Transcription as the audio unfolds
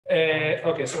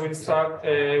Okay, so we'll start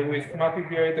with Matthew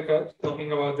Pieri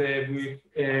talking about the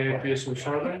WEAVE-QSO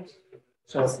survey.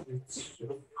 So it's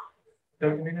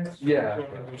 30 minutes? Yeah.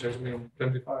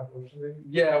 25 or something?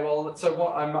 Yeah, well, so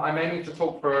what I'm aiming to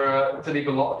talk for, to leave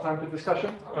a lot of time for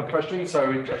discussion and questions, so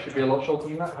it should be a lot shorter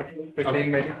than that, 15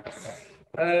 maybe.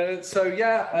 Hi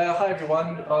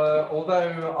everyone.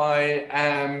 Although I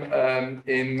am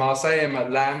in Marseille, I'm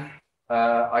at LAM,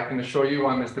 I can assure you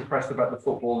I'm as depressed about the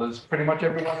football as pretty much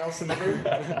everyone else in the room.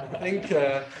 I think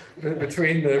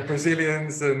between the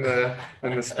Brazilians and the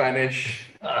Spanish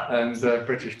and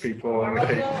British people and the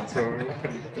Cajuns, so we're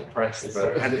pretty depressed.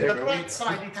 But the bright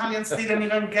side, Italians didn't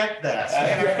even get there.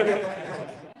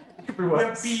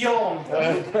 We're beyond.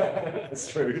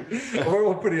 That's true. We're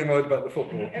all pretty annoyed about the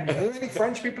football. Are there any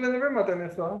French people in the room? I don't know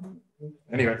if there are.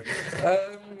 Anyway,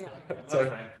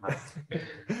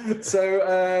 so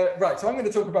I'm going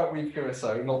to talk about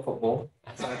WEAVE-QSO, not football.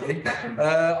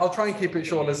 I'll try and keep it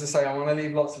short. As I say, I want to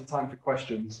leave lots of time for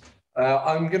questions.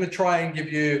 I'm going to try and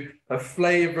give you a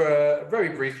flavor, very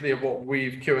briefly, of what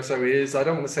WEAVE-QSO is. I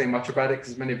don't want to say much about it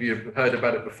because many of you have heard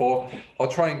about it before. I'll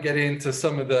try and get into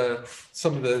some of the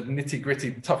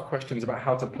nitty-gritty, tough questions about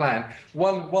how to plan.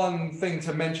 One thing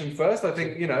to mention first, I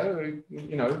think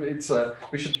it's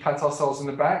we should pat ourselves on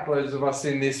the back. Those of us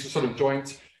in this sort of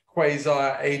joint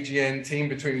quasar AGN team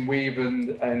between WEAVE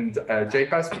and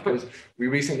JPAS, because we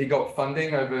recently got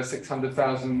funding over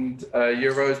 600,000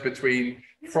 euros between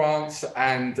France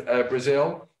and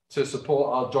Brazil to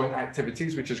support our joint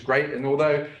activities, which is great. And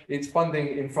although it's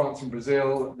funding in France and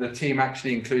Brazil, the team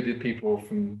actually included people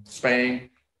from Spain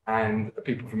and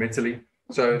people from Italy.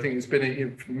 So I think there's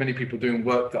been many people doing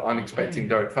work that aren't expecting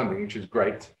direct funding, which is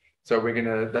great. So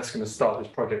that's gonna start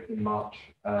this project in March.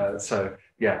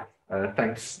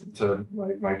 Thanks to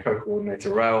my co-coordinator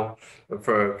Raul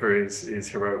for his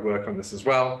heroic work on this as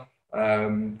well.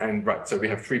 So we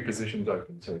have 3 positions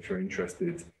open. So if you're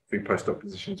interested, 3 postdoc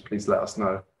positions, please let us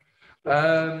know.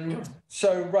 A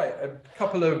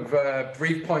couple of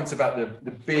brief points about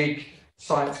the big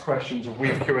science questions of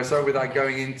WEAVE-QSO without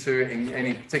going into in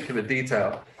any particular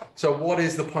detail. So what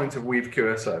is the point of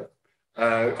WEAVE-QSO?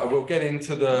 I will get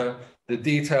into the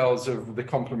details of the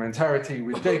complementarity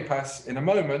with JPAS in a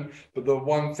moment, but the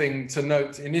one thing to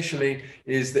note initially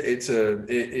is that it's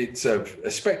a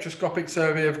spectroscopic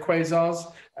survey of quasars.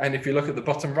 And if you look at the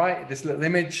bottom right, this little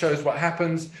image shows what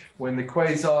happens when the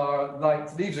quasar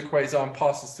light leaves a quasar and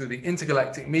passes through the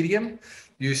intergalactic medium.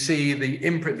 You see the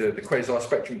imprint, the quasar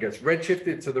spectrum gets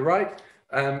redshifted to the right,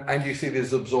 and you see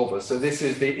this absorber. So this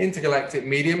is the intergalactic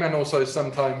medium, and also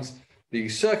sometimes the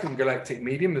circumgalactic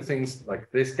medium, the things like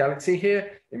this galaxy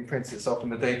here, imprints itself in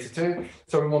the data too.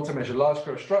 So we want to measure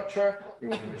large-scale structure, we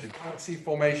want to measure galaxy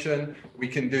formation. We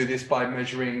can do this by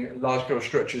measuring large-scale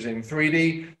structures in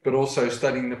 3D, but also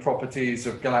studying the properties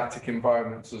of galactic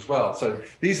environments as well. So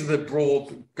these are the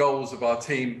broad goals of our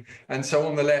team. And so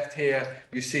on the left here,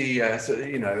 you see a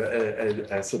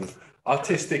sort of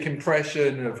artistic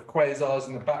impression of quasars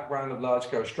in the background of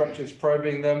large-scale structures,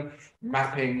 probing them,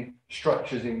 mapping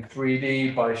structures in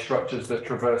 3D by structures that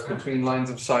traverse between lines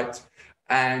of sight.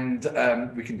 And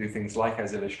we can do things like,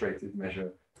 as illustrated,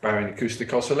 measure baryon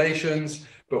acoustic oscillations,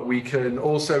 but we can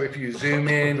also, if you zoom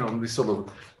in on these sort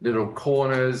of little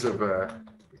corners of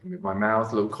with my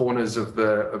mouth, little corners of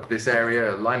this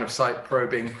area, line of sight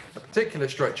probing a particular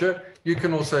structure, you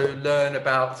can also learn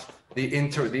about the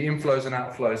inflows and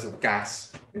outflows of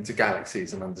gas into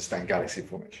galaxies and understand galaxy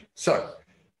formation. So,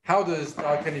 how does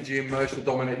dark energy emerge to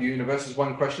dominate the universe is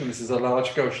one question. This is a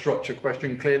large-scale structure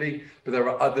question, clearly, but there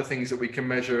are other things that we can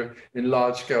measure in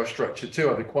large-scale structure too,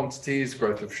 other quantities,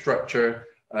 growth of structure,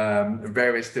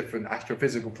 various different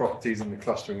astrophysical properties in the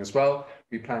clustering as well.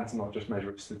 We plan to not just measure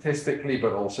it statistically,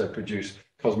 but also produce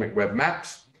cosmic web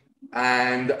maps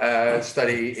and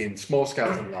study in small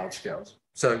scales and large scales.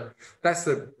 So that's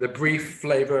the brief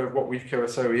flavor of what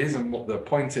WEAVE-QSO is and what the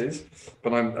point is.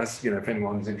 But if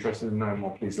anyone's interested in knowing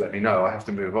more, please let me know. I have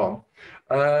to move on.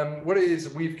 What is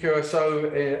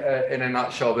WEAVE-QSO in a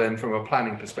nutshell then from a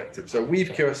planning perspective? So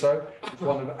WEAVE-QSO is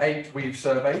one of 8 WEAVE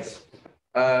surveys.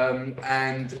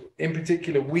 And in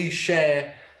particular, we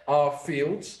share our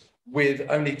fields with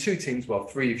only 2 teams, well,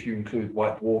 3 if you include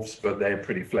white dwarfs, but they're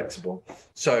pretty flexible.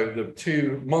 So the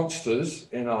 2 monsters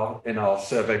in our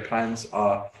survey plans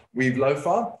are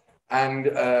WEAVE-LOFAR and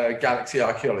Galaxy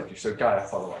Archaeology, so Gaia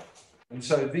follow-up. And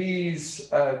so these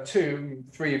 2,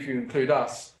 3 if you include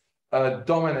us,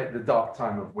 dominate the dark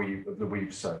time of the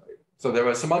WEAVE survey. So there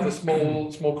are some other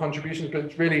small contributions,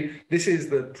 but really this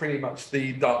is pretty much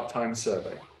the dark time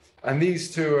survey. And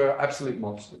these 2 are absolute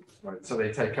monsters, right? So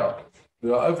they take up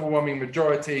the overwhelming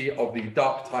majority of the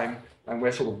dark time and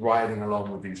we're sort of riding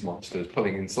along with these monsters,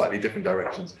 pulling in slightly different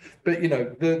directions. But, you know,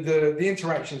 the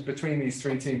interactions between these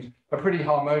three teams are pretty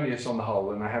harmonious on the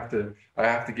whole, and I have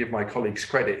to give my colleagues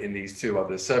credit in these two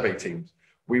other survey teams.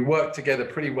 We work together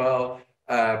pretty well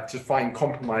to find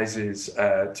compromises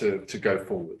to go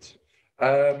forward.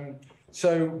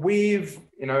 So WEAVE,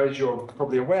 you know, as you're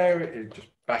probably aware, just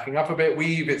backing up a bit,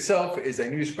 WEAVE itself is a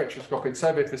new spectroscopic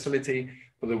survey facility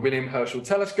for the William Herschel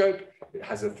telescope. It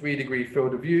has a 3-degree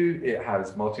field of view. It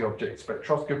has multi-object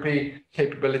spectroscopy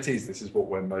capabilities. This is what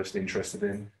we're most interested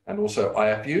in, and also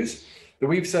IFUs. The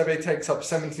WEAVE survey takes up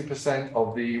 70%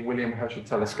 of the William Herschel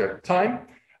telescope time,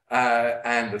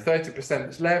 and the 30%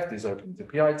 that's left is open to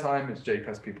PI time, as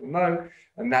JPAS people know,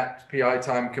 and that PI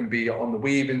time can be on the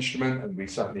WEAVE instrument, and we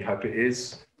certainly hope it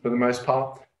is for the most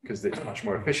part, because it's much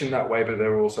more efficient that way, but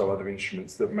there are also other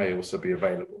instruments that may also be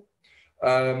available.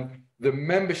 The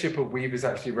membership of WEAVE is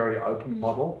actually a very open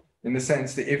model, in the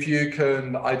sense that if you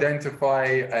can identify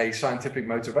a scientific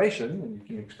motivation, and you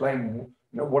can explain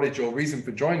what is your reason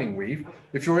for joining WEAVE,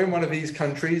 if you're in one of these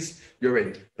countries, you're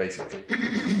in, basically.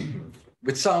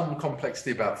 With some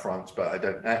complexity about France, but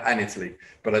and Italy,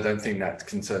 but I don't think that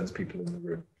concerns people in the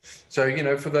room. So, you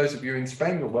know, for those of you in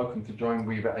Spain, you're welcome to join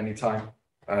WEAVE at any time.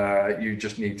 You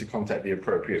just need to contact the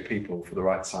appropriate people for the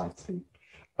right science team.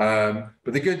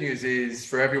 But the good news is,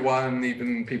 for everyone,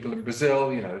 even people in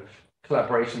Brazil, you know,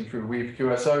 collaboration through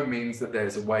WEAVE-QSO means that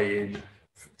there's a way in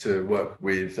to work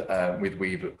with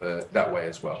WEAVE that way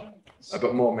as well.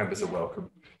 But more members are welcome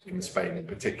in Spain in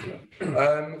particular.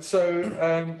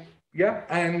 Yeah,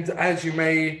 and as you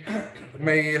may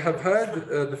have heard,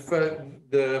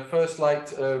 the first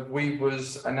light of WEAVE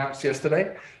was announced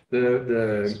yesterday.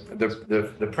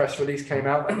 The press release came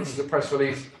out, and this is a press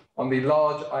release on the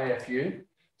large IFU.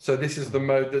 So this is the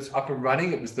mode that's up and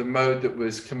running. It was the mode that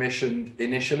was commissioned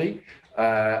initially,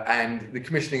 and the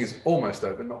commissioning is almost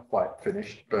over, not quite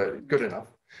finished, but good enough.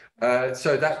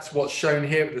 So that's what's shown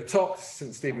here at the top,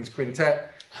 St. Stephen's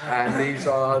Quintet. And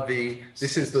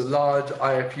this is the large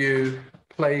IFU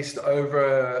placed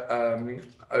over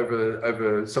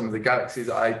over some of the galaxies.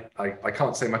 I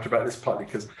can't say much about this, partly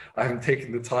because I haven't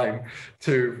taken the time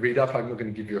to read up. I'm not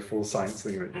going to give you a full science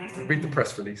thing. Read the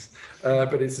press release.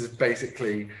 But this is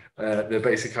basically, the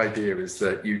basic idea is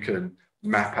that you can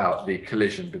map out the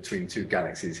collision between two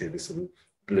galaxies here. This little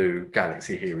blue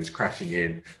galaxy here is crashing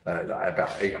in at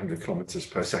about 800 kilometers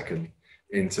per second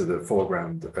into the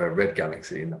foreground red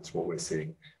galaxy, and that's what we're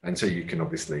seeing. And so you can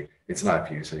obviously, it's an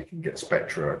IFU, so you can get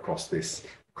spectra across this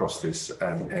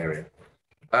area.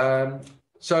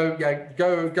 So yeah,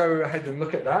 go ahead and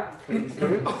look at that.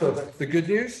 So that's the good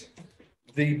news.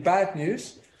 The bad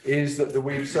news is that the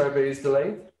WEAVE survey is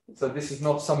delayed. So this is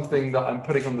not something that I'm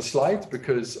putting on the slides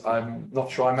because I'm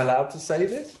not sure I'm allowed to say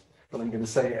this, but I'm going to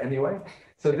say it anyway.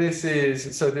 So this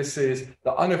is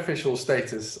the unofficial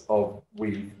status of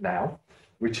WEAVE now,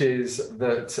 which is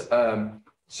that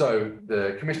so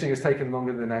the commissioning has taken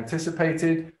longer than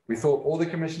anticipated. We thought all the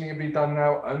commissioning would be done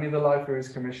now. Only the LIFO is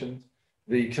commissioned.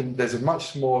 There's a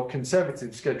much more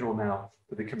conservative schedule now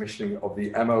for the commissioning of the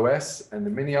MOS and the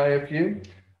mini IFU.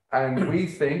 And we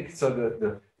think, so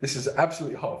that this is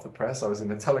absolutely hot off the press. I was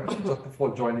in a teleconference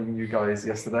before joining you guys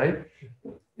yesterday.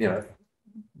 You know,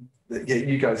 yeah,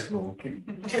 you guys can all keep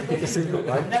a secret,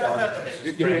 right?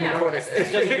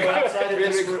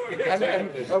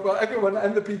 Well, everyone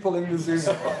and the people in the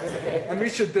Zoom. And we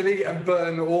should delete and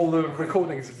burn all the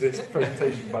recordings of this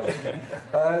presentation, by the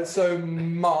way. So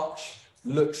March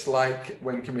looks like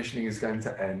when commissioning is going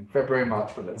to end. February,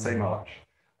 March, but let's say March.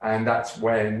 And that's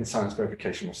when science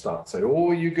verification will start. So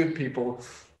all you good people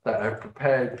that have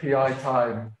prepared PI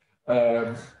time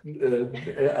data,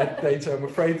 I'm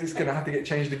afraid it's going to have to get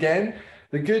changed again.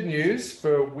 The good news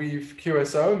for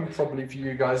WEAVE-QSO, and probably for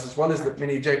you guys as well, is that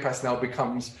miniJPAS now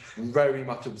becomes very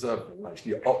much observable,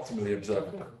 actually optimally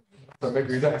observable. So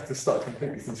maybe we don't have to start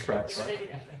completely from scratch,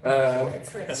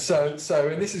 right? So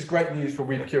and this is great news for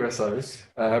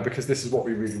WEAVE-QSO because this is what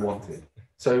we really wanted.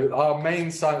 So our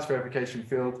main science verification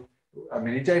field,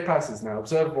 miniJPAS, is now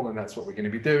observable, and that's what we're going to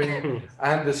be doing.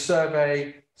 And the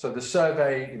survey. So the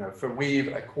survey, you know, for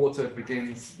WEAVE, a quarter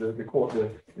begins, the quarter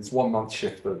is 1 month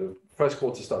shift, but the first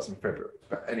quarter starts in February.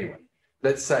 But anyway,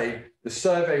 let's say the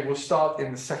survey will start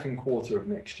in the second quarter of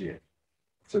next year.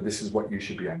 So this is what you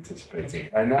should be anticipating.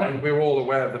 And we're all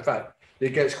aware of the fact that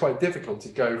it gets quite difficult to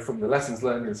go from the lessons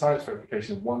learned in science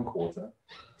verification of 1 quarter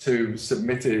to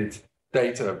submitted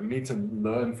data. We need to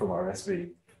learn from our SV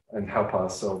and help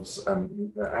ourselves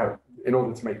in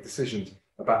order to make decisions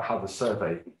about how the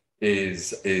survey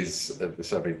the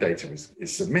survey data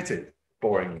is submitted.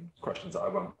 boring questions that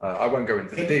I won't go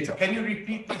into the detail. Can you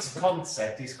repeat this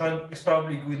concept? It's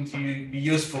probably going to be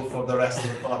useful for the rest of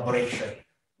the collaboration.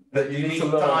 That you need to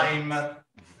learn. Time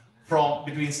from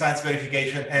between science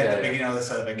verification and the beginning of the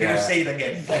survey. Can you say it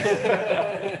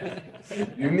again?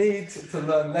 You need to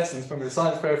learn lessons from your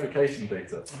science verification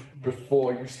data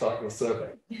before you start your survey.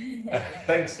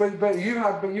 Thanks. But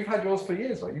you've had yours for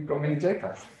years, right? You've got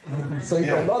miniJPAS. So you've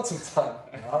got lots of time.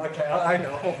 Okay, I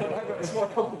know. It's more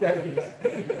complicated.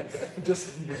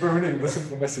 Just ruining the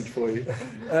simple message for you.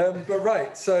 But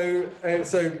right, so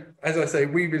as I say,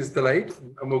 WEAVE is delayed,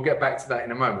 and we'll get back to that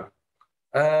in a moment.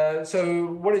 So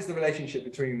what is the relationship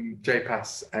between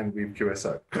JPAS and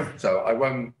WEAVE-QSO? So I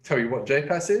won't tell you what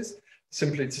JPAS is,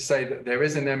 simply to say that there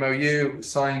is an MOU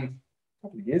signed a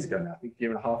couple of years ago now, I think a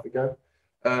year and a half ago.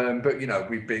 But, you know,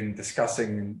 we've been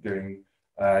discussing and doing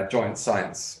joint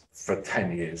science for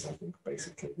 10 years, I think,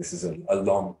 basically. This is a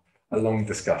long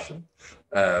discussion.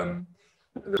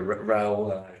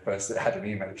 Raul and I first had an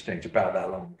email exchange about that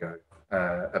long ago,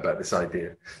 about this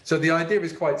idea. So the idea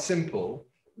is quite simple,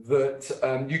 that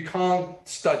you can't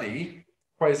study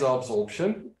quasar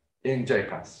absorption in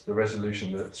JPAS. The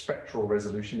resolution, the spectral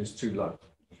resolution is too low.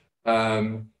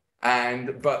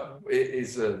 But it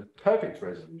is a perfect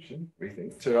resolution, we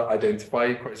think, to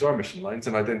identify quasar emission lines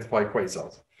and identify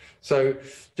quasars. So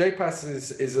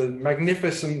JPAS is a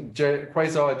magnificent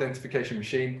quasar identification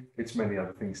machine. It's many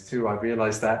other things too, I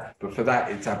realize that, but for that,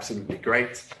 it's absolutely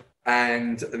great.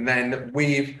 And then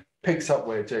WEAVE picks up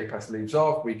where JPAS leaves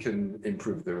off. We can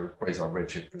improve the quasar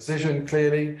redshift precision,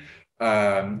 clearly.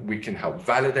 We can help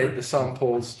validate the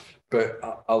samples, but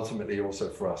ultimately also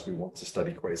for us, we want to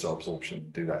study quasar absorption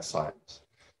and do that science.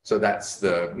 So that's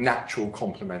the natural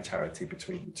complementarity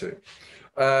between the two.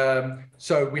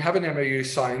 So we have an MOU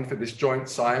signed for this joint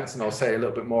science, and I'll say a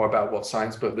little bit more about what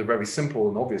science, but the very simple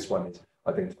and obvious one is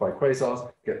identify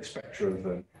quasars, get the spectra of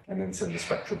them, and then send the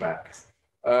spectra back.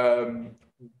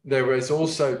 There is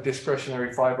also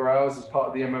discretionary fiber hours as part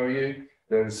of the MOU.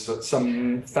 There's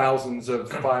some thousands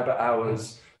of fiber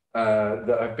hours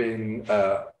that have been,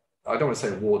 I don't want to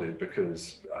say awarded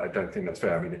because I don't think that's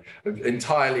fair. I mean,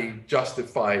 entirely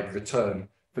justified return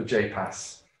for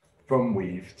JPAS from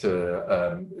WEAVE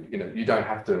to, you know, you don't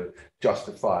have to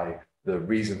justify the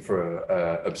reason for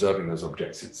observing those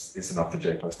objects. It's enough for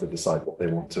JPAS to decide what they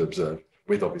want to observe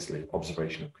with obviously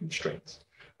observational constraints.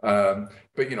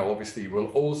 But, you know, obviously we'll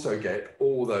also get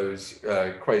all those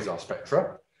quasar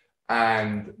spectra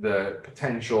and the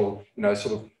potential, you know,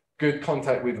 sort of good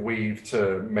contact with WEAVE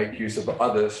to make use of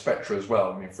other spectra as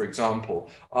well. I mean, for example,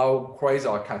 our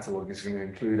quasar catalog is going to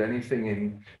include anything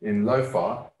in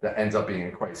LOFAR that ends up being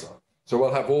a quasar. So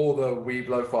we'll have all the WEAVE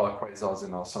LOFAR quasars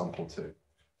in our sample too.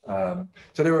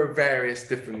 So there are various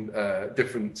different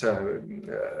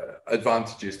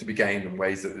advantages to be gained and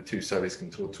ways that the two surveys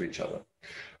can talk to each other.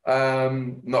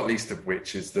 Not least of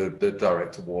which is the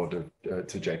direct award of,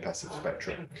 to JPAS of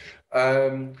spectra.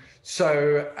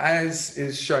 So as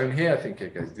is shown here, I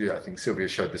think Sylvia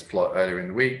showed this plot earlier in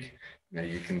the week. You know,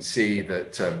 you can see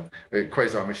that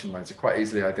quasar emission lines are quite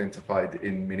easily identified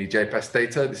in miniJPAS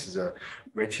data. This is a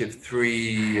redshift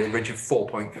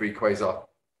 4.3 quasar.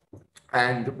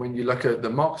 And when you look at the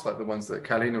mocks, like the ones that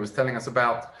Carolina was telling us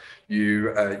about,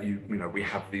 you know, we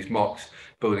have these mocks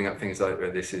building up things like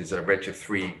this is a redshift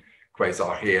 3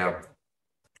 quasar here,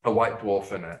 a white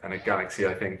dwarf and a galaxy,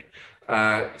 I think.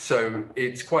 So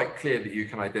it's quite clear that you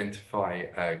can identify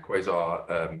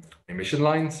quasar emission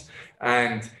lines.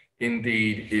 And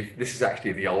indeed, if this is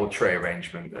actually the old tray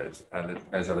arrangement,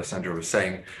 as Alessandro was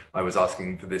saying, I was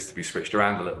asking for this to be switched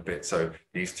around a little bit. So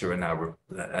these two are now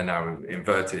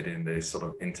inverted in this sort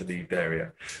of interleaved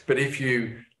area. But if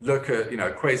you look at, you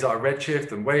know, quasar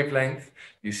redshift and wavelength,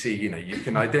 you see, you know, you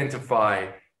can identify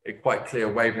quite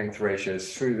clear wavelength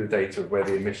ratios through the data of where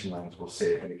the emission lines will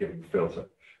sit in a given filter.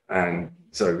 And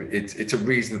so it's a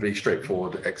reasonably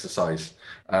straightforward exercise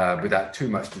without too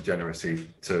much degeneracy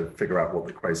to figure out what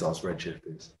the quasar's redshift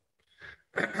is.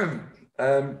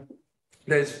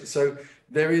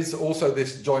 There is also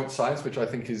this joint science, which I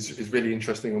think is really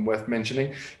interesting and worth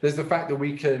mentioning. There's the fact that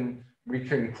we can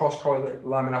cross-correlate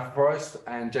Lyman alpha forest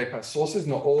and JPAS sources.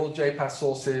 Not all JPAS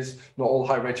sources, not all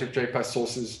high redshift JPAS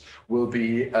sources will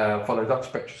be followed up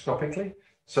spectroscopically.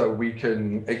 So we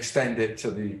can extend it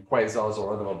to the quasars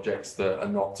or other objects that are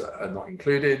not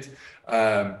included.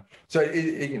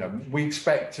 You know, we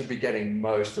expect to be getting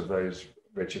most of those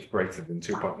redshift greater than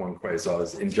 2.1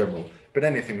 quasars in general, but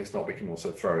anything that's not, we can also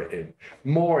throw it in.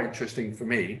 More interesting for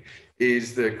me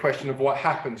is the question of what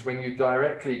happens when you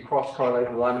directly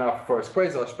cross-correlate the Lyman alpha forest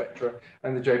quasar spectra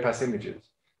and the JPAS images.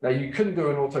 Now, you couldn't do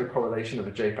an autocorrelation of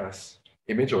a JPAS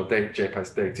image or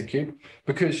JPAS data cube,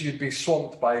 because you'd be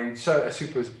swamped by a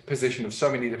superposition of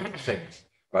so many different things,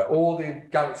 right? All the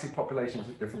galaxy populations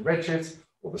at different redshifts,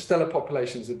 all the stellar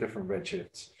populations at different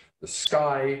redshifts, the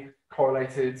sky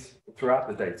correlated throughout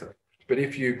the data. But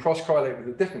if you cross-correlate with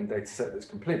a different data set that's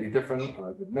completely different,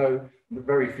 with no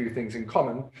very few things in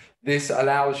common, this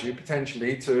allows you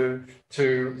potentially to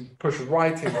push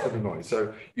right into the noise.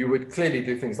 So you would clearly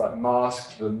do things like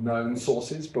mask the known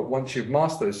sources, but once you've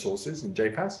masked those sources in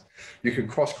JPAS, you can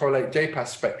cross-correlate JPAS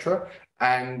spectra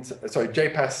and, sorry,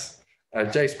 JPAS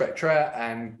J spectra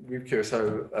and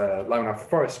WEAVE-QSO laminar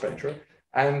forest spectra.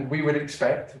 And we would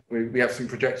expect, we have some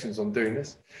projections on doing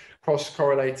this,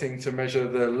 cross-correlating to measure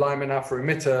the laminar for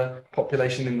emitter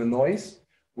population in the noise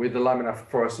with the laminar for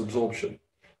forest absorption.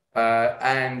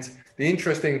 And the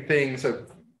interesting thing, so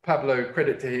Pablo,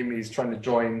 credit to him, he's trying to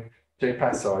join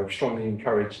JPAS, so I've strongly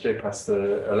encouraged JPAS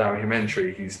to allow him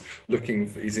entry.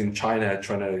 He's in China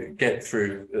trying to get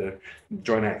through,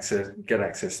 get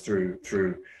access through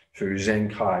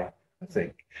Zhenkai, I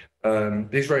think.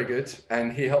 He's very good,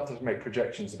 and he helped us make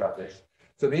projections about this.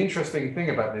 So the interesting thing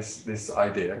about this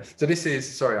idea, so this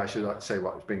is, sorry, I should say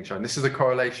what was being shown. This is the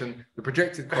correlation, the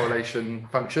projected correlation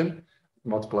function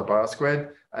multiplied by R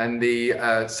squared, and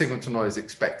the signal to noise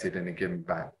expected in a given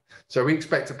band. So we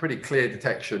expect a pretty clear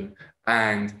detection,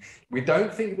 and we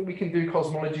don't think that we can do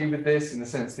cosmology with this in the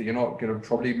sense that you're not going to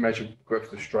probably measure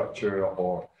growth of structure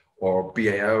or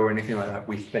BAO or anything like that,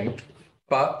 we think.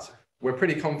 But we're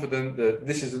pretty confident that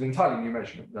this is an entirely new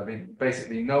measurement. I mean,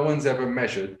 basically, no one's ever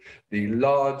measured the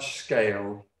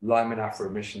large-scale laminar for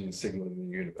emission signal in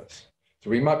the universe. So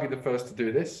we might be the first to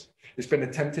do this. It's been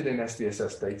attempted in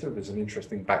SDSS data. There's an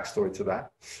interesting backstory to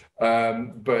that.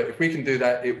 But if we can do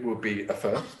that, it will be a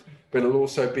first. But it'll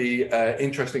also be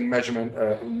interesting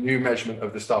measurement, new measurement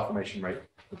of the star formation rate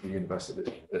of the universe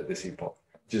at this epoch,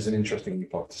 which is an interesting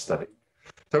epoch to study.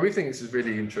 So we think this is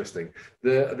really interesting.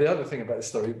 The other thing about this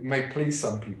story may please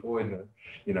some people in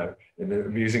an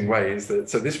amusing way is that,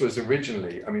 so this was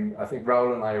originally, I mean, I think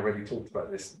Raul and I already talked about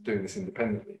this, doing this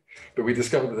independently, but we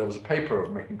discovered that there was a paper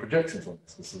of making projections on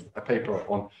this. This is a paper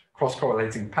on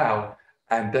cross-correlating PAL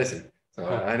and DESI. So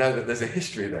I know that there's a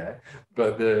history there,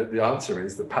 but the answer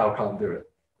is that PAL can't do it,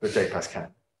 but JPAS can.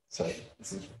 So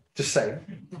this is just saying,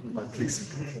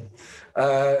 please.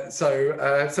 So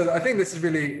I think this is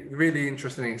really, really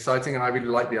interesting and exciting, and I really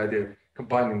like the idea of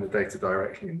combining the data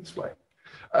directly in this way.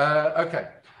 Okay,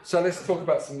 so let's talk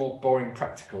about some more boring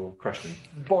practical questions.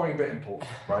 Boring but important,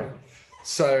 right?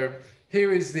 So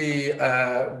here is the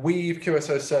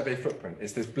WEAVE-QSO survey footprint.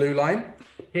 It's this blue line.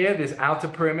 Here, this outer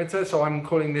perimeter, so I'm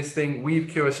calling this thing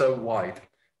WEAVE-QSO wide.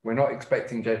 We're not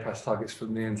expecting JPAS targets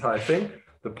from the entire thing.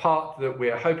 The part that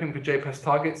we're hoping for JPAS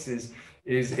targets is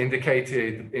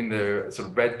indicated in the sort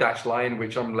of red dashed line,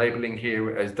 which I'm labeling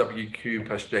here as WQ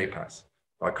plus JPAS.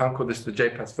 I can't call this the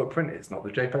JPAS footprint. It's not the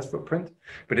JPAS footprint,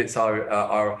 but it's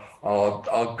our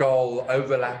goal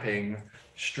overlapping,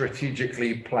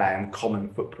 strategically planned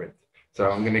common footprint. So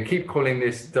I'm going to keep calling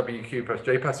this WQ plus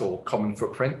JPAS, or common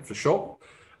footprint for short.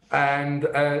 And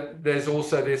there's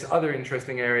also this other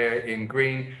interesting area in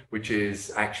green, which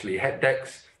is actually het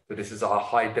decks. So this is our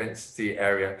high density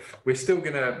area. We're still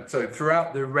gonna, so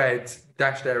throughout the red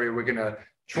dashed area, we're gonna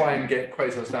try and get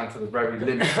quasars down to the very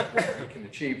limit of what we can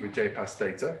achieve with JPAS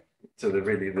data, to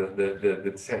the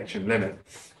detection limit.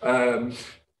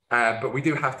 But we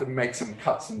do have to make some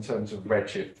cuts in terms of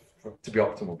redshift to be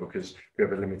optimal, because we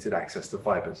have a limited access to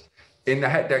fibers. In the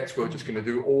het decks, we're just gonna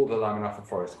do all the laminar for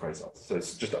forest quasars. So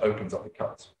it just opens up the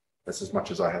cuts. That's as much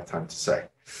as I have time to say.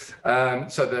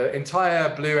 So the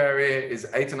entire blue area is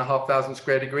 8,500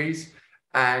 square degrees,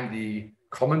 and the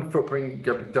common footprint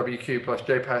WQ plus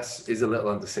JPAS is a little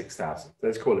under 6,000.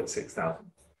 Let's call it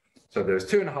 6,000. So there's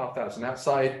 2,500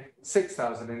 outside,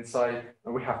 6,000 inside,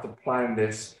 and we have to plan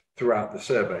this throughout the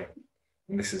survey.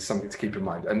 And this is something to keep in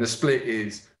mind. And the split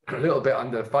is a little bit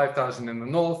under 5,000 in the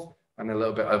north and a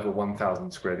little bit over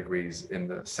 1,000 square degrees in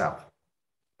the south,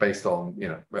 based on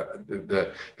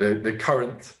the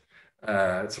current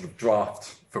sort of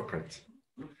draft footprint.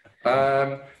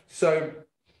 So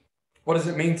what does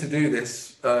it mean to do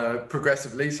this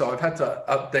progressively? So I've had to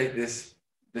update this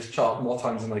chart more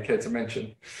times than I care to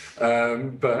mention,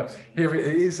 but here it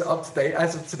is up to date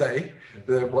as of today.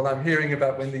 What I'm hearing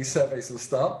about when these surveys will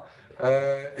start.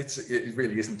 It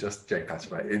really isn't just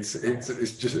JPAS, right?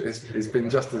 It's been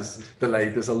just as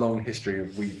delayed. There's a long history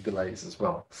of WEAVE delays as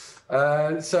well.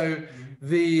 So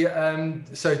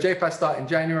JPAS start in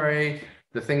January.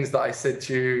 The things that I said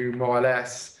to you more or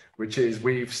less, which is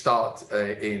WEAVE start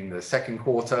in the second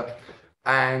quarter,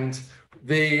 and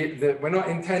we're not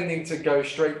intending to go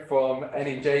straight from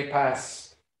any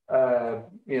JPAS,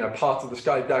 part of the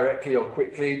sky directly or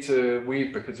quickly to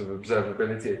WEAVE because of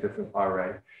observability at different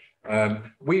RA.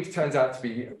 WEAVE turns out to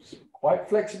be quite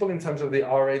flexible in terms of the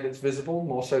RA that's visible,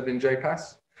 more so than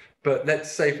JPAS. But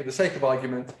let's say, for the sake of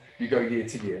argument, you go year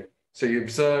to year. So you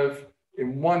observe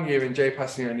in 1 year in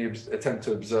JPAS, and you only attempt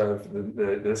to observe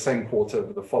the same quarter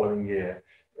of the following year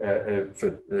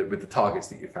with the targets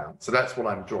that you found. So that's what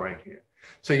I'm drawing here.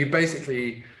 So you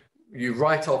basically, you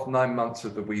write off 9 months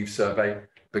of the WEAVE survey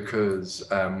because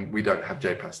we don't have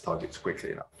JPAS targets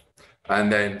quickly enough.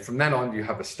 And then from then on, you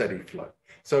have a steady flow.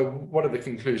 So what are the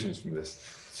conclusions from this?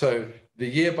 So the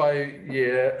year by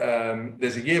year,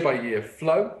 there's a year by year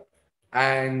flow,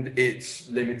 and it's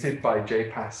limited by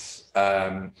JPAS,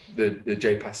 the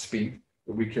JPAS speed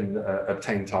that we can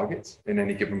obtain targets in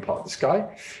any given part of the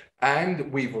sky.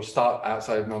 And we will start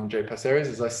outside of non-JPAS areas,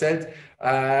 as I said.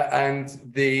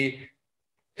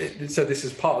 So this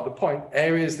is part of the point.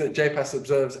 Areas that JPAS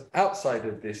observes outside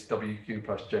of this WQ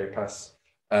plus JPAS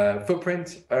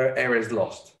footprint are areas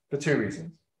lost for 2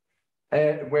 reasons.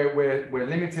 We're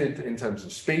limited in terms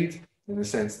of speed, in the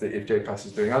sense that if JPAS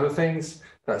is doing other things,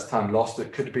 that's time lost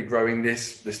that could be growing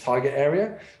this target area.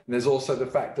 And there's also the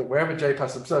fact that wherever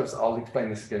JPAS observes, I'll explain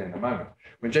this again in a moment.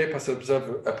 When JPAS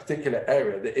observes a particular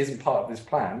area that isn't part of this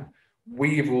plan,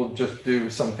 WEAVE will just do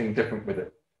something different with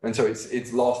it. And so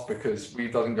it's lost because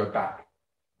WEAVE doesn't go back.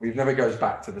 WEAVE never goes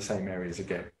back to the same areas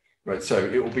again, right? So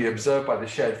it will be observed by the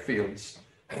shared fields,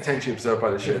 potentially observed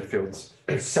by the shared fields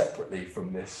separately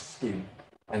from this scheme.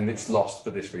 And it's lost for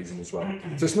this reason as well.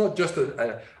 So it's not just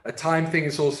a time thing,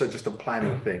 it's also just a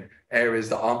planning thing. Areas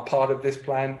that aren't part of this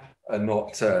plan are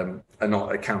not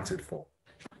accounted for.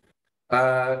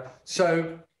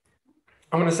 So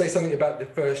I want to say something about the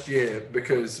first year,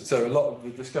 because a lot of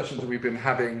the discussions that we've been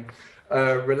having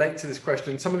relate to this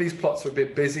question. Some of these plots are a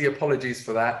bit busy, apologies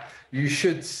for that. You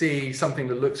should see something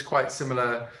that looks quite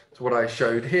similar to what I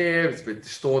showed here. It's a bit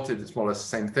distorted, it's more or less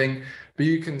the same thing. But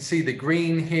you can see the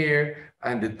green here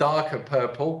and the darker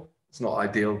purple. It's not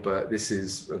ideal, but this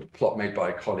is a plot made by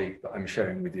a colleague that I'm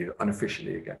sharing with you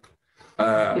unofficially again.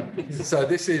 So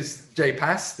this is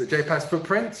JPAS, the JPAS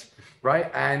footprint,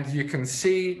 right? And you can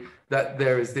see that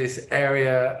there is this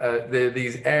area,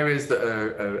 these areas that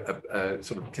are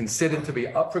sort of considered to be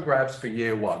up for grabs for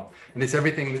year 1. And it's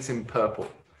everything that's in purple.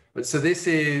 But so this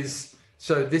is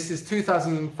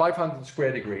 2,500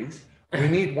 square degrees. We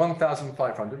need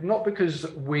 1,500, not because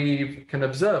we can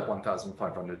observe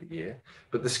 1,500 a year,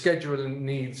 but the schedule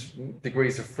needs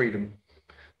degrees of freedom.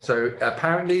 So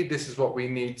apparently this is what we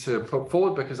need to put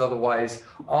forward, because otherwise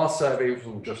our surveys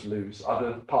will just lose.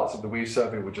 Other parts of the WEAVE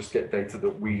survey will just get data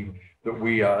that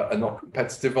we are not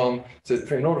competitive on. So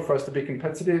in order for us to be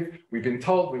competitive, we've been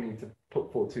told we need to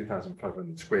put forward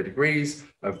 2,500 square degrees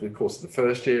over the course of the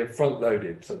first year, front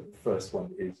loaded. So the first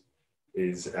one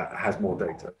has more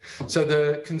data. So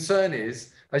the concern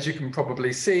is, as you can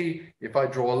probably see, if I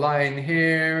draw a line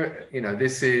here,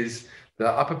 this is the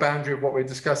upper boundary of what we're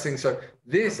discussing. So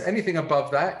anything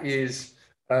above that is,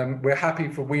 we're happy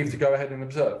for WEAVE to go ahead and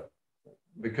observe,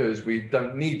 because we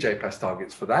don't need JPAS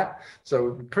targets for that.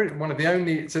 So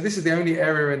this is the only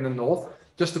area in the north,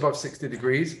 just above 60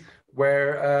 degrees,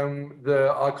 where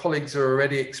our colleagues are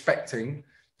already expecting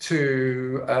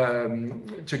to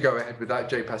go ahead with that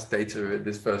JPAS data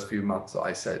this first few months that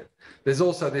I said. There's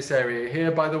also this area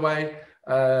here, by the way,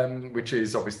 which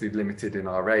is obviously limited in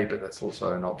RA, but that's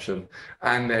also an option.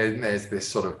 And then there's this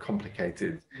sort of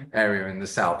complicated area in the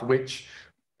south, which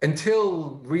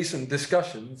until recent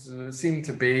discussions seemed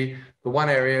to be the one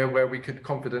area where we could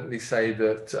confidently say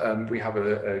that we have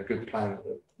a good plan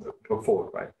put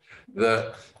forward, right?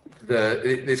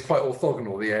 It's quite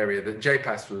orthogonal, the area that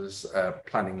JPAS was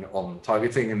planning on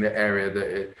targeting, and the area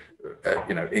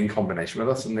that in combination with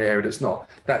us, and the area that's not.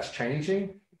 That's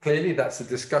changing. Clearly, that's a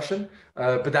discussion,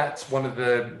 but that's one of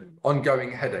the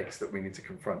ongoing headaches that we need to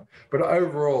confront. But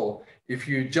overall, if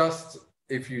you just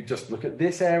look at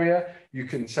this area, you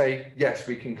can say, yes,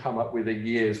 we can come up with a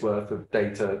year's worth of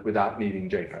data without needing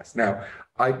JPAS. Now,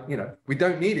 we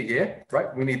don't need a year,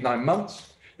 right? We need 9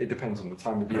 months. It depends on the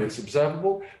time of year it's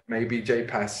observable. Maybe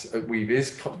JPAS at WEAVE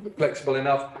is flexible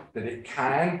enough that it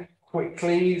can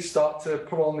quickly start to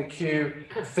put on the queue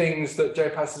things that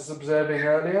JPAS is observing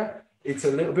earlier. It's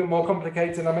a little bit more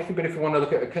complicated, I reckon, but if you want to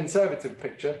look at a conservative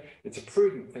picture, it's a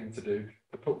prudent thing to do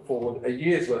to put forward a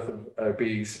year's worth of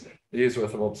OBs, a year's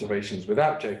worth of observations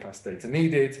without JPAS data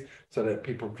needed, so that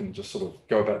people can just sort of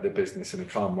go about their business in a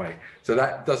calm way. So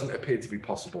that doesn't appear to be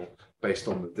possible based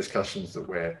on the discussions that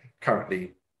we're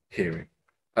currently hearing.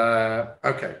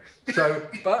 Okay, so,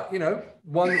 but, you know,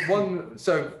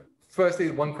 so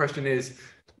firstly, one question is,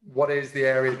 what is the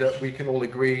area that we can all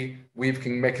agree WEAVE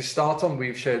can make a start on,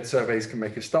 WEAVE shared surveys can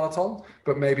make a start on,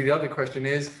 but maybe the other question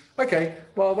is, okay,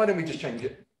 well, why don't we just change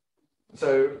it?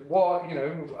 So what, you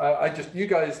know, you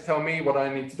guys tell me what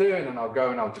I need to do, and then I'll go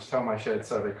and I'll just tell my shared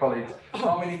survey colleagues,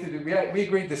 oh, we need to do, we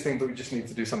agreed this thing, but we just need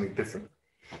to do something different.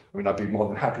 I mean, I'd be more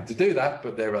than happy to do that,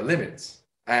 but there are limits.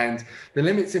 And the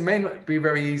limits, it may not be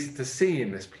very easy to see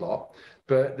in this plot,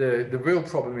 but the real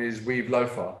problem is WEAVE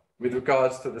LOFAR, with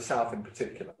regards to the south in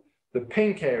particular. The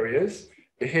pink areas,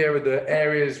 here are the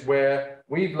areas where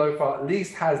WEAVE LOFAR at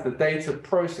least has the data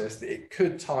processed that it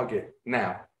could target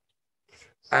now.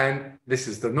 And this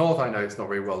is the north. I know it's not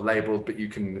very well labeled, but you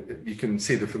can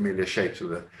see the familiar shapes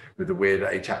with the weird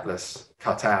H-atlas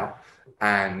cut out.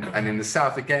 And in the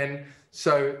south again,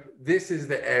 so this is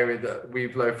the area that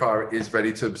WEAVE LOFAR is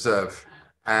ready to observe.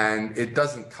 And it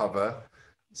doesn't cover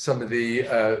some of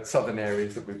the southern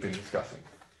areas that we've been discussing.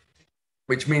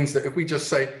 Which means that if we just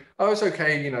say, oh, it's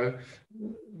okay, you know,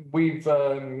 WEAVE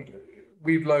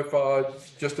LOFAR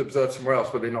just observed somewhere else,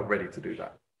 but they're not ready to do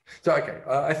that. So, okay,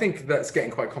 I think that's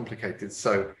getting quite complicated.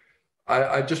 So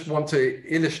I just want to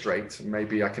illustrate,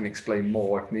 maybe I can explain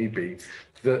more if need be,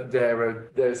 that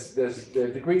there's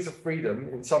degrees of freedom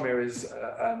in some areas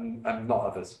and not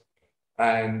others.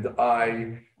 And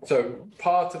so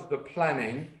part of the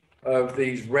planning of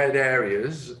these red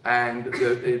areas and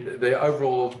the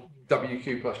overall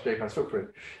WQ plus JPAS footprint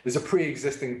is a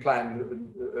pre-existing plan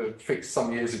fixed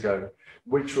some years ago,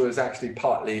 which was actually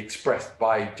partly expressed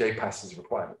by JPAS's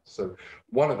requirements. So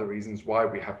one of the reasons why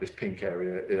we have this pink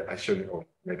area, I shown it, or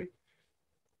maybe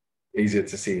easier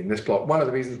to see in this plot, one of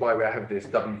the reasons why we have this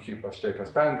WQ plus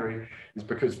JPAS boundary is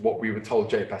because what we were told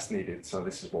JPAS needed. So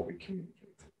this is what we communicated.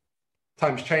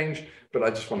 Times change, but I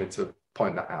just wanted to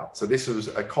point that out. So this was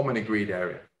a common agreed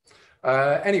area.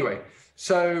 Anyway,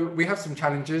 so we have some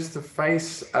challenges to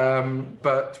face,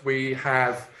 but we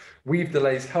have WEAVE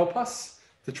delays help us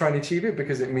to try and achieve it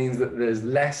because it means that there's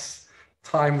less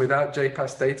time without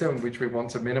JPAS data, which we want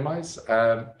to minimize.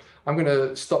 I'm going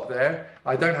to stop there.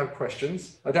 I don't have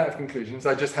questions. I don't have conclusions.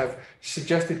 I just have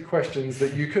suggested questions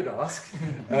that you could ask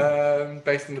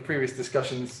based on the previous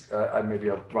discussions. And maybe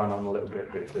I'll run on a little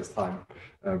bit, but if there's time,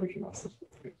 we can ask them.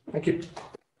 Thank you.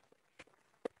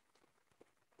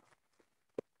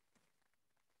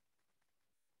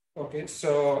 Okay,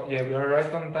 so yeah, we are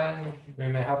right on time. We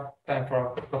may have time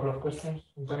for a couple of questions.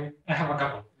 Anthony? I have a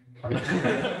couple.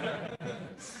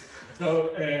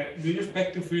 So, do you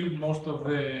expect to fill most of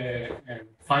the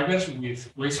fibers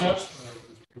with quasars or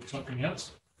with something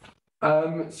else?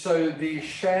 So the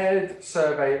shared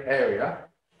survey area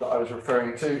that I was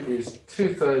referring to is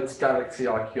 2/3 galaxy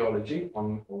archaeology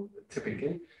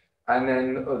typically, and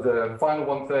then the final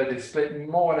 1/3 is split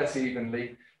more or less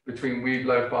evenly between WEAVE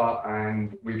LOFAR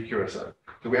and WEAVE-QSO.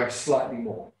 So we have slightly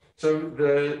more. So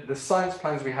the science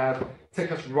plans we have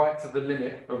take us right to the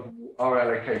limit of our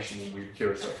allocation in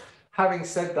WEAVE-QSO. Having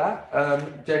said that,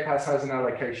 JPAS has an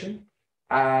allocation,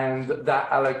 and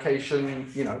that allocation,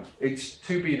 you know, it's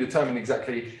to be determined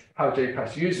exactly how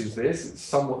JPAS uses this. It's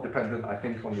somewhat dependent, I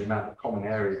think, on the amount of common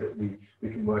area that we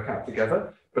can work out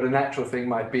together. But a natural thing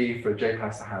might be for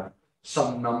JPAS to have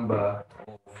some number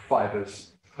of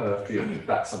fibers per field, if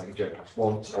that's something JPAS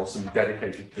wants, or some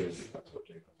dedicated fields, if that's what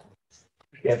JPAS wants.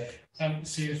 Yep. And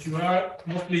since you are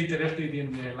mostly interested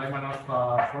in the Lyman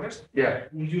alpha forest, Yeah.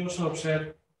 Will you also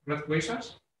observe red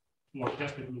quasars or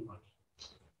just the blue ones?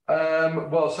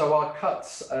 Well, so our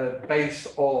cuts are based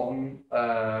on,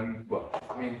 well,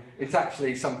 I mean, it's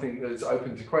actually something that's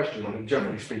open to question, and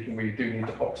generally speaking, we do need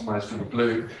to optimize for the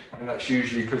blue, and that's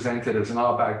usually presented as an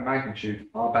R-band magnitude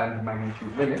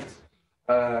limit.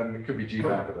 It could be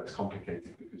G-band, but that's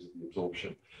complicated because of the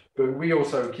absorption. But we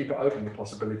also keep it open, the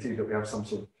possibility that we have some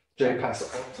sort of JPAS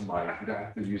optimized. We don't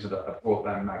have to use a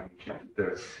broadband magnitude to do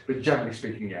it. But generally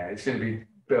speaking, yeah, it's going to be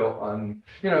built on,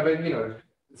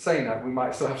 saying that, we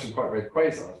might still have some quite red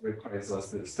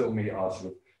quasars that still meet our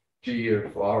sort of G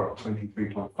of R of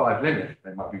 23.5 limit.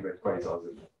 They might be red quasars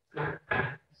in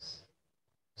there.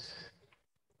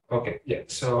 Okay, yeah,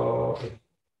 so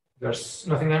there's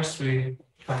nothing else. We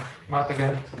thank Matt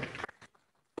again.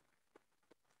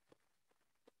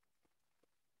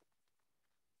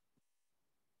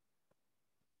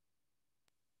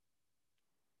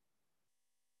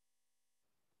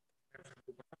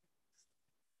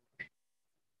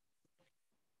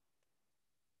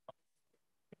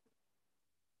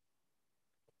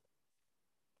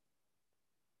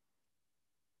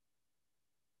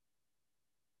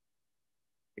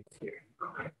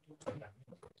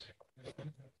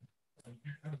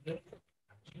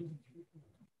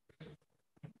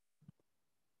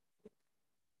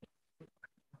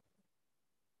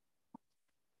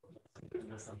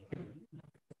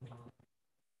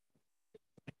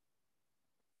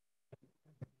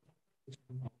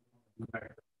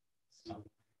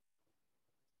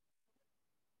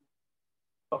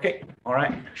 Okay, all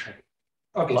right.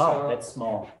 Okay, Wow, so that's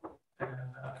small.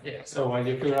 yeah, so when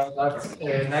you figure out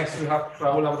that, next we have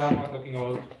Raul Abramo talking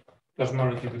about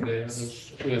cosmology today.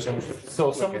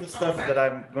 So some of the stuff that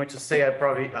I'm going to say,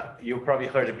 you probably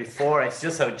heard it before. It's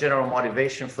just a general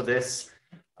motivation for this.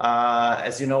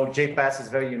 As you know, JPAS is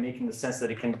very unique in the sense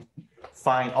that it can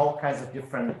find all kinds of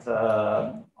different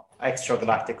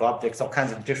extragalactic objects, all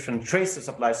kinds of different traces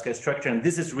of large-scale structure, and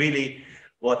this is really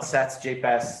what sets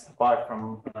JPAS apart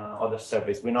from other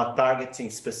surveys. We're not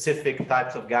targeting specific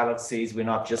types of galaxies. We're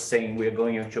not just saying we're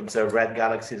going to observe red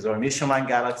galaxies or emission line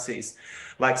galaxies,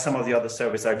 like some of the other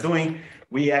surveys are doing.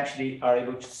 We actually are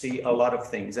able to see a lot of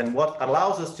things. And what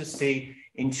allows us to see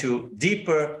into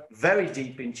deeper, very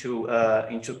deep into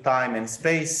time and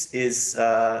space is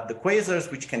the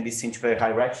quasars, which can be seen to very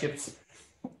high redshifts.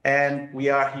 And we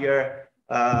are here,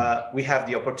 we have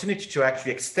the opportunity to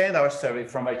actually extend our survey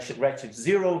from redshift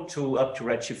 0 to up to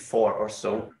redshift 4 or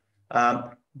so.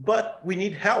 But we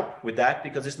need help with that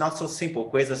because it's not so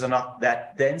simple. Quasars are not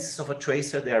that dense of a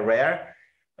tracer, they're rare.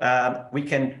 We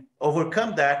can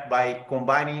overcome that by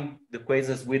combining the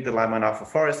quasars with the Lyman alpha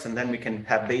forest, and then we can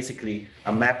have basically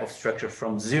a map of structure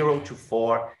from 0 to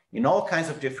 4 in all kinds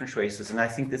of different traces. And I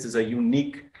think this is a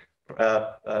unique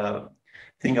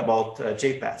thing about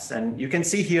JPAS. And you can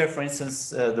see here, for instance,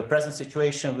 the present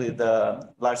situation with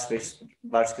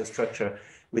large-scale structure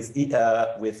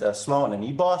with Sloan and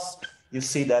EBOS. You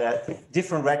see that at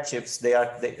different redshifts,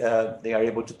 they are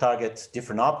able to target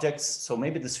different objects. So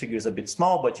maybe this figure is a bit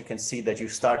small, but you can see that you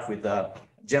start with a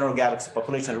general galaxy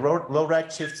population at low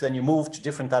redshifts, then you move to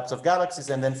different types of galaxies,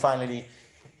 and then finally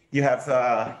you have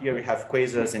here we have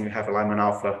quasars and you have a Lyman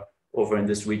alpha over in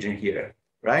this region here,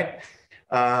 right?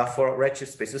 For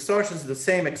redshift space distortions, the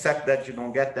same, except that you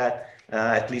don't get that,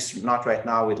 at least not right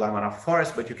now with Lyman alpha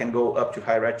forest, but you can go up to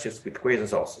high redshifts with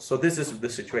quasars also. So this is the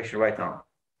situation right now.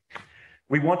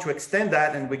 We want to extend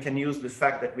that, and we can use the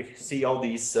fact that we see all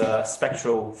these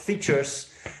spectral features.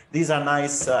 These are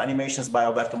nice animations by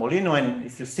Alberto Molino, and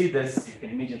if you see this, you can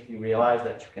immediately realize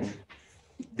that you can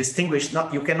distinguish,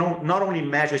 you can not only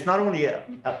measure, it's not only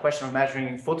a question of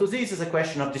measuring photosys, it's a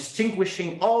question of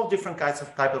distinguishing all different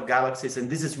type of galaxies, and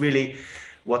this is really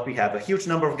what we have, a huge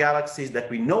number of galaxies that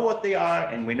we know what they are,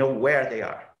 and we know where they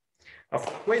are. Of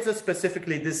quasars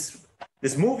specifically, this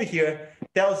movie here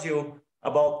tells you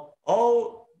about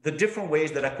all the different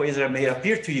ways that a quasar may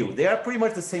appear to you. They are pretty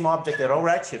much the same object at all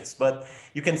redshifts, but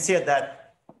you can see at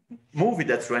that movie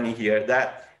that's running here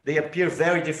that they appear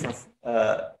very different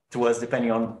to us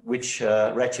depending on which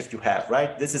redshift you have,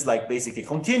 right? This is like basically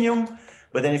continuum,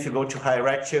 but then if you go to high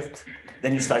redshift,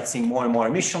 then you start seeing more and more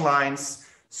emission lines.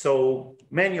 So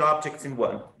many objects in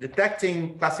one.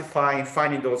 Detecting, classifying,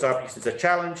 finding those objects is a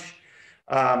challenge.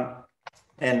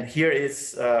 And here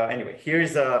is, anyway, here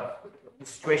is a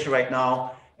situation right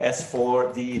now as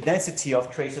for the density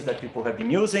of traces that people have been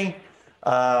using.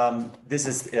 This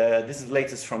is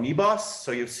latest from EBOS.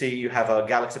 So you see you have a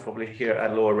galaxy population here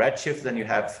at lower redshift, then you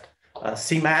have a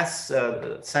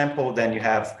CMAS sample, then you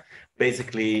have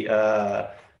basically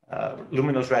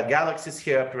luminous red galaxies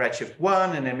here up to redshift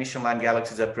 1 and emission line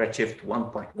galaxies up to redshift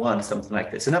 1.1, something like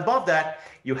this. And above that,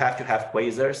 you have to have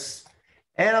quasars.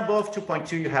 And above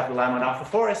 2.2, you have the Lyman alpha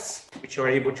forests, which are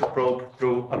able to probe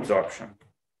through absorption.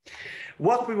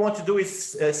 What we want to do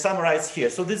is summarize here.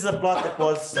 So this is a plot that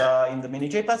was in the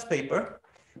miniJPAS paper,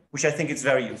 which I think is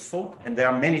very useful. And there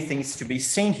are many things to be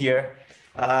seen here.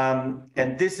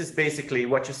 And this is basically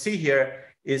what you see here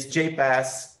is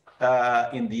JPAS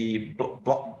in the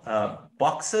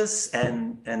boxes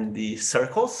and the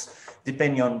circles,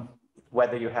 depending on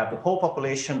whether you have the whole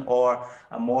population or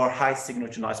a more high signal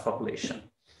to noise population.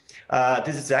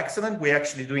 This is excellent. We're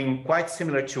actually doing quite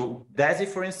similar to DESI,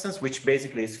 for instance, which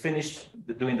basically is finished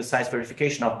doing the size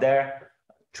verification of their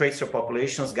tracer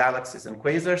populations, galaxies and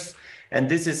quasars. And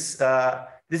this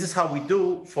is how we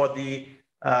do for the,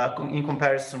 in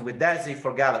comparison with DESI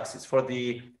for galaxies. For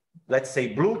the, let's say,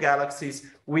 blue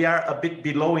galaxies, we are a bit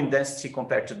below in density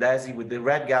compared to DESI. With the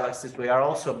red galaxies, we are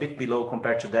also a bit below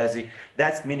compared to DESI.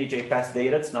 That's miniJPAS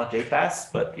data. It's not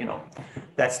JPAS, but you know,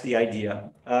 that's the idea.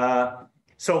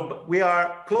 So we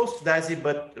are close to DESI,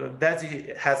 but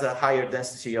DESI has a higher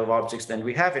density of objects than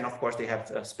we have, and of course they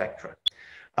have spectra.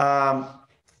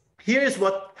 Here is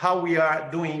how we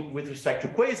are doing with respect to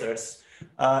quasars.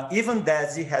 Even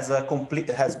DESI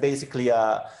has basically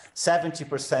a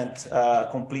 70%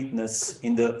 completeness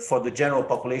for the general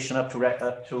population up to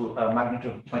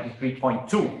magnitude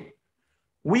 23.2.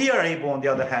 We are able, on the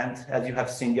other hand, as you have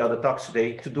seen the other talks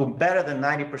today, to do better than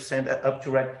 90% up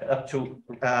to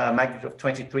magnitude of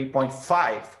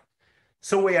 23.5.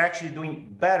 So we are actually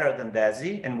doing better than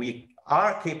DESI, and we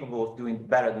are capable of doing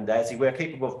better than DESI. We are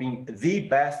capable of being the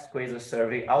best quasar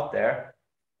survey out there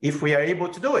if we are able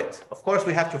to do it. Of course,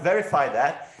 we have to verify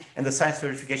that, and the science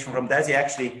verification from DESI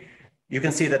actually, you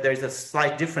can see that there's a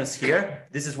slight difference here.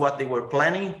 This is what they were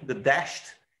planning, the dashed,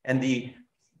 and the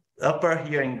upper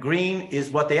here in green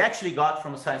is what they actually got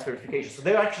from the science verification. So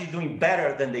they're actually doing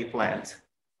better than they planned,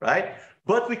 right?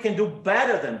 But we can do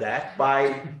better than that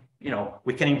by,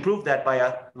 we can improve that by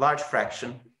a large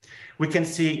fraction. We can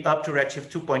see up to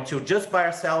redshift 2.2 just by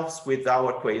ourselves with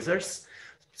our quasars,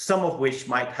 some of which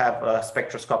might have a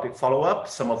spectroscopic follow-up,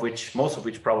 most of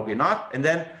which probably not. And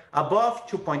then above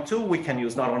 2.2, we can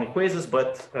use not only quasars,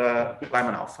 but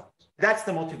Lyman alpha. That's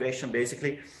the motivation,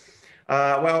 basically.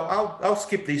 Well, I'll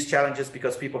skip these challenges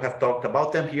because people have talked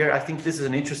about them here. I think this is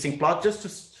an interesting plot,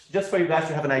 just for you guys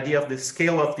to have an idea of the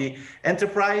scale of the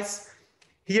enterprise.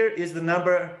 Here is the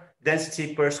number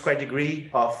density per square degree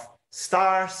of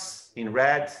stars in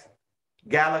red,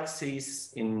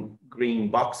 galaxies in green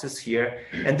boxes here.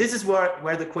 And this is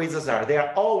where the quasars are. They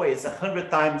are always 100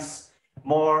 times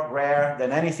more rare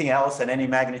than anything else at any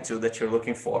magnitude that you're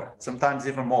looking for, sometimes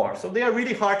even more. So they are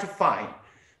really hard to find.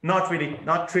 Not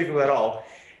trivial at all.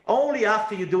 Only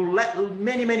after you do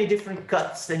many different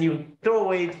cuts and you throw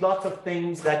away lots of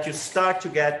things that you start to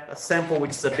get a sample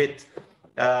which is a bit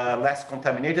less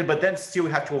contaminated, but then still you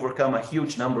have to overcome a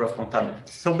huge number of contaminants.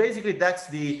 So basically that's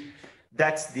the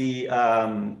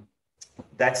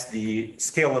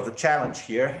scale of the challenge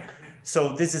here.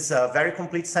 So this is a very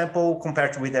complete sample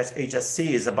compared to with HSC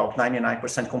is about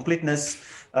 99% completeness.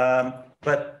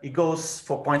 But it goes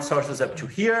for point sources up to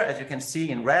here, as you can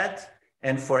see in red,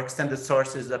 and for extended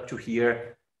sources up to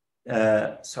here.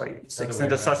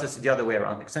 Extended sources the other way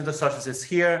around. Extended sources is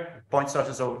here, point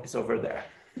sources is over there.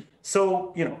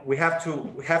 So we have to.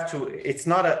 It's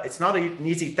not an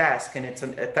easy task, and it's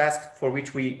a task for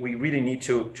which we really need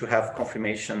to have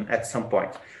confirmation at some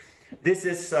point. This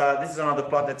is another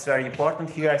plot that's very important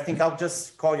here. I think I'll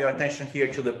just call your attention here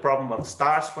to the problem of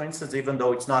stars, for instance, even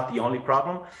though it's not the only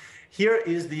problem. Here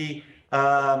is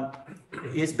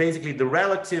basically the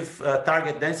relative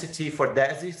target density for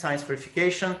DESI, science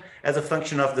verification, as a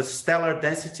function of the stellar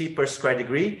density per square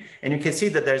degree. And you can see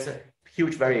that there's a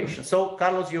huge variation. So,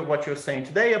 Carlos, what you're saying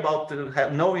today about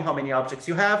knowing how many objects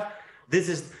you have,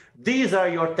 these are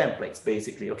your templates,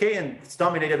 basically, okay? And it's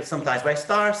dominated sometimes by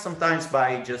stars, sometimes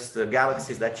by just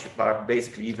galaxies that are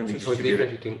basically evenly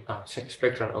distributed. Between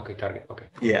spectrum, okay, target, okay.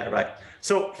 Yeah, right.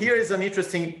 So here is an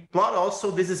interesting plot also.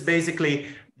 This is basically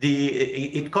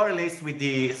it correlates with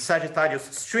the Sagittarius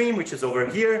stream, which is over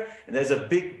here. And there's a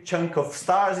big chunk of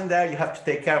stars in there. You have to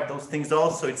take care of those things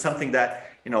also. It's something that,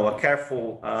 a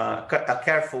careful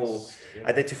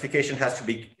identification has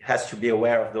to be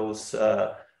aware of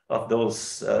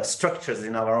those structures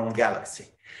in our own galaxy.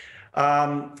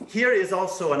 Here is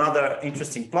also another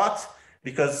interesting plot,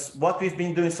 because what we've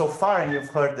been doing so far, and you've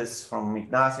heard this from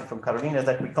Ignacio and from Carolina, is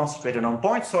that we concentrated on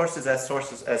point sources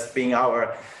as being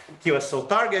our QSO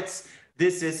targets.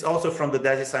 This is also from the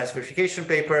DESI science verification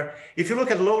paper. If you look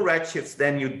at low redshifts,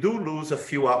 then you do lose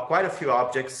quite a few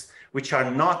objects which are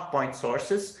not point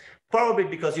sources, probably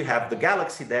because you have the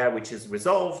galaxy there, which is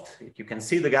resolved. You can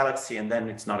see the galaxy, and then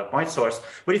it's not a point source.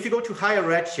 But if you go to higher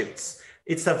redshifts,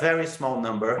 it's a very small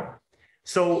number.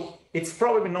 So it's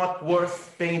probably not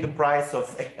worth paying the price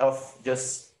of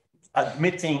just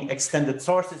admitting extended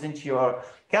sources into your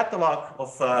catalog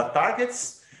of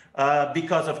targets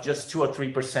because of just 2 or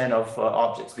 3% of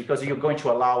objects, because you're going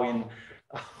to allow in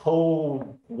a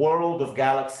whole world of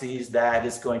galaxies that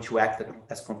is going to act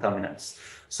as contaminants.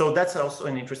 So that's also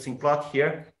an interesting plot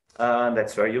here.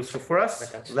 That's very useful for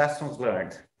us. Lessons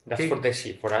learned. That's okay? For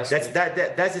DESI, for us.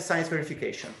 That's the science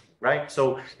verification, right?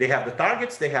 So they have the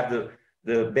targets, they have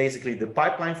basically the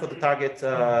pipeline for the target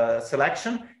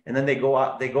selection, and then they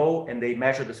go and they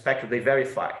measure the spectrum, they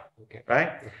verify, okay.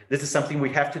 Right? This is something we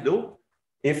have to do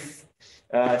if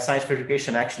science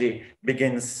verification actually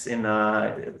begins in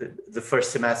the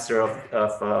first semester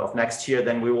of next year.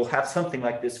 Then we will have something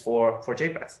like this for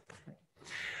JPAS.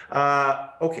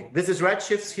 Okay, this is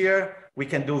redshifts here. We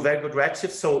can do very good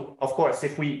redshifts. So of course,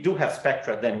 if we do have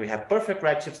spectra, then we have perfect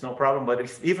redshifts, no problem. But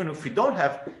even if we don't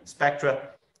have spectra,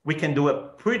 we can do a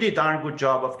pretty darn good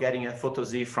job of getting a photo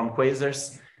Z from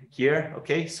quasars here.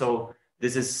 Okay, so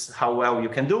this is how well you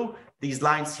can do. These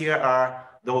lines here are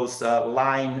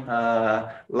line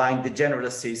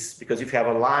degeneracies, because if you have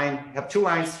a line, you have two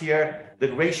lines here,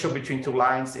 the ratio between two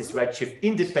lines is redshift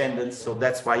independent, so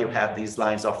that's why you have these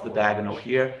lines off the diagonal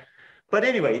here. But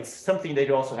anyway, it's something that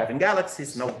you also have in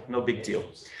galaxies, no big deal.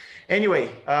 Anyway,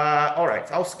 all right,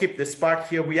 I'll skip this part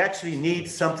here. We actually need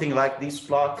something like this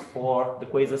plot for the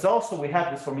quasars also. We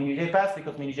have this for miniJPAS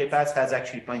because miniJPAS has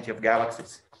actually plenty of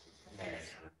galaxies.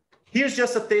 Here's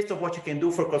just a taste of what you can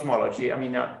do for cosmology. I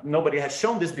mean, nobody has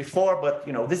shown this before, but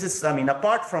you know, this is, I mean,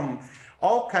 apart from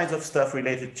all kinds of stuff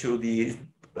related to the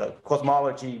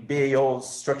cosmology, BAOs,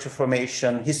 structure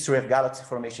formation, history of galaxy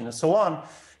formation, and so on,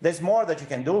 there's more that you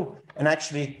can do. And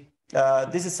actually,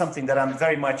 this is something that I'm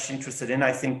very much interested in.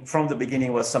 I think from the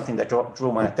beginning was something that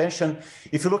drew my attention.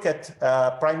 If you look at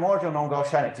primordial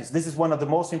non-Gaussianities, this is one of the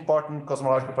most important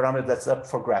cosmological parameters that's up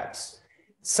for grabs.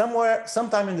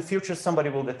 Sometime in the future,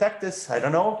 somebody will detect this, I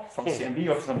don't know, from CMB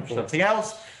or from something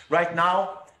else. Right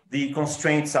now, the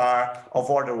constraints are of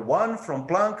order 1 from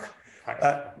Planck.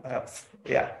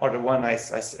 Yeah, order 1, I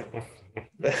said.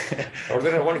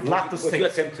 Order 1,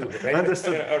 Understood.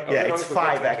 Yeah, it's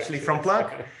 5 actually from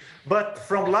Planck. But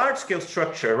from large-scale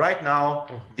structure, right now,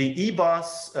 the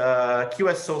EBOS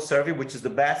QSO survey, which is the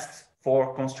best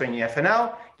for constraining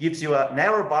FNL, gives you an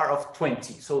error bar of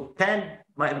 20. So 10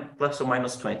 plus or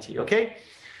minus 20, okay?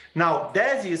 Now,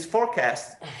 DESI is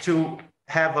forecast to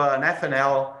have an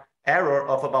FNL error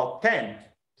of about 10.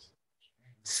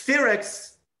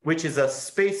 SPHEREX, which is a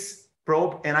space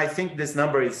probe, and I think this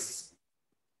number is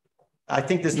a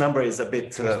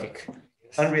bit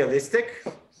unrealistic.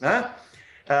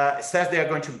 Says they are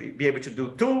going to be able to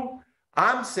do 2.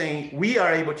 I'm saying we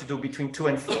are able to do between 2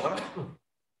 and 4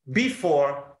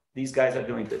 before these guys are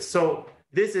doing this. So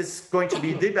this is going to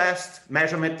be the best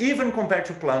measurement, even compared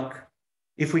to Planck,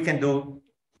 if we can do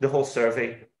the whole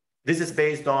survey. This is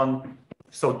based on,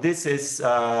 so this is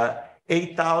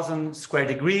 8,000 square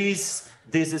degrees.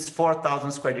 This is 4,000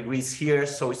 square degrees here.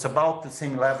 So it's about the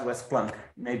same level as Planck,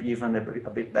 maybe even a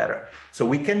bit better. So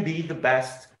we can be the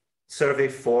best survey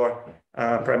for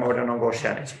primordial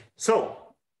non-Gaussianity. So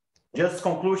just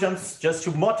conclusions, just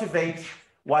to motivate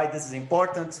why this is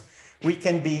important. We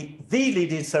can be the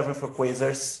leading survey for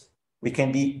quasars. We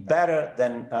can be better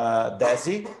than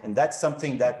DESI, and that's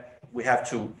something that we have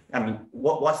to, I mean,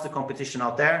 what's the competition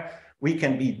out there? We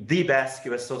can be the best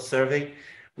QSO survey.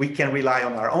 We can rely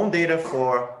on our own data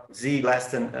for Z less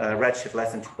than redshift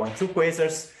less than 2.2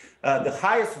 quasars. The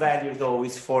highest value, though,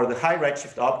 is for the high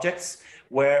redshift objects,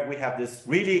 where we have this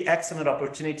really excellent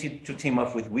opportunity to team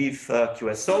up with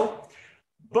WEAVE-QSO.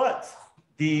 But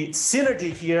the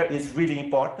synergy here is really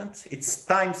important. It's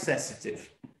time sensitive.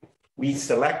 We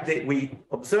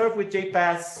observe with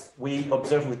JPAS, we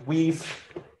observe with WEAVE.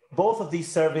 Both of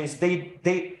these surveys,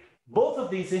 both of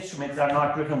these instruments are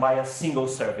not driven by a single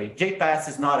survey. JPAS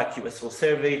is not a QSO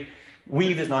survey.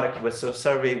 WEAVE is not a QSO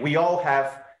survey. We all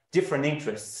have different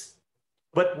interests.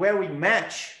 But where we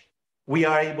match, we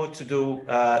are able to do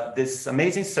this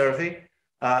amazing survey.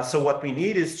 So what we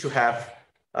need is to have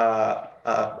a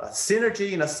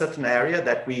synergy in a certain area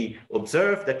that we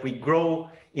observe, that we grow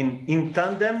in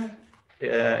tandem,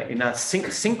 in a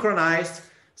synchronized.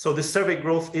 So the survey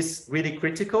growth is really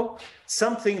critical.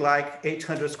 Something like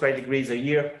 800 square degrees a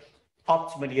year,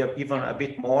 optimally even a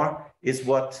bit more, is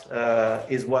what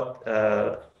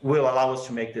will allow us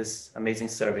to make this amazing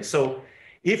survey. So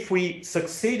if we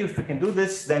succeed, if we can do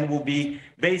this, then we'll be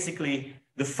basically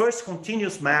the first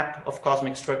continuous map of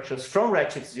cosmic structures from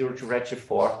redshift 0 to redshift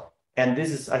 4. And this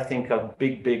is, I think, a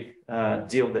big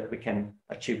deal that we can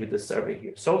achieve with this survey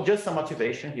here. So just some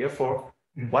motivation here for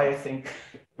why I think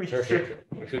we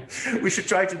should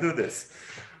try to do this.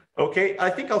 Okay, I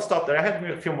think I'll stop there. I have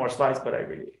a few more slides, but I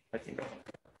think.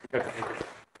 Okay.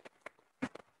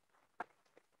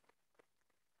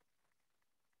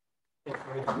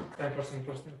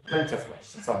 Plenty of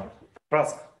questions.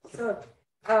 Rosa. So,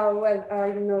 well,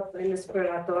 I'm not an expert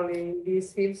at all in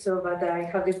this field, so but I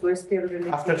have a question related.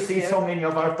 After seeing so many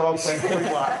of our talks, I'm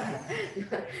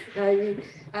very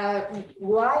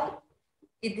why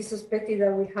it is suspected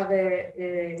that we have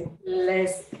a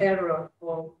less error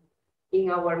in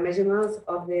our measurements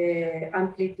of the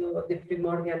amplitude of the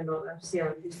primordial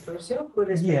non-Gaussian distortion with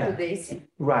respect to DESI?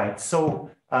 Right.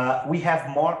 So we have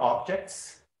more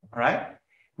objects. All right.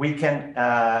 We can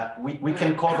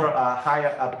cover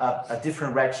a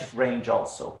different redshift range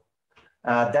also.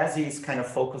 DESI is kind of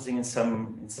focusing in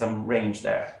some range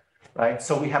there, right?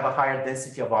 So we have a higher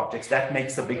density of objects. That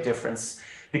makes a big difference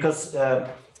because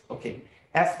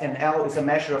F and L is a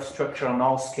measure of structure on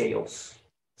all scales.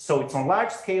 So it's on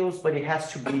large scales, but it has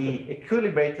to be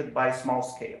equilibrated by small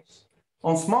scales.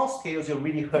 On small scales, you're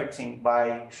really hurting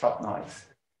by shot noise.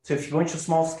 So if you go into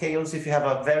small scales, if you have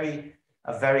a very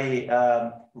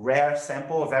rare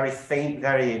sample, a very faint,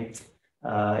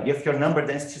 if your number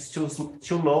density is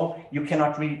too low, you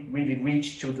cannot really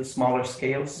reach to the smaller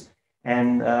scales,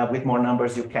 and with more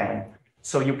numbers you can.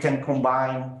 So you can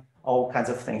combine all kinds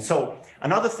of things. So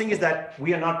another thing is that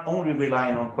we are not only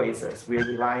relying on quasars, we are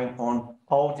relying on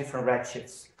all different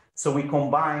redshifts. So we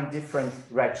combine different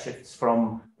redshifts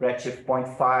from redshift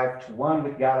 0.5 to 1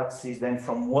 with galaxies, then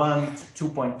from 1 to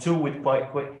 2.2 with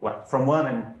from 1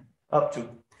 and up to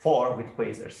 4 with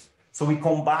quasars. So we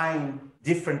combine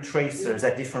different tracers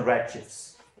at different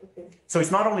redshifts. So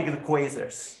it's not only the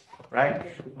quasars, right?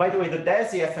 By the way, the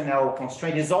DESI FNL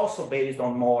constraint is also based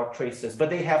on more tracers,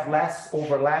 but they have less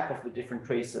overlap of the different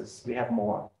tracers. We have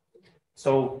more.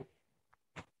 So.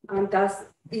 And that's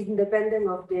independent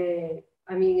of the,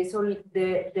 I mean, it's only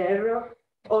the error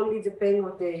only depends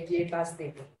on the JPAS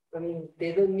data. I mean,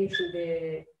 they don't need to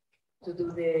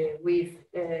do the WEAVE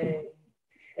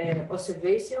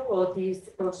observation, or this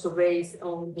also based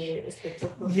on the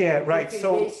spectral. Yeah, right.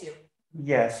 So,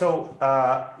 yeah, so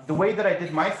the way that I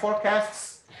did my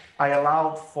forecasts, I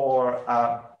allowed for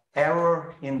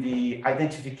error in the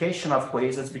identification of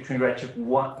quasars between redshift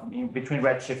 1, between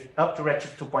redshift up to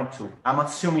redshift 2.2. I'm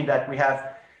assuming that we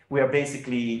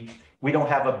don't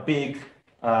have a big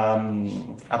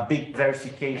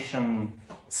verification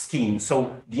scheme.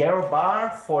 So the error bar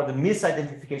for the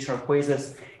misidentification of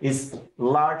quasars is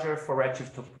larger for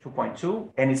redshift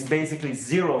 2.2, and it's basically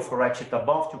 0 for redshift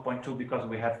above 2.2 because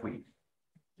we have WEAVE.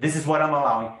 This is what I'm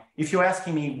allowing. If you're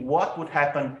asking me what would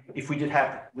happen if we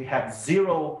have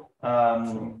zero,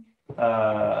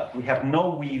 we have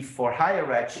no WEAVE for higher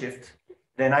redshift,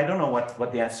 then I don't know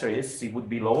what the answer is. It would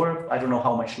be lower. I don't know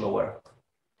how much lower,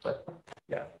 but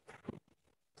yeah.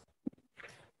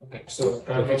 Okay, so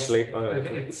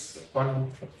it's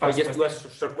one. Just to ask a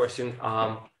short question.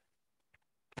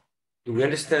 Do we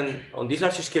understand on these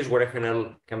large scales where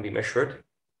FNL can be measured,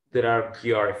 there are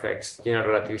GR effects,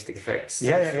 general relativistic effects?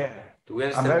 Yeah. Do we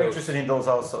understand I'm very those? interested in those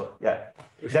also. Yeah.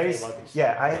 There is,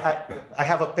 yeah, I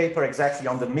have a paper exactly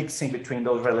on the mixing between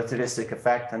those relativistic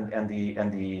effect and the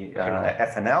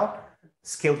FNL.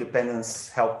 Scale dependence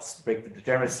helps break the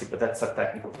degeneracy, but that's a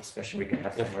technical discussion we can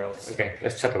have somewhere else. Okay,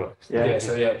 let's chat about it. Yeah,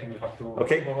 so yeah, I think we have to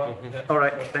Okay. move on. Yeah. All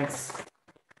right, thanks.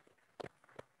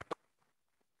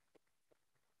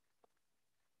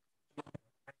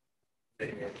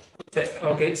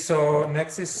 Okay, so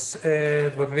next is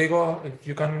Rodrigo. If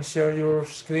you can share your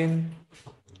screen.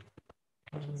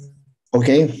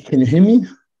 Okay, can you hear me?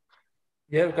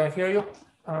 Yeah, we can hear you.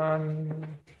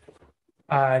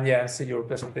 And yeah, see your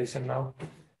presentation now.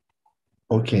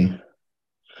 Okay.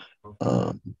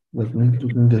 Let me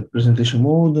put in the presentation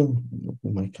mode.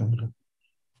 Open my camera.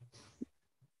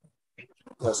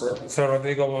 So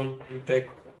Rodrigo will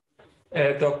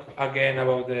talk again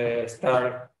about the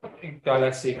star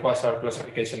Galaxy-Quasar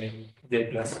classification in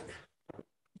JPAS.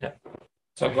 Yeah.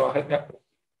 So go ahead. Yeah.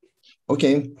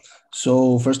 Okay.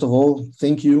 So first of all,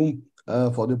 thank you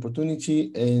for the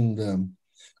opportunity, and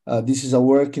this is a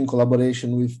work in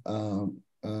collaboration with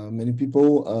many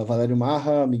people, Valerio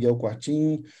Marra, Miguel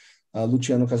Quartin,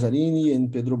 Luciano Casarini,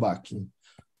 and Pedro Bacchi.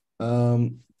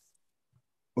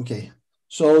 Okay,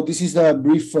 so this is the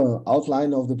brief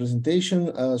outline of the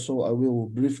presentation. So I will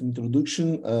brief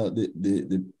introduction,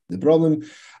 the problem.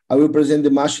 I will present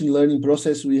the machine learning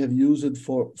process we have used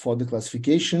for the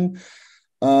classification,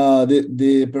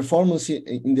 the performance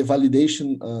in the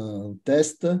validation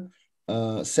test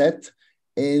set,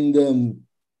 and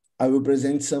I will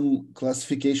present some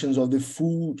classifications of the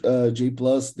full J+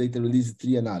 data release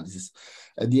 3 analysis.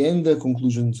 At the end, the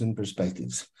conclusions and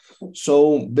perspectives.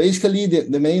 So basically,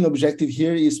 the main objective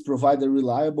here is provide a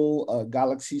reliable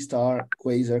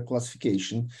Galaxy-Star-Quasar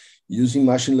classification using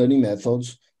machine learning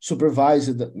methods.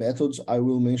 Supervised methods, I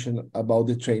will mention about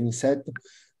the training set,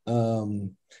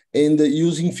 and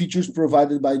using features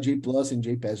provided by J+ and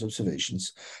JPAS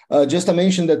observations. Just to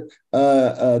mention that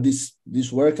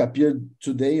this work appeared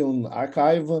today on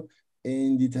arXiv,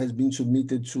 and it has been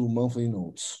submitted to monthly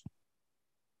notes.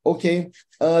 Okay,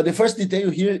 the first detail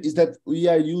here is that we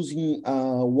are using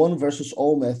one versus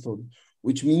all method,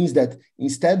 which means that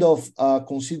instead of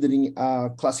considering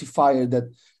a classifier that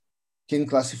can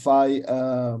classify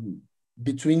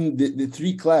between the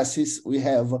 3 classes we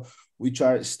have, which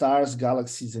are stars,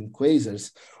 galaxies, and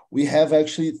quasars, we have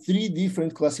actually 3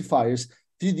 different classifiers,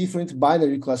 3 different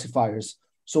binary classifiers.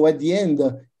 So at the end,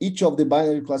 each of the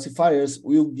binary classifiers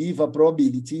will give a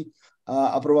probability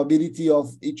a probability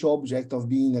of each object of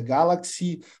being a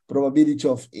galaxy, probability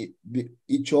of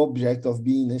each object of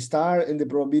being a star, and the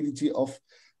probability of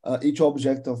each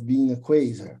object of being a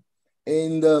quasar.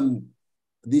 And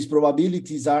these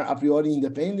probabilities are a priori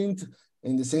independent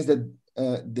in the sense that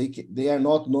they are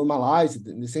not normalized,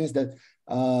 in the sense that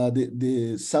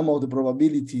the sum of the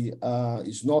probability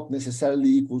is not necessarily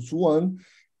equal to 1.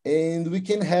 And we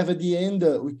can have at the end,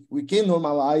 we can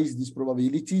normalize these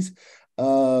probabilities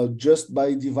just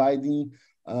by dividing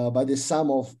by the sum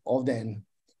of them.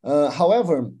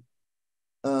 However,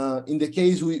 in the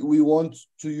case we want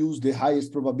to use the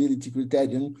highest probability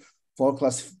criterion for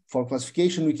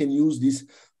classification, we can use this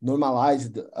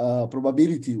normalized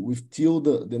probability with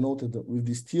tilde, denoted with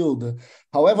this tilde.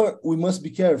 However, we must be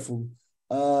careful.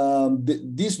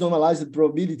 This normalized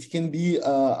probability can be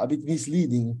a bit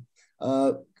misleading.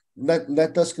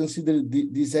 Let us consider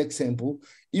this example.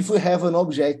 If we have an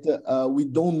object, we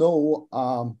don't know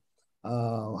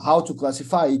how to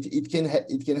classify it. It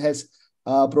can has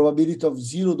a probability of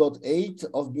 0.8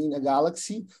 of being a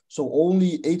galaxy, so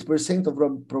only 8% of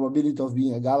probability of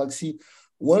being a galaxy,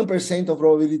 1% of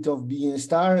probability of being a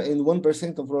star, and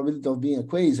 1% of probability of being a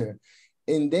quasar.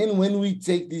 And then when we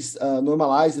take this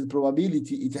normalized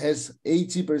probability, it has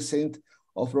 80%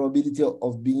 of probability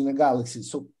of being a galaxy.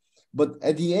 So, but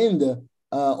at the end,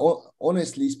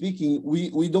 honestly speaking,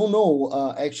 we don't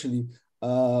know actually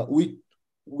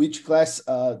which class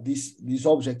this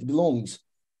object belongs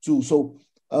to. So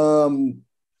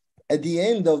at the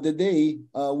end of the day,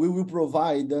 we will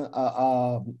provide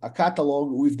a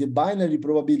catalog with the binary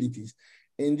probabilities.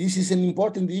 And this is an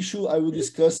important issue. I will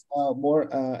discuss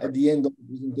more at the end of the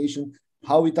presentation,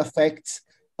 how it affects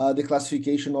the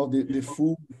classification of the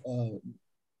full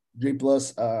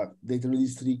JPaS data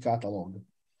release 3 catalog.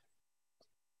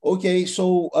 Okay,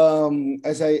 so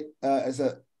as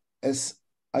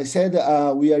I said,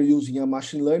 we are using a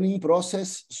machine learning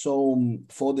process. So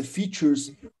for the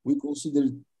features, we consider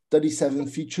 37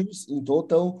 features in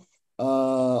total.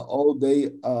 All they,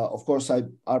 of course,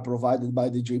 are provided by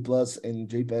the JPaS and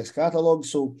JPaS catalog.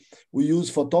 So we use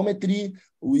photometry.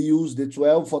 We use the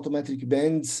 12 photometric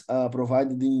bands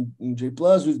provided in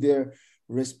JPaS with their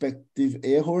respective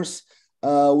errors.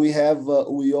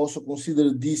 We also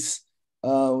consider this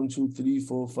 1, 2, 3,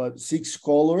 4, 5, 6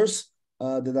 colors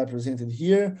that are presented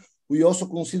here. We also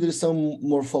consider some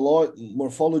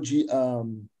morphology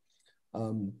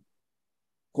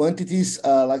quantities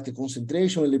like the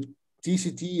concentration,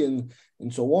 ellipticity,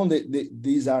 and so on.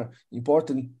 These are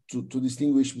important to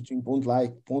distinguish between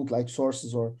point-like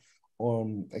sources or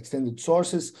extended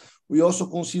sources. We also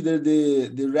consider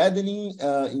the reddening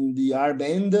in the R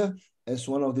band as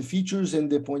one of the features, and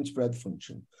the point spread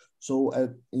function. So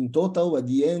in total, at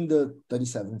the end,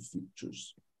 37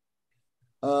 features.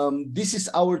 This is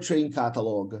our train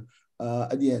catalog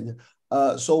at the end.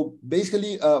 So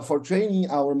basically, for training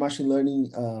our machine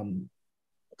learning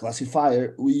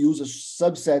classifier, we use a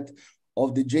subset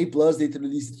of the JPaS data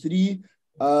release 3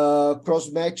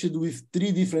 cross-matched with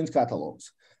 3 different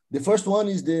catalogs. The first one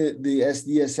is the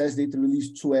SDSS data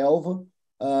release 12.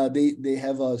 They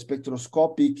have a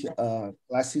spectroscopic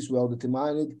classes well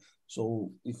determined.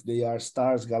 So if they are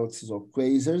stars, galaxies, or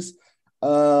quasars.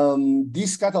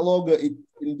 This catalog, it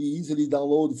can be easily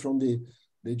downloaded from the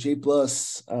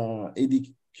JPaS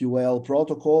AEGIS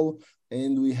protocol,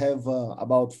 and we have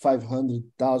about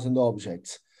 500,000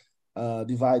 objects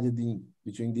divided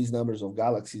between these numbers of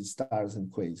galaxies, stars,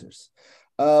 and quasars.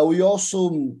 We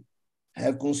also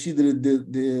have considered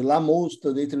the LAMOST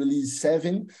data release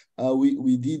 7.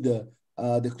 We did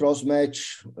the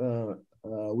cross-match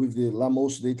with the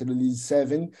LAMOST data release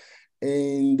 7.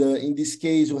 And in this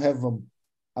case, we have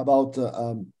about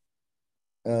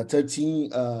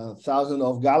 13,000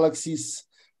 of galaxies,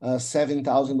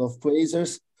 7,000 of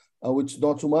quasars, which is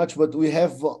not too much, but we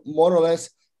have more or less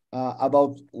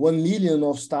about 1 million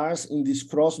of stars in this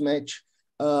cross-match.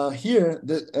 Here,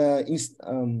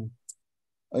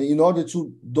 in order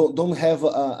to don't have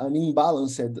an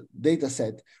imbalanced data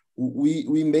set,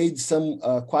 we made some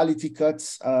quality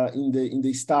cuts in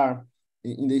the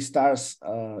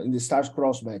stars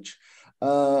cross-match.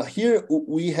 Here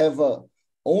we have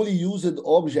only used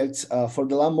objects for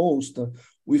the LAMOST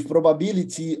with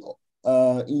probability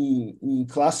in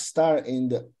class star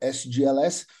and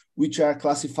SGLS, which are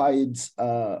classified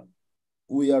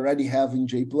we already have in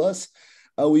JPaS.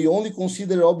 We only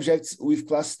consider objects with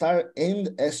class star and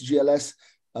SGLS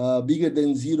bigger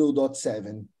than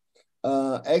 0.7.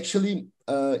 Actually,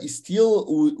 still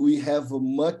we have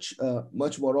much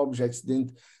more objects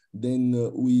than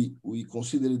we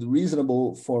considered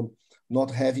reasonable for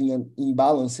not having an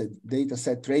imbalanced data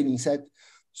set, training set.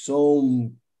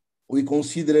 So we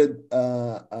considered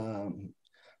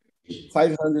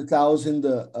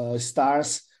 500,000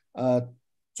 stars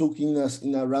took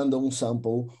in a random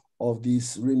sample of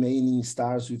these remaining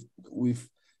stars with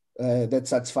that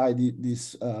satisfy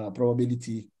this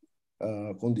probability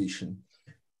condition.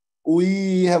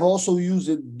 We have also used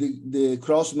the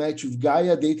cross match with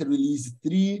Gaia data release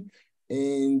 3,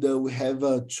 and we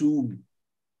have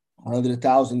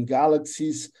 200,000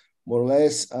 galaxies, more or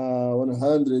less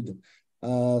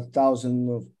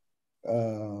 100,000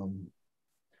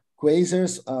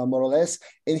 quasars, more or less.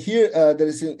 And here there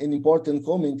is an important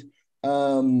comment.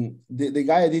 The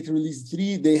Gaia data release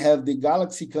 3, they have the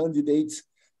galaxy candidates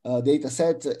data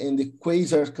set and the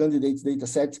quasar candidates data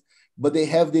set, but they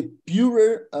have the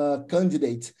purer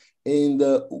candidates. And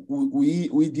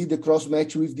we did the cross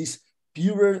match with this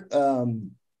purer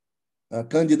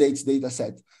candidates data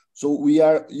set. So we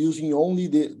are using only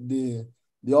the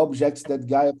objects that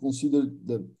Gaia considered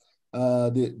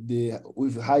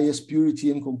with highest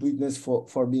purity and completeness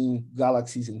for being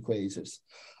galaxies and quasars.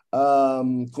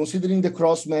 Considering the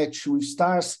cross match with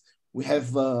stars, we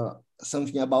have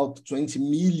something about 20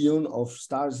 million of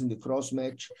stars in the cross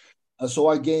match.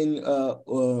 So again,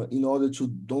 in order to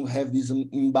don't have this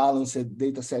imbalanced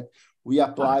data set, we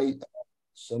apply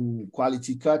some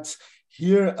quality cuts.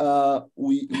 Here,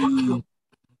 we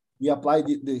apply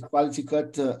the quality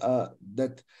cut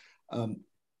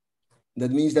that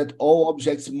means that all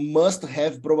objects must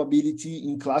have probability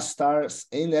in class stars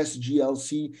and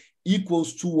SGLC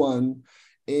equals to 1.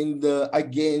 And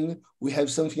again, we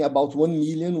have something about 1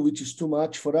 million, which is too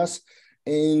much for us.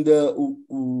 And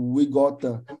we got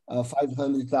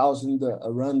 500,000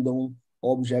 random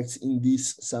objects in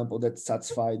this sample that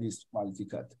satisfy this quality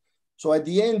cut. So at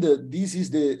the end, this is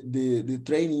the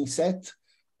training set.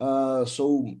 We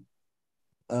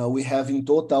have in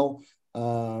total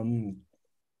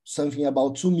something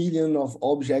about 2 million of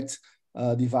objects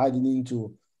divided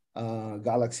into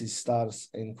galaxies, stars,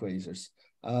 and quasars.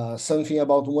 Something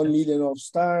about 1 million of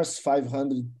stars,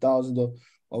 500,000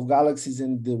 of galaxies,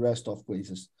 and the rest of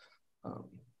quasars.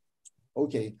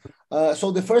 Okay,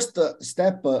 so the first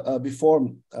step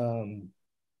before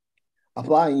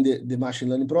applying the machine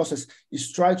learning process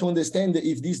is try to understand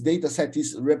if this data set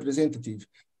is representative.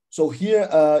 So here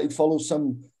it follows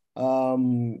some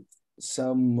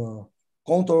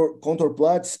contour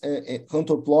plots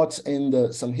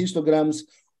and some histograms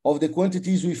of the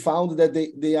quantities we found that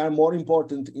they are more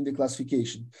important in the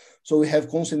classification. So we have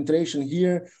concentration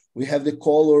here, we have the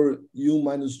color U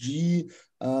minus G,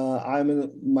 I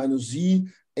minus Z,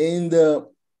 and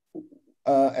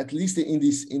at least in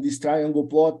this triangle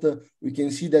plot, we can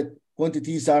see that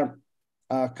quantities are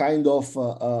kind of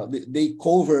they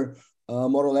cover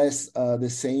more or less the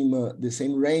same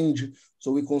range.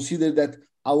 So we consider that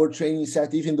our training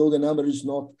set, even though the number is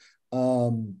not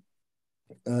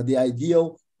the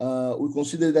ideal, we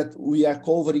consider that we are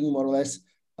covering more or less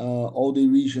all the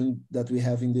region that we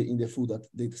have in the full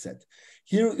data set.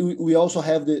 Here we also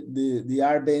have the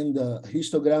R-band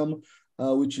histogram,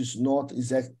 which is not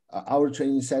exact. Our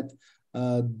training set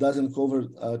doesn't cover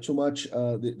too much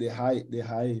the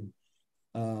high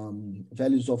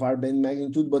values of R-band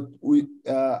magnitude, but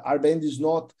R-band is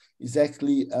not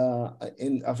exactly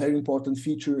a very important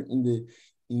feature in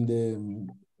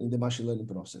the machine learning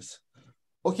process.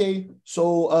 Okay,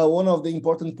 so one of the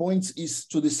important points is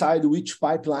to decide which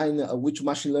pipeline, which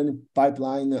machine learning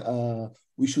pipeline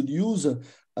we should use.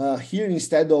 Here,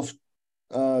 instead of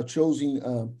choosing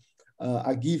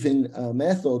a given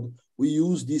method, we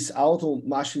use these auto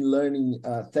machine learning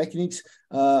techniques.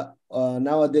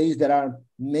 Nowadays, there are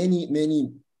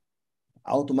many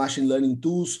auto machine learning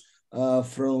tools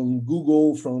from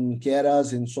Google, from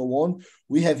Keras, and so on.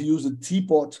 We have used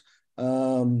TPOT.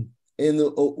 And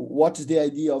what is the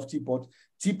idea of TPOT?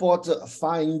 TPOT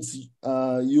finds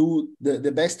you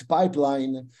the best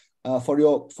pipeline for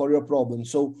your problem.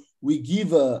 So we give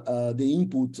the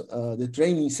input, the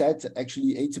training set,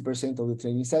 actually 80% of the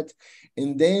training set,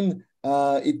 and then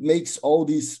it makes all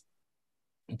these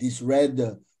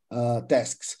red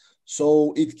tasks.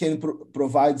 So it can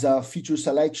provides a feature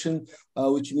selection,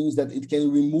 which means that it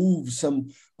can remove some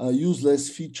useless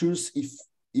features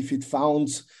if it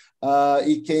finds.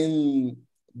 It can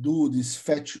do this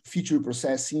feature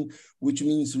processing, which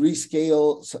means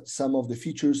rescale some of the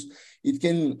features. It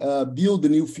can build the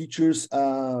new features,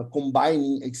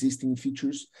 combining existing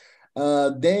features.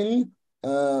 Then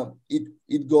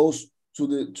it goes to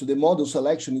the model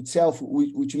selection itself,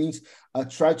 which means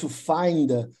try to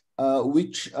find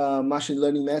which machine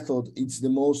learning method is the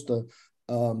most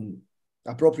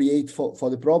appropriate for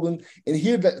the problem. And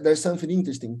here there's something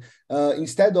interesting.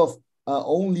 Instead of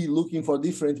only looking for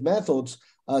different methods,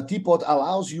 TPOT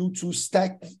allows you to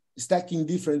stacking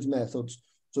different methods.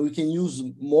 So you can use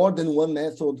more than one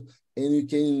method, and you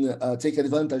can take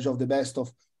advantage of the best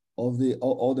of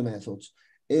all the methods.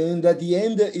 And at the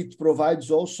end, it provides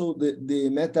also the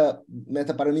meta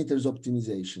parameters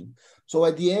optimization. So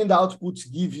at the end, output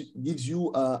gives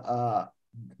you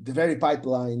the very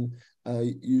pipeline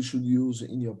you should use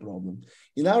in your problem.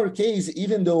 In our case,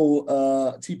 even though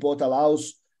TPOT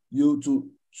allows you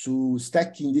to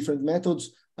stack in different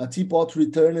methods, TPOT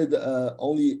returned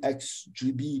only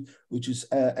XGB, which is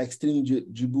extreme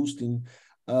G boosting,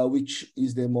 which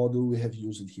is the model we have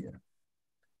used here.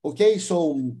 Okay,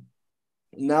 so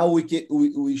now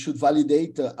we should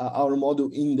validate our model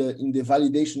in the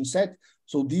validation set.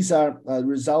 So these are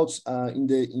results in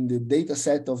the data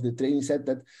set of the training set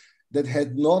that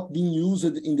had not been used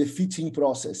in the fitting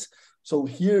process. So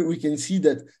here we can see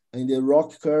that in the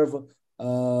ROC curve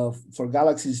for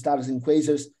galaxies, stars, and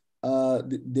quasars,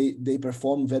 they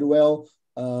perform very well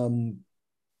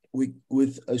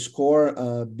with a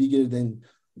score bigger than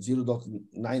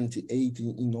 0.98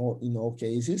 in all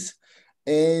cases.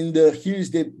 And here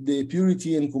is the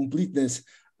purity and completeness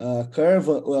curve.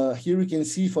 Here we can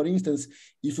see, for instance,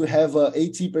 if we have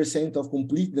 80% of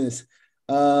completeness,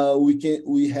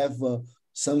 we have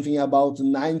something about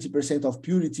 90% of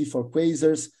purity for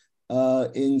quasars,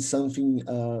 and something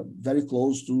very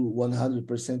close to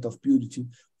 100% of purity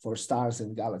for stars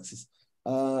and galaxies.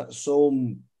 So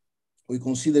we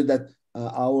consider that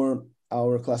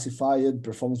our classifier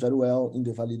performs very well in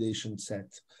the validation set.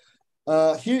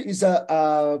 Here is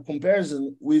a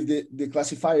comparison with the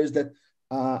classifiers that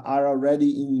are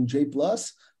already in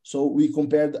JPAS. So we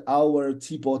compared our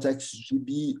TPOT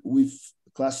XGB with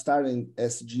ClassStar and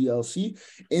SGLC,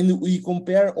 and we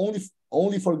compare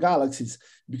only for galaxies,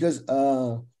 because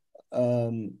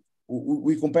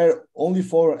we compare only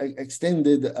for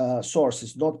extended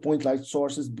sources, not point-light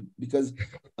sources, because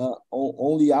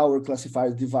only our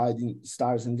classifiers divide in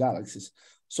stars and galaxies.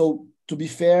 So to be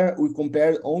fair, we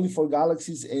compared only for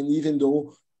galaxies, and even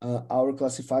though our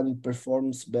classifier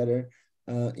performs better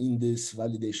in this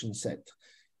validation set.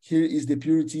 Here is the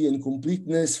purity and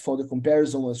completeness for the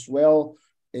comparison as well.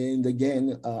 And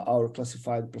again, our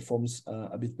classifier performs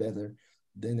a bit better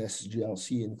than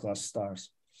SGLC and ClassStars.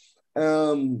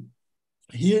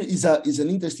 Here is an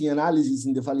interesting analysis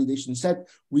in the validation set.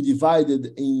 We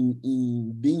divided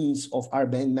in bins of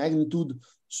R-band magnitude,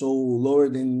 so lower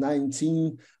than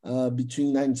 19,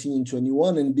 between 19 and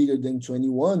 21, and bigger than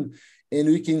 21. And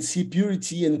we can see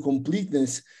purity and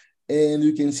completeness. And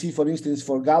we can see, for instance,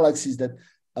 for galaxies that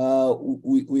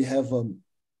we have an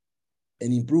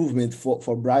improvement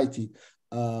for Brighty,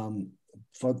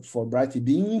 for Brighty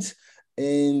beams,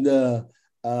 and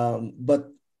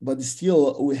but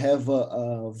still we have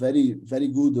very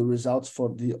good results for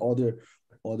the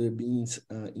other beams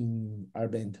in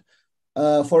R-band.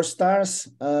 For stars,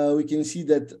 we can see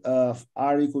that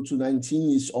R equal to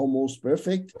 19 is almost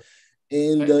perfect,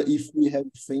 and if we have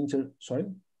fainter, sorry.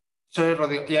 Sorry,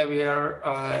 Rodrigo. Yeah, we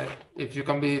are. If you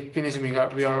can be finishing,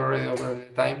 we are already over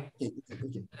the time.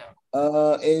 Okay.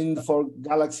 And for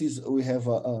galaxies, we have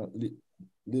a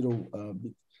little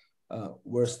bit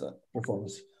worse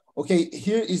performance. Okay,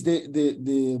 here is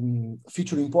the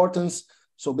feature importance.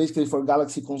 So basically, for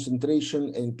galaxy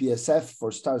concentration and PSF, for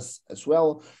stars as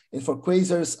well, and for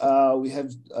quasars, we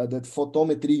have that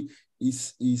photometry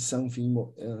is something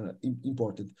more,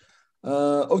 important.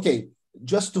 Okay,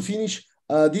 just to finish.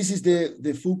 This is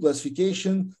the full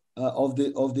classification of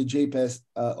the JPAS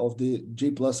of the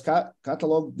JPLUS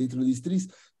catalog, data release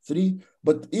 3.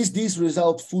 But is this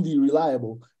result fully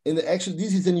reliable? And actually,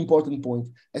 this is an important point.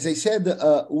 As I said,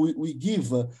 we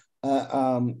give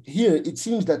here. It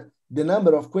seems that the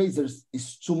number of quasars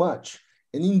is too much.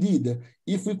 And indeed,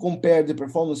 if we compare the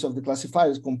performance of the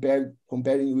classifiers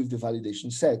comparing with the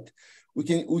validation set, we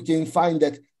can find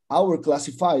that our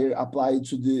classifier applied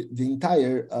to the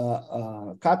entire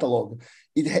catalog,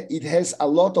 it has a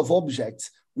lot of objects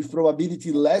with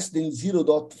probability less than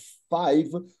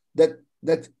 0.5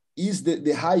 that is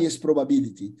the highest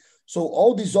probability. So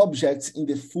all these objects in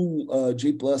the full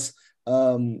JPLUS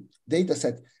data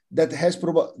set that has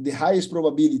the highest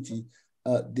probability,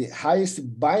 the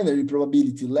highest binary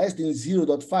probability less than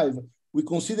 0.5, we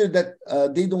consider that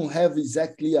they don't have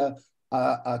exactly a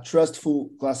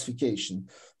trustful classification.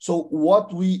 So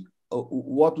what we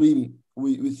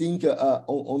think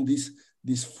on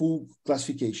this full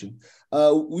classification,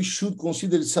 we should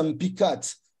consider some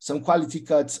p-cuts, some quality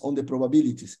cuts on the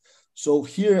probabilities. So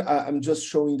here I'm just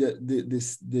showing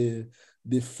the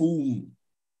full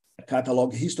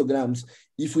catalog histograms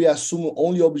if we assume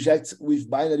only objects with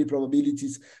binary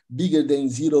probabilities bigger than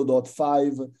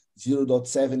 0.5,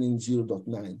 0.7, and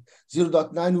 0.9.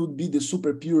 0.9 would be the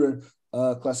super pure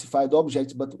classified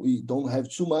objects, but we don't have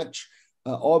too much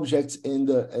objects, and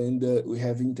we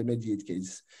have intermediate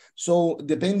cases. So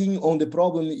depending on the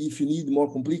problem, if you need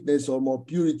more completeness or more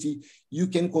purity, you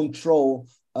can control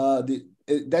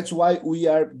that's why we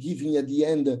are giving at the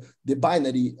end the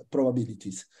binary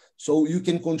probabilities. So you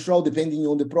can control, depending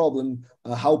on the problem,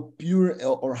 how pure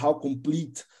or how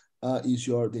complete is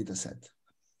your data set.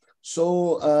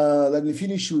 So let me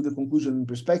finish with the conclusion and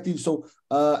perspective. So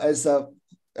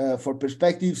for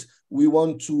perspectives, we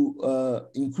want to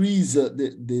increase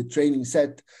the training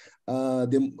set.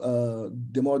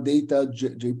 The more data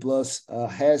JPass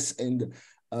has, and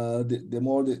the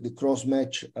more the cross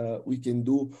match we can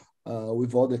do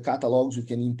with all the catalogs, we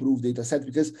can improve data set,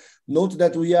 because note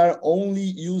that we are only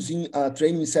using a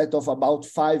training set of about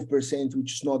 5%,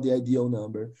 which is not the ideal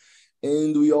number.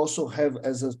 And we also have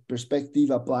as a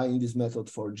perspective applying this method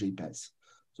for JPass.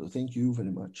 So thank you very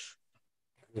much.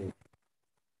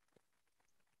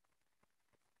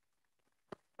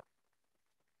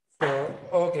 So,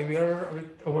 okay, we are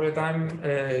over the time.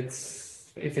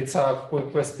 If it's a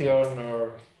quick question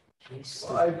or...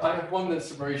 I have one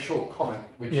that's a very short comment,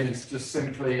 which is just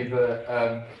simply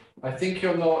that I think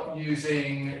you're not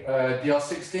using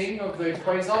DR16 of the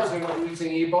quasars, you're not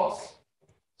using EBOS.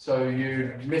 So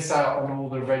you miss out on all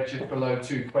the redshift below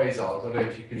 2 quasars. I don't know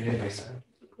if you can hear me.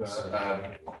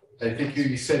 I think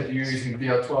you said you're using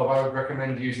DR12. I would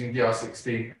recommend using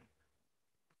DR16.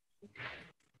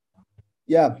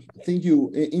 Yeah, thank you.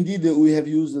 Indeed, we have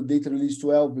used the data release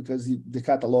 12 because the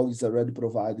catalog is already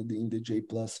provided in the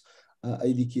JPass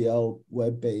ADKL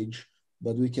web page,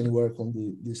 but we can work on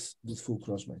this full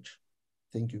cross match.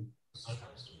 Thank you.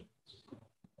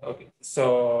 Okay,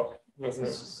 so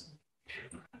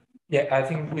yeah, I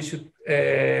think we should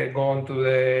go on to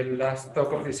the last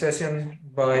talk of the session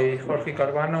by Jorge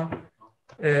Carvano.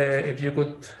 If you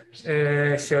could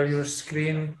share your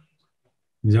screen.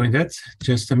 Doing that,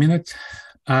 just a minute.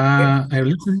 I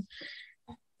listen.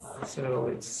 So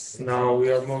it's now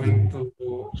we are moving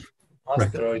to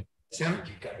asteroid.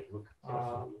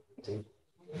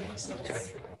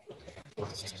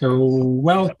 So,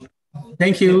 well,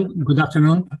 thank you. Good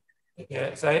afternoon.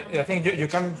 Yes, I think you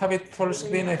can have it full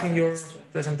screen. I think your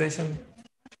presentation.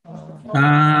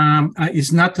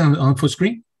 It's not on full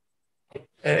screen?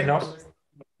 No.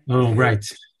 Oh, right.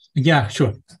 Yeah,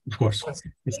 sure. Of course.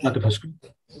 It's not the full screen.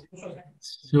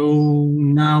 So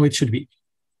now it should be.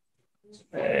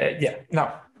 Yeah,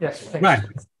 no. Yes. Thanks. Right.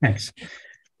 Thanks.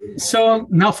 So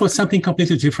now for something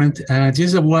completely different. This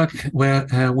is a work where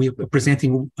we're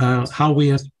presenting how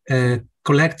we are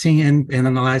collecting and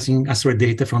analyzing asteroid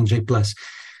data from JPass.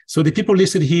 So the people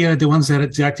listed here are the ones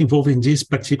that are involved in this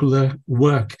particular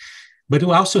work. But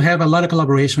we also have a lot of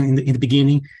collaboration in the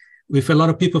beginning with a lot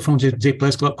of people from the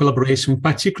JPass collaboration, in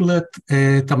particular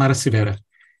Tamara Silveira.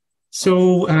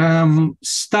 So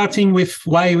starting with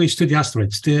why we study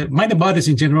asteroids. The minor bodies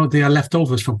in general, they are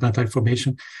leftovers from planetary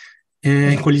formation.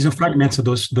 Collision fragments of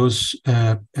those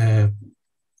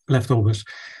leftovers.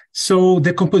 So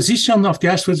the composition of the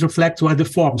asteroids reflect what the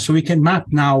form. So we can map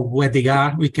now where they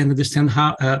are. We can understand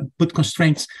how put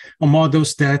constraints on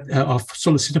models that of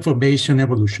solar system formation and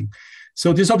evolution.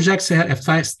 So these objects have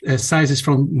sizes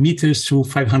from meters to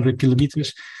 500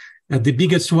 kilometers. The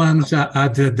biggest ones are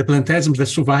the planetesims that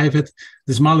survived.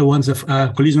 The smaller ones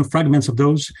are collision fragments of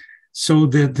those. So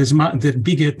the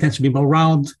bigger tends to be more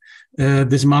round.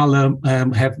 The smaller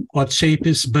have odd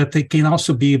shapes, but they can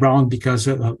also be round because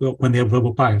when they are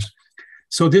global pairs.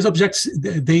 So these objects,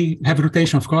 they have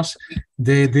rotation, of course.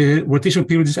 The rotation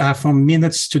periods are from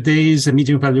minutes to days, a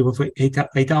median value of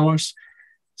 8 hours.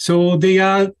 So they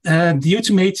are the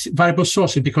ultimate variable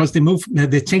source because they move,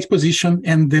 they change position,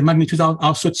 and the magnitude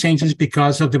also changes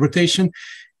because of the rotation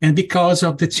and because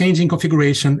of the changing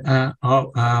configuration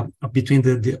between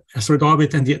the asteroid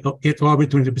orbit and the Earth orbit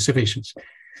during the observations.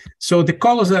 So the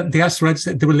colors are the asteroids,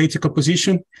 they relate to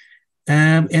composition,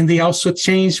 and they also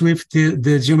change with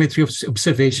the geometry of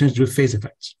observations through phase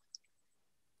effects.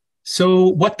 So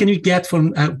what can you get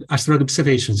from asteroid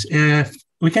observations?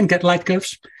 We can get light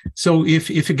curves. So if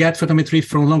you get photometry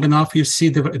from long enough, you see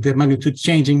the magnitude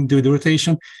changing due to the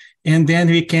rotation, and then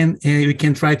we can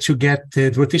try to get the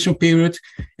rotation period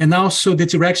and also the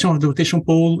direction of the rotation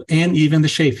pole and even the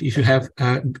shape if you have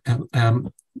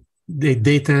the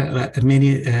data,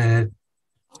 many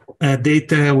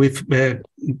data with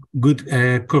good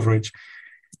coverage.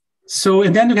 So,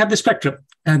 and then we have the spectra.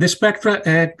 The spectra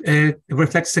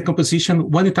reflects the composition.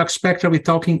 When we talk spectra, we're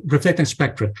talking reflectance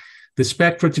spectra, the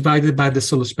spectra divided by the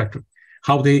solar spectrum,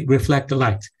 how they reflect the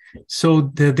light. So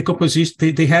the composition,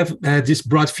 they have these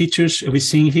broad features we're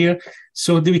seeing here,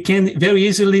 so that we can very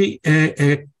easily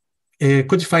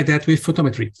codify that with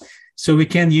photometry. So we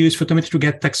can use photometry to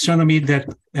get taxonomy that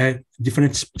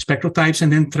different spectral types,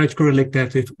 and then try to correlate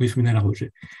that with mineralogy.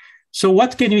 So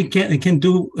what can we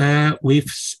do with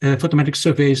photometric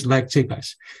surveys like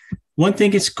JPAS? One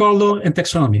thing is color and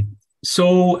taxonomy.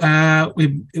 So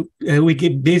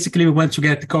basically we want to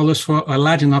get the colors for a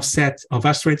large enough set of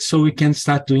asteroids so we can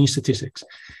start doing statistics.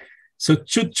 So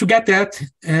to get that,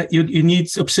 you need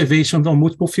observations on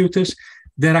multiple filters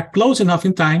that are close enough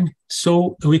in time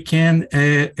so we can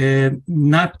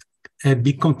not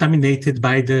be contaminated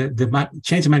by the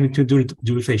change in magnitude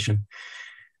duration.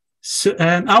 So,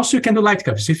 and also you can do light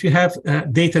covers. If you have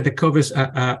data that covers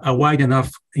a wide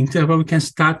enough interval, we can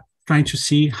start trying to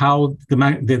see how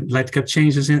the light curve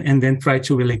changes and then try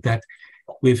to relate that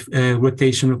with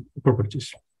rotational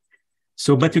properties.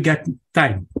 So, but you get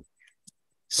time.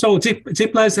 So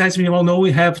JPAS, as we all know,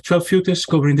 we have 12 filters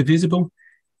covering the visible.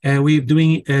 We're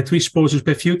doing 3 exposures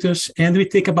per filters, and we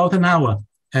take about an hour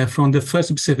from the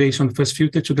first observation, the first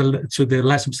filter, to the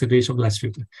last observation of the last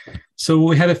filter. So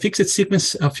we have a fixed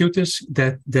sequence of filters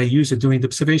that they use during the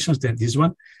observations, then this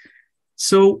one.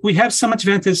 So we have some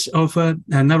advantage of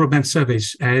narrowband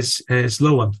surveys as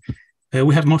low one.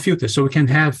 We have more filters, so we can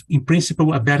have, in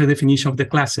principle, a better definition of the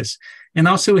classes. And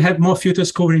also we have more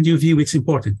filters covering UV, which is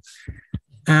important.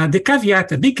 The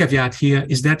caveat, a big caveat here,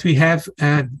 is that we have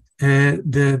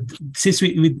since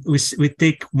we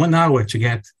take 1 hour to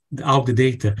get out the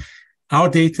data, our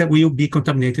data will be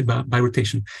contaminated by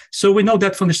rotation. So we know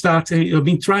that from the start. We've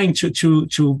been trying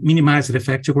to minimize the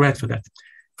effect, to correct for that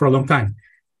for a long time.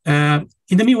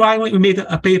 In the meanwhile, we made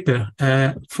a paper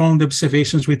from the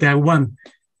observations with R1.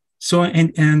 So,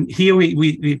 and here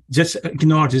we just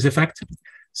ignored this effect.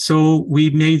 So we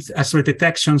made asteroid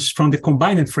detections from the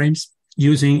combined frames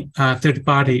using a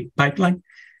third-party pipeline,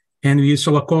 and we used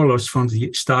solar colors from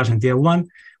the stars and the L1.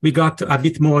 We got a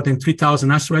bit more than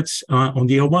 3,000 asteroids on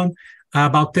the L1.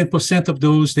 About 10% of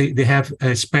those, they have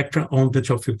a spectra on the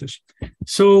 12 filters.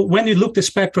 So when we looked at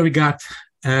spectra we got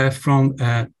from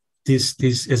this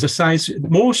exercise,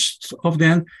 most of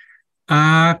them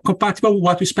are compatible with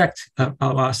what we expect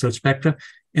our asteroid spectra.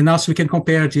 And also we can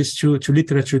compare this to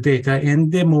literature data,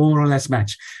 and they more or less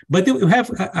match. But we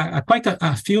have quite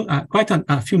a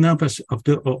few numbers of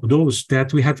those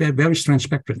that we have a very strange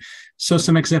spectra. So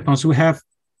some examples we have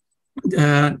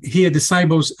here: the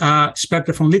symbols are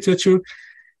spectra from literature,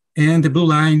 and the blue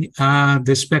line are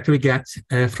the spectra we get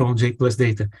from JPAS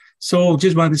data. So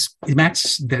this one is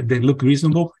matches that they look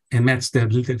reasonable and match the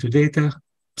literature data.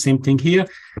 Same thing here,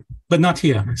 but not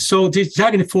here. So this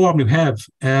diagonal form you have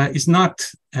is not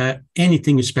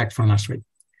anything you expect from an asteroid,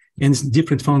 and it's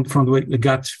different from what we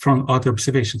got from other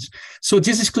observations. So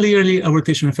this is clearly a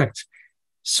rotation effect.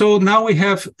 So now we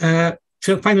have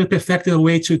finally perfected a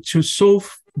way to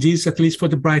solve this, at least for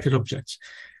the brighter objects.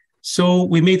 So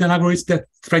we made an algorithm that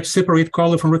tries to separate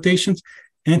color from rotations,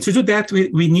 and to do that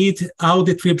we need all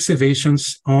the 3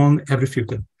 observations on every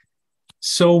filter.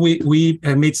 So we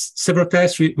made several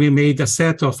tests. We made a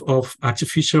set of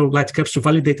artificial light curves to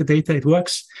validate the data. It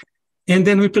works. And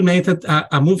then we implemented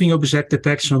a moving object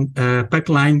detection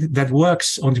pipeline that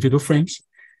works on individual frames,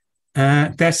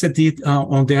 tested it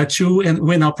on the R2, and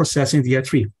we're now processing the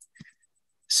R3.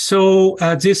 So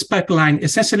this pipeline,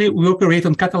 essentially, we operate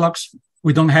on catalogs.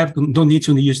 We don't need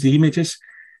to use the images.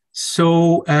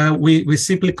 So we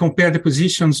simply compare the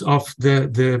positions of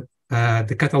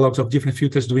the catalogs of different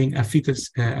filters doing a filters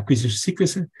acquisition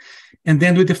sequence, and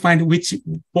then we define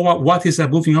what is a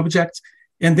moving object,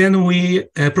 and then we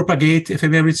propagate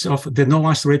ephemerides of the known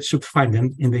asteroids to find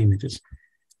them in the images.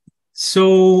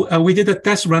 So we did a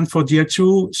test run for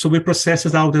DR2. So we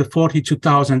processed out the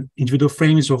 42,000 individual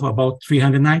frames of about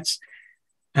 300 nights.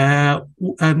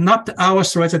 Not our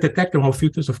asteroids are detected on all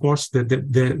filters, of course.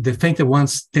 The fainter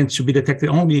ones tend to be detected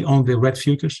only on the red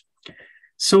filters.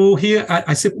 So here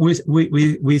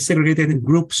we segregated in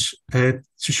groups to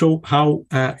show how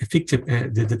effective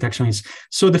the detection is.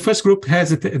 So the first group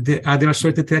has the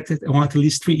asteroid detected on at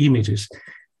least 3 images.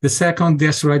 The second, the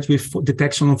asteroid with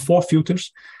detection on 4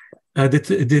 filters.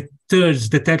 The third,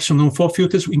 detection on 4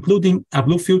 filters, including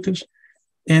blue filters,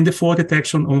 and the fourth,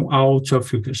 detection on all 12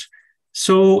 filters.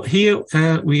 So here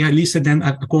we are listed then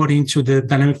according to the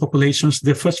dynamic populations.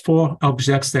 The first 4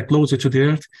 objects that are closer to the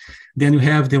Earth. Then you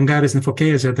have the Ungaris and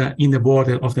Phocaeas that are in the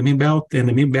border of the main belt and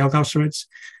the main belt asteroids.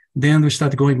 Then we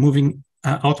start moving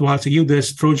outward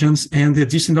yielders, Trojans, and the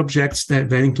distant objects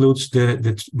that includes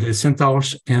the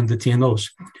centaurs and the TNOs.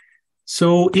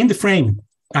 So in the frame,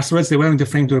 asteroids that were in the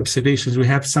frame to observations, we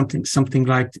have something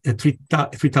like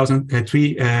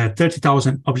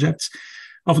 30,000 objects.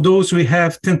 Of those, we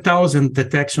have 10,000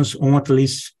 detections on at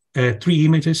least 3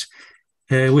 images.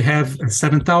 We have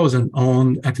 7,000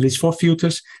 on at least 4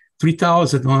 filters,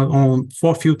 3,000 on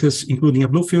 4 filters, including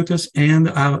blue filters, and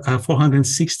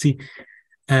 460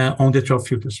 on the 12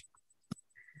 filters.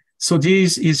 So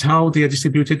this is how they are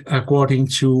distributed according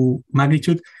to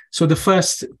magnitude. So the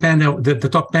first panel, the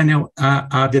top panel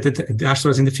are the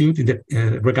asteroids in the field,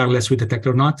 regardless we detect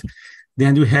or not.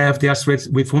 Then we have the asteroids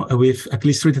with at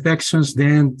least 3 detections,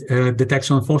 then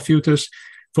detection on 4 filters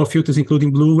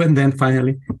including blue, and then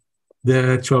finally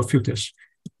the 12 filters.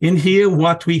 In here,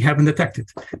 what we haven't detected.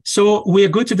 So we are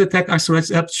going to detect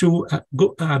asteroids up to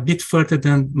go a bit further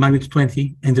than magnitude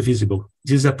 20 and the visible.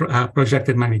 These are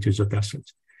projected magnitudes of the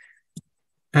asteroids.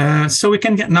 So we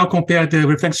can now compare the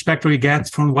reflection spectra we get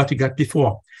from what we got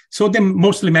before. So they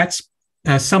mostly match,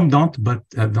 some don't, but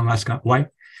don't ask why.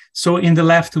 So in the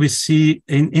left, we see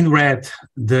in red,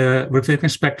 the reflection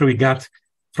spectra we got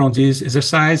from this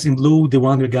exercise. In blue, the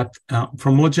one we got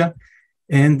from Moja.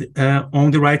 And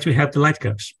on the right, we have the light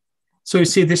curves. So you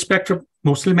see the spectrum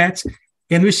mostly match,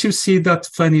 and we still see that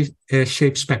funny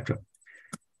shape spectrum.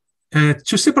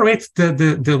 To separate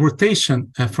the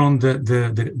rotation from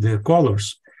the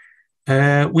colors,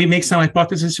 we make some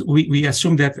hypotheses. We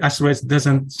assume that asteroids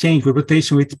doesn't change with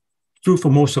rotation, which is true for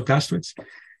most of the asteroids.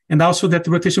 And also that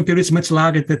the rotation period is much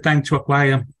larger at the time to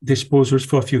acquire the exposures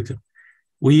for a filter.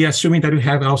 We are assuming that we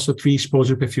have also 3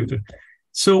 exposures per filter.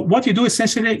 So what you do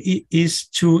essentially is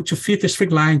to fit a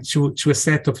straight line to a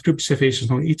set of 3 observations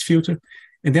on each filter,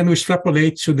 and then we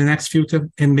extrapolate to the next filter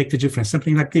and make the difference,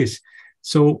 something like this.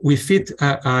 So we fit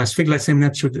a straight line same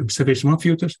net to the observation on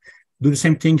filters, do the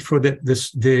same thing for the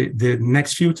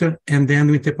next filter, and then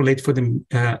we interpolate for the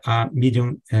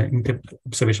median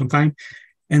observation time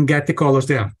and get the colors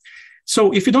there.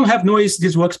 So if you don't have noise,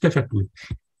 this works perfectly.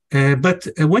 But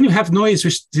when you have noise,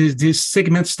 these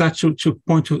segments start to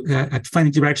point at funny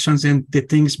directions, and the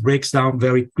things breaks down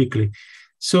very quickly.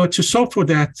 So to solve for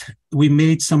that, we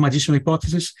made some additional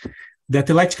hypotheses that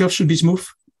the light curve should be smooth,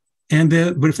 and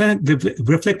the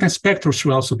reflectance spectrum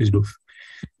should also be smooth.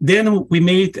 Then we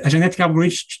made a genetic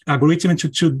algorithm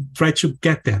to try to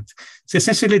get that. So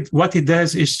essentially, what it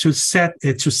does is to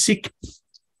seek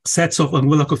sets of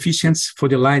angular coefficients for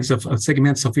the lines of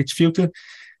segments of each filter,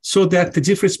 so that the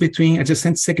difference between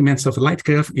adjacent segments of the light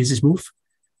curve is smooth,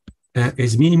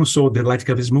 is minimal, so the light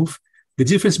curve is smooth. The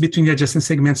difference between the adjacent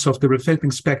segments of the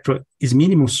reflecting spectra is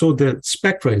minimal, so the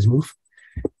spectra is smooth.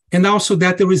 And also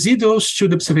that the residuals to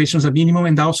the observations are minimal,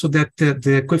 and also that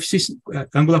the coefficients,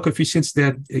 angular coefficients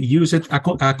that use it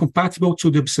are compatible to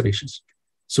the observations.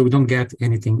 So we don't get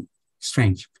anything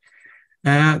strange.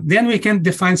 Then we can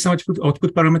define some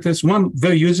output parameters. One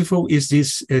very useful is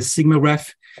this sigma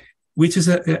ref, which is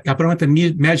a parameter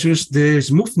that measures the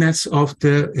smoothness of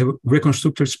the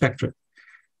reconstructed spectra.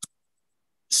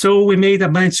 So we made a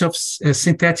bunch of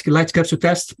synthetic light curves to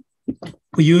test.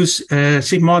 We use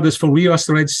shape models for real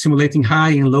asteroids simulating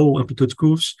high and low amplitude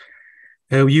curves.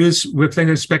 We use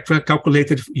reflected spectra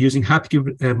calculated using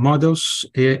Hapkiw models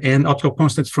and optical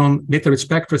constants from meteorite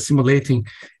spectra simulating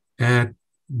the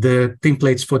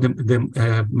templates for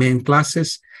the main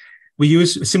classes. We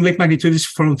use simulate magnitudes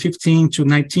from 15 to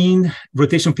 19,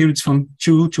 rotation periods from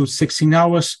 2 to 16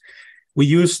 hours. We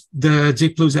use the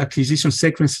J+ acquisition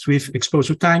sequence with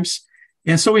exposure times.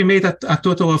 And so we made a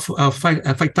total of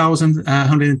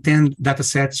 5,110 data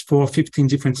sets for 15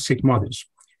 different shape models.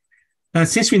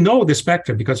 Since we know the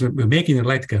spectra, because we're making a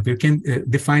light curve, we can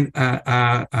define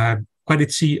a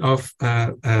quantity of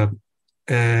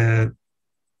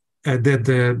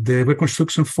the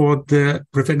reconstruction for the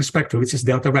reflecting spectra, which is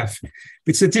delta ref.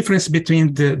 It's the difference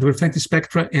between the reflecting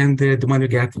spectra and the one you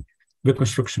get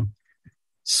reconstruction.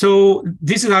 So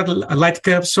this is our light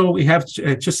curve. So we have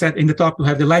just said in the top, we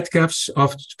have the light curves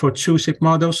for 2 shape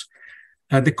models.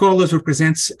 The colors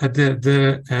represents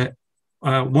the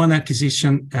one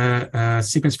acquisition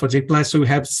sequence for J+. So we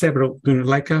have several during the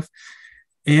light curve.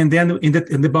 And then in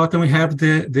the bottom, we have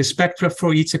the spectra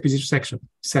for each acquisition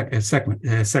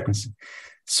sequence.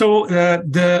 So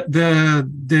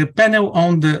the panel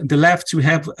on the left, we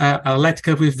have a light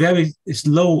curve with very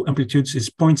slow amplitudes,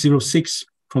 is 0.06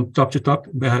 from top to top,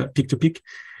 peak to peak.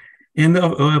 And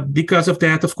because of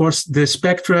that, of course, the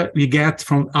spectra we get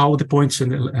from all the points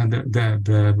and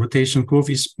the rotation curve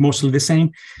is mostly the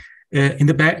same. In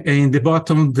the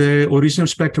bottom, the original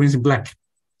spectrum is in black.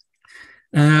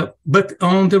 But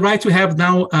on the right, we have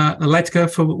now a light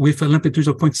curve with an amplitude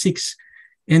of 0.6.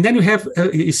 And then you have,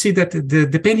 you see that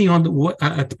depending on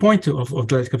at the point of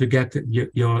the light curve you get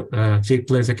your J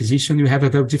plus acquisition, you have a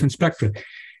very different spectra. And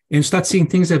you start seeing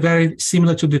things that are very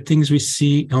similar to the things we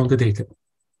see on the data.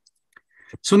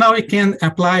 So now we can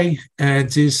apply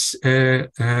this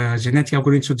genetic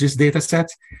algorithm to this data set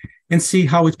and see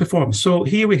how it performs. So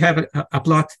here we have a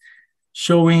plot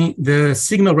showing the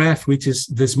sigma ref, which is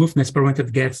the smoothness parameter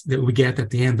that we get at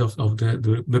the end of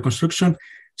the construction,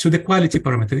 to the quality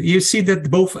parameter. You see that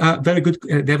both are very good.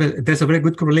 There's a very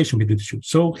good correlation between the two.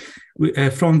 So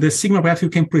from the sigma ref, you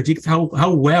can predict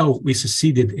how well we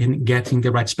succeeded in getting the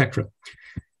right spectrum.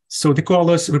 So the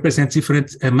colors represent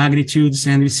different magnitudes,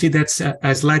 and we see that's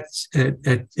a slight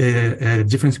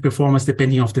difference in performance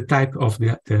depending on the type of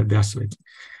the asteroid.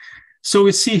 So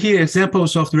we see here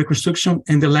examples of the reconstruction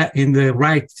in the left.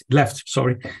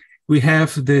 We have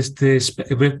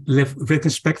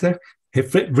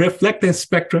reflectance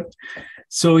spectra.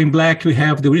 So in black we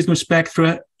have the original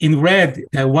spectra. In red,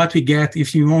 what we get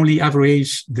if you only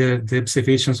average the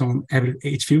observations on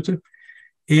each filter.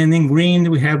 And in green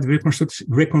we have the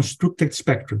reconstructed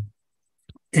spectrum.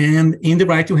 And in the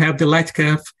right you have the light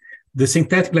curve. The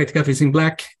synthetic light curve is in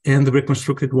black, and the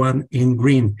reconstructed one in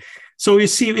green. So you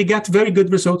see, we get very good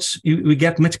results. We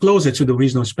get much closer to the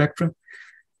original spectrum,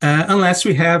 unless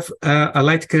we have a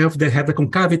light curve that have a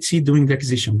concavity during the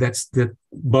acquisition. That's the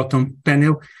bottom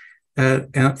panel.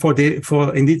 And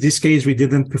in this case, we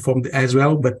didn't perform as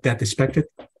well, but that expected.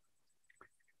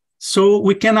 So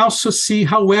we can also see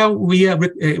how well we are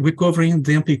recovering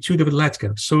the amplitude of the light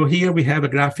curve. So here we have a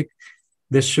graphic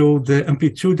that shows the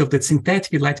amplitude of the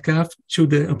synthetic light curve to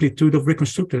the amplitude of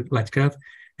reconstructed light curve.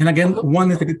 And again,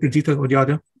 one is a good predictor of the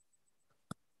other.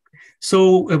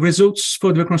 So results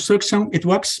for the reconstruction, it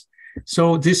works.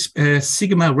 So this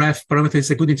sigma ref parameter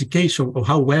is a good indication of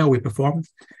how well we performed.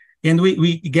 And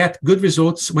we get good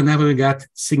results whenever we got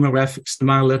sigma ref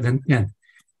smaller than 10.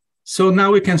 So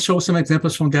now we can show some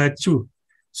examples from there too.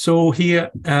 So here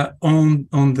on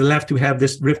the left, we have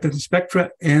this reflectance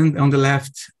spectra, and on the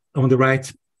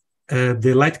right,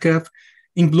 the light curve.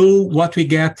 In blue, what we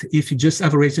get if you just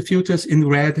average the filters. In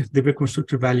red, the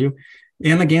reconstructed value.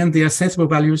 And again, they are sensible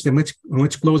values. They're much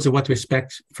closer to what we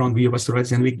expect from real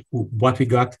asteroids than what we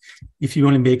got if you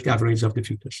only make the average of the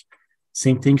filters.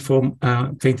 Same thing for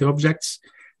fainter objects.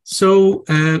 So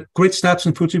great steps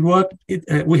in future work.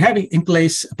 We have in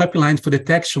place a pipeline for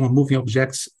detection of moving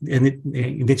objects and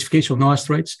identification of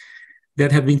asteroids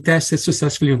that have been tested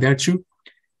successfully on there too.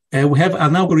 We have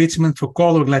an algorithm for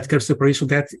color light curve separation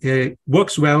that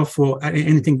works well for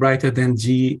anything brighter than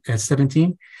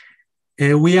G17.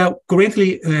 We are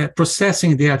currently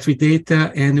processing the R3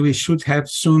 data, and we should have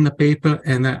soon a paper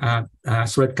and a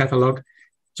asteroid catalog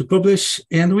to publish.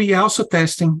 And we are also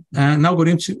testing an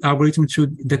algorithm to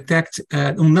detect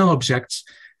unknown objects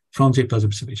from J+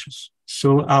 observations.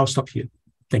 So I'll stop here.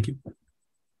 Thank you.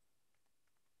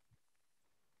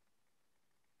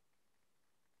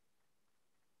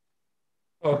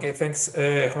 Okay, thanks,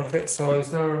 Jorge. So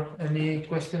is there any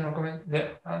question or comment? Yeah,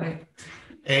 Ali.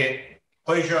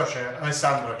 Hi, Jorge.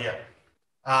 Alessandro here.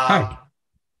 Hi.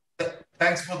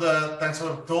 Thanks for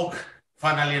the talk.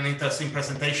 Finally, an interesting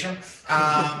presentation.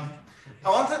 I'm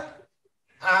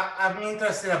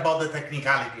interested about the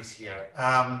technicalities here.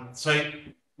 So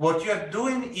what you are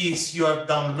doing is you are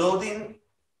downloading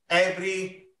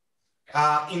every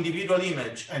individual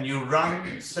image, and you run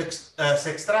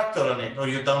Sextractor on it, or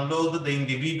you download the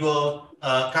individual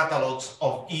catalogs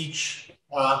of each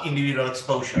individual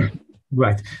exposure.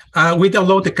 Right. We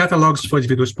download the catalogs for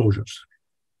individual exposures.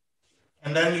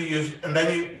 And then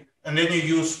you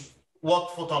use what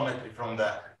photometry from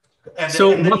that?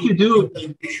 So what we do,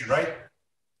 right?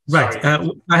 Right.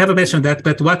 I haven't mentioned that,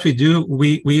 but what we do,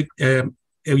 we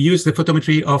use the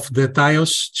photometry of the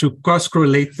tiles to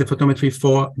cross-correlate the photometry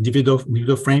for individual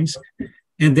frames,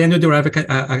 and then you derive a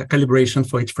calibration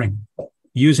for each frame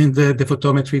using the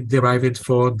photometry derived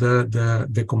for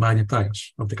the combined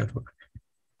tiles of the catalog.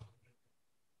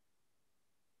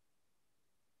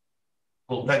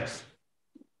 Cool, thanks.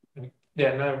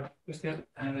 Yeah, no, Christian.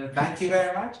 Thank you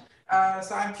very much.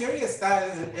 So I'm curious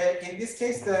that in this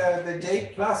case, the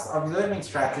J+ observing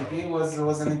strategy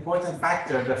was an important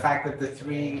factor. The fact that the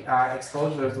three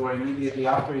exposures were immediately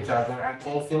after each other and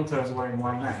all filters were in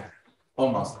one night,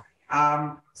 almost.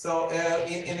 So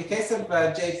in the case of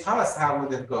J+, how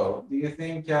would it go? Do you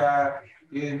think,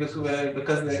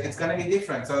 because it's going to be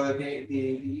different, so that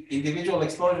the individual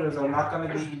exposures are not going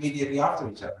to be immediately after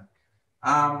each other.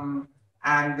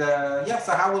 Yeah,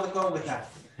 so how will it go with that?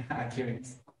 I'm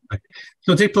curious.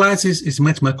 So JPAS is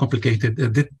much more complicated.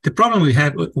 The problem we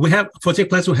have for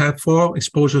JPAS, we have 4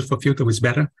 exposures for filter with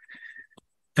better.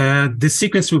 The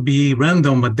sequence will be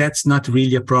random, but that's not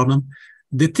really a problem.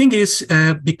 The thing is,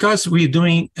 because we're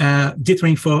doing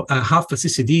dithering for half a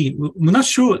CCD, we're not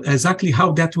sure exactly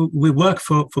how that will work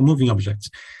for moving objects.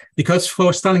 Because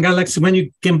for starting galaxy, when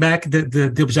you came back,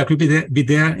 the object will be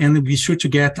there, and we'll be sure to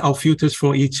get our filters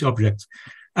for each object.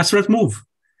 Asteroid move.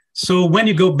 So when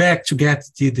you go back to get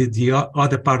the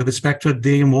other part of the spectra,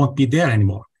 they won't be there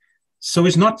anymore. So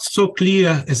it's not so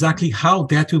clear exactly how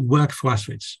that will work for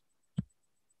asteroids.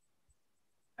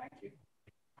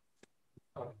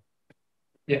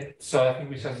 Yeah, so I think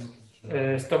we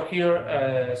can stop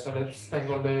here. So let's thank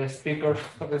all the speakers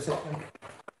for the session.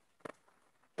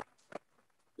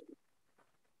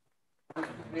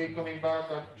 We're coming back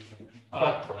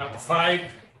at 5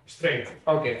 straight.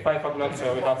 Okay, 5 o'clock,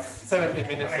 so we have 17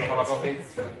 minutes to have a coffee.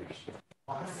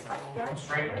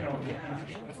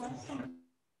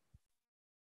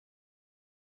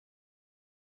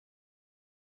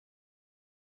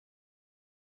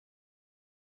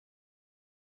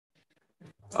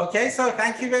 Okay, so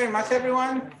thank you very much,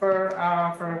 everyone, for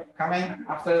coming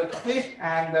after the coffee,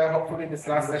 and hopefully this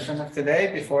last session of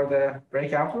today before the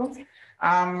breakout room.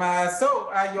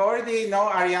 You already know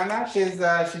Arianna. She's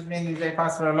been in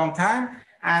JPAS for a long time,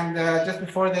 and just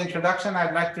before the introduction,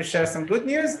 I'd like to share some good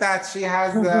news that she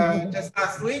has just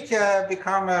last week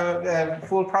become a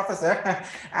full professor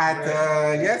at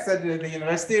at the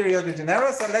University of Rio de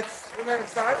Janeiro. So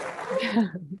let's start.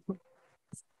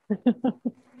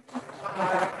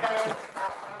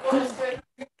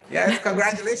 Yes,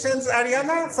 congratulations,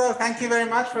 Arianna. So thank you very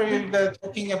much for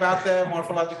talking about the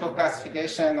morphological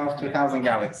classification of 2000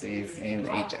 galaxies in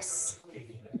AEGIS.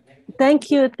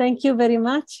 Thank you very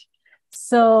much.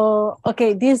 So,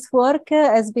 okay, this work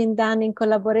has been done in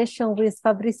collaboration with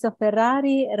Fabrizio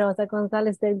Ferrari, Rosa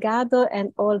González Delgado,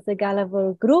 and all the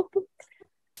Galaxy group.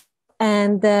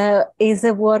 And is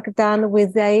a work done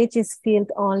with the AEGIS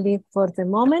field only for the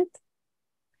moment.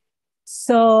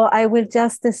 So I will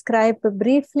just describe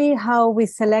briefly how we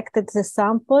selected the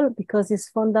sample, because it's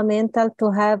fundamental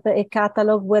to have a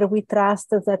catalog where we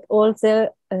trust that all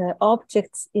the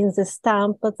objects in the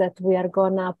stamp that we are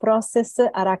gonna process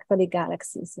are actually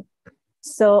galaxies.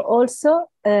 So also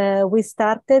we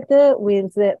started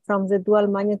from the dual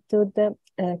magnitude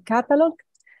catalog,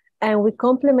 and we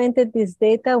complemented this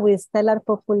data with stellar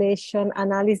population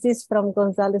analysis from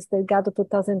González Delgado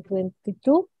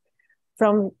 2022.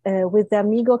 With the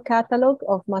Amigo catalog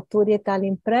of Maturi et al.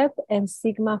 In prep and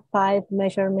Sigma 5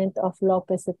 measurement of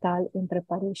Lopez et al. In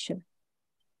preparation.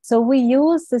 So we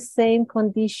use the same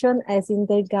condition as in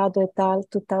Delgado et al.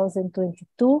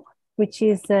 2022, which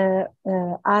is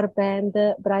R band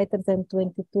brighter than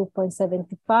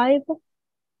 22.75,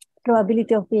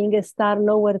 probability of being a star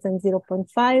lower than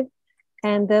 0.5,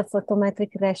 and the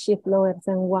photometric redshift lower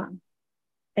than 1.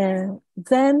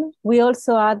 Then we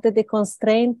also added the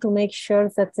constraint to make sure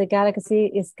that the galaxy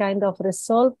is kind of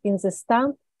resolved in the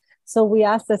stamp. So we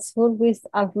asked the full width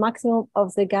of maximum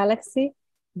of the galaxy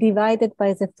divided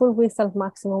by the full width of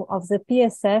maximum of the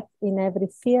PSF in every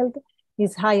field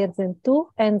is higher than 2,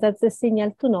 and that the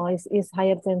signal to noise is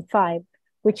higher than 5,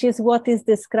 which is what is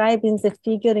described in the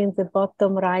figure in the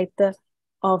bottom right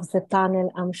of the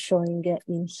panel I'm showing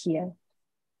in here.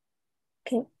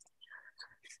 Okay.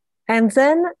 And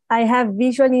then I have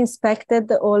visually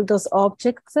inspected all those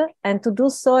objects, and to do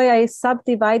so, I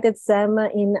subdivided them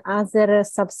in other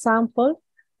subsample,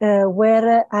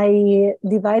 where I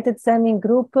divided them in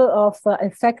group of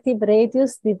effective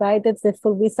radius, divided the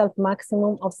full width of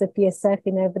maximum of the PSF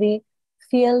in every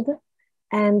field.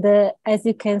 And as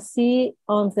you can see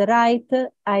on the right,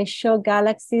 I show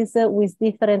galaxies with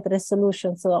different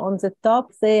resolutions. So on the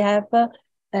top, they have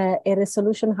a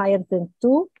resolution higher than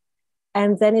 2.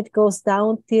 And then it goes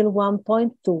down till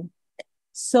 1.2.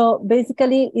 So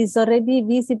basically, it's already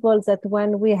visible that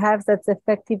when we have that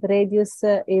effective radius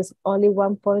is only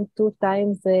 1.2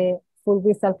 times the full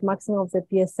width of maximum of the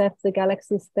PSF, the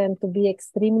galaxies tend to be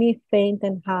extremely faint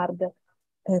and hard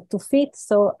to fit.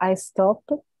 So I stop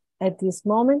at this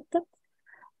moment.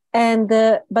 And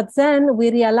but then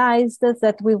we realized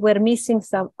that we were missing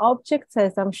some objects,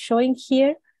 as I'm showing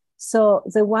here. So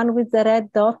the one with the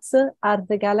red dots are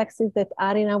the galaxies that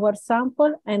are in our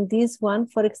sample. And this one,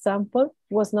 for example,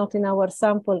 was not in our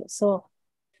sample. So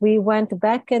we went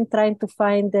back and tried to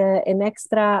find an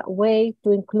extra way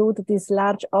to include these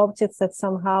large objects that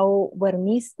somehow were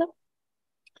missed.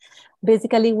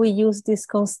 Basically, we use this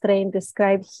constraint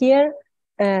described here.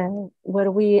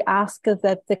 where we ask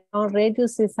that the count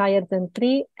radius is higher than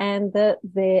 3 and the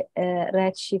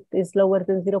redshift is lower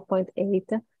than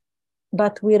 0.8,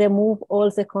 but we remove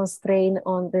all the constraint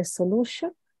on the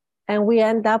solution. And we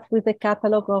end up with a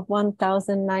catalog of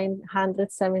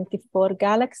 1,974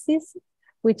 galaxies,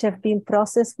 which have been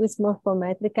processed with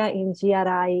Morphometrica in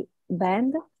GRI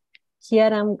band.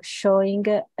 Here I'm showing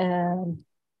a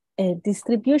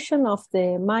distribution of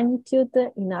the magnitude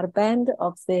in our band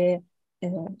of the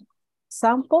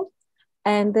sample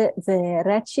and the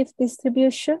redshift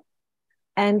distribution.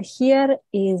 And here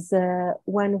is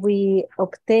when we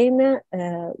obtain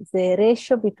the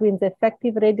ratio between the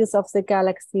effective radius of the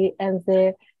galaxy and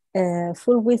the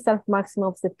full width of maximum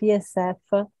of the PSF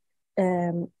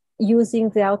using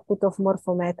the output of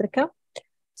Morphometrica.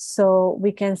 So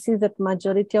we can see that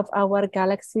majority of our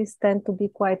galaxies tend to be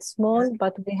quite small,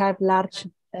 but we have large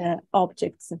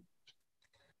objects.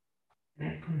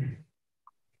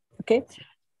 Okay.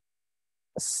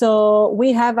 So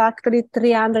we have actually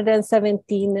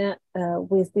 317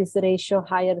 with this ratio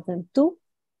higher than 2.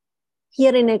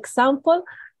 Here an example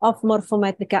of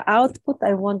Morphometrica output.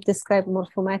 I won't describe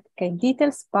Morphometrica in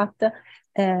details, but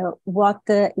what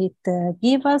it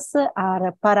gives us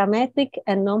are parametric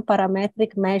and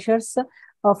non-parametric measures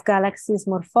of galaxies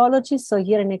morphology. So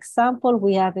here an example,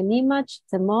 we have an image,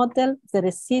 the model, the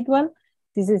residual.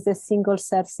 This is a single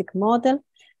Cercic model.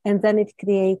 And then it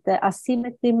creates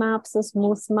asymmetry maps, a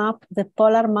smooth map, the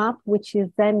polar map, which is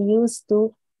then used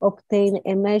to obtain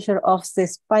a measure of the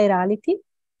spirality.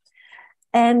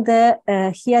 And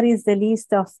here is the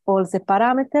list of all the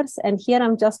parameters. And here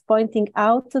I'm just pointing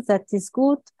out that it's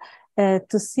good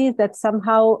to see that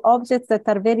somehow objects that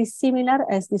are very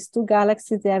similar, as these two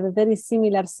galaxies, they have a very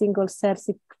similar single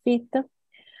Cercic fit.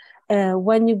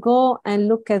 When you go and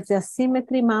look at the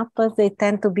asymmetry map, they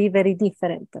tend to be very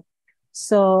different.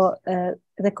 So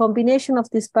the combination of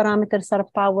these parameters are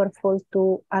powerful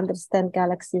to understand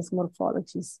galaxies'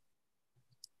 morphologies.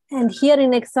 And here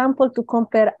an example to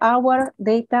compare our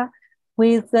data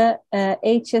with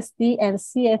HSD and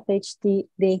CFHD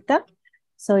data.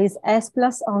 So it's S+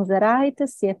 on the right,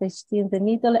 CFHD in the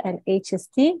middle, and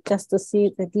HSD, just to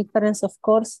see the difference, of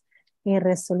course, in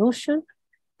resolution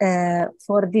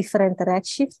for different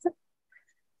redshifts.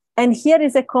 And here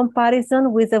is a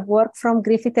comparison with the work from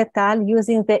Griffith et al.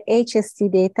 Using the HSD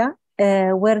data,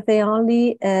 where they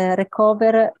only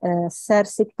recover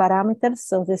Cercic parameters,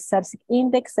 so the Cercic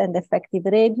index and effective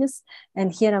radius.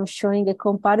 And here I'm showing a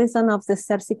comparison of the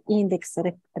Cercic index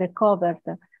recovered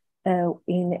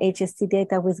in HSD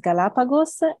data with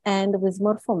Galapagos and with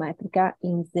Morphometrica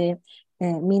in the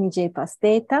miniJPAS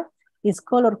data. Is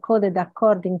color-coded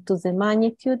according to the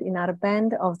magnitude in our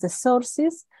band of the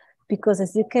sources, because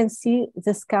as you can see,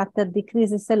 the scatter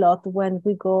decreases a lot when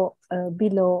we go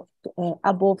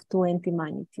above 20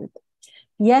 magnitude.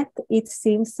 Yet it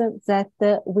seems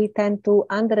that we tend to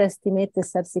underestimate the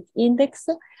Cercic index,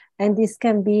 and this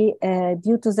can be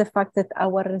due to the fact that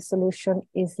our resolution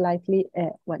is slightly,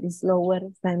 is lower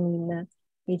than in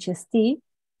HST.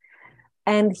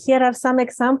 And here are some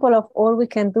examples of all we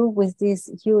can do with this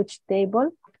huge table.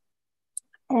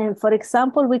 And for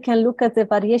example, we can look at the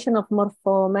variation of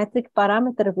morphometric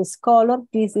parameter with color.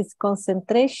 This is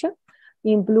concentration.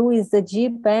 In blue is the G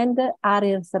band, R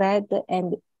is red,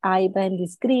 and I band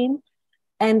is green.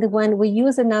 And when we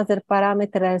use another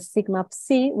parameter as sigma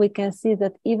psi, we can see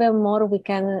that even more we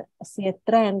can see a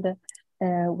trend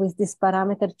with this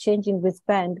parameter changing with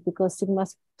band, because sigma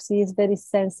psi is very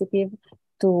sensitive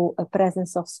to a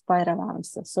presence of spiral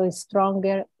arms. So it's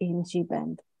stronger in G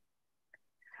band.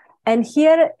 And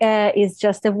here is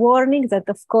just a warning that,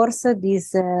 of course,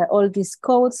 all these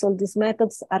codes, all these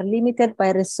methods are limited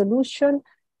by resolution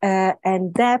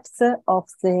and depth of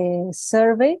the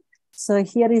survey. So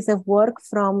here is a work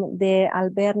from the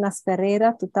Albernas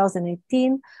Ferreira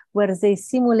 2018, where they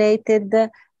simulated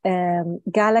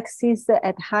galaxies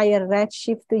at higher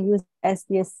redshift using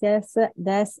SDSS,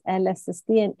 DES,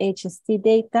 LSST, and HST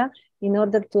data in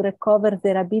order to recover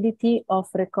their ability of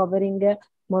recovering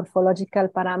morphological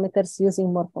parameters using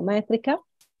Morphometrica.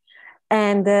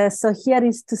 And so here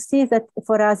is to see that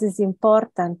for us is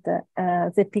important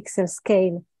the pixel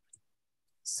scale.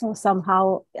 So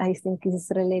somehow I think it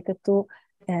is related to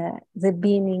the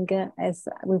binning as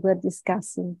we were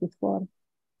discussing before.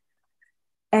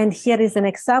 And here is an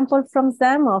example from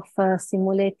them of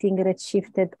simulating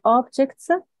redshifted objects.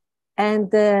 And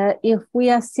if we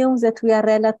assume that we are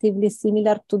relatively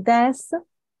similar to DES,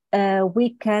 we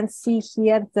can see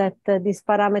here that these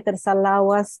parameters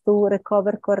allow us to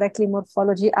recover correctly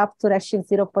morphology up to redshift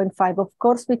 0.5. Of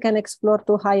course, we can explore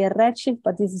to higher redshift,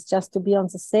 but this is just to be on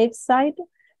the safe side.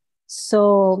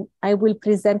 So I will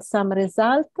present some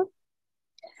result.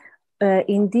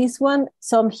 In this one,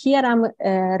 so here I'm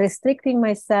restricting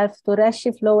myself to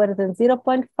redshift lower than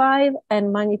 0.5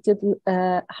 and magnitude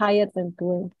higher than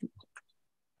 20,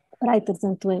 brighter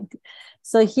than 20.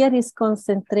 So here is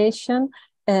concentration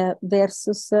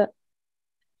versus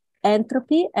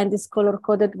entropy, and is color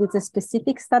coded with a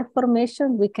specific star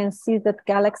formation. We can see that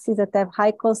galaxies that have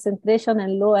high concentration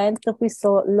and low entropy,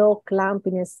 so low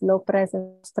clumpiness, low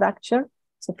presence structure,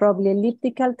 so probably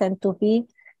elliptical, tend to be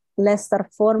less star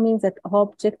forming than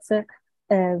objects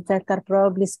that are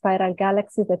probably spiral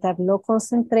galaxies that have low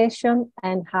concentration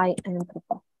and high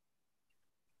entropy.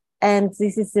 And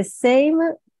this is the same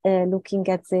looking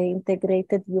at the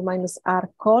integrated U minus R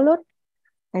color,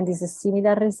 and is a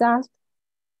similar result.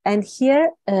 And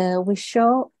here we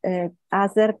show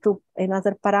another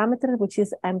parameter, which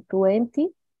is M20.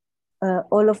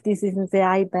 All of this is in the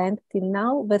I band till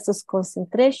now versus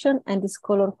concentration, and is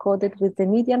color coded with the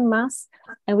median mass.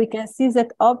 And we can see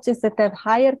that objects that have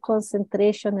higher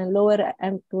concentration and lower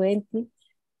M20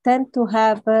 tend to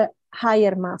have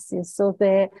higher masses. So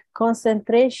the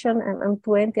concentration and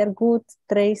M20 are good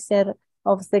tracer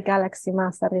of the galaxy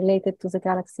mass, are related to the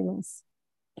galaxy mass.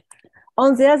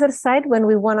 On the other side, when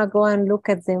we want to go and look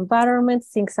at the environment,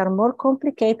 things are more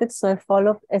complicated. So I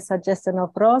followed a suggestion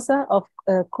of Rosa of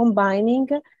combining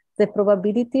the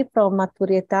probability from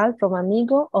Maturi et al. From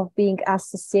Amigo of being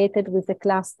associated with the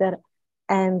cluster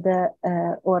and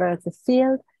or the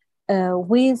field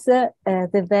with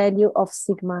the value of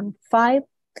sigma 5.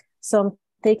 So I'm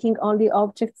taking only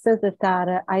objects that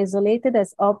are isolated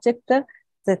as objects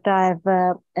that have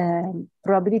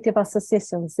probability of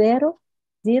association 0,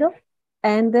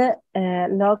 and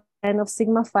log n of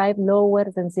sigma 5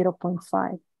 lower than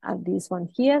 0.5 at this one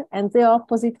here, and the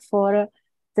opposite for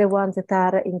the ones that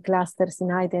are in clusters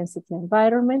in high density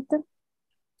environment.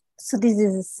 So this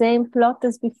is the same plot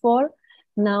as before,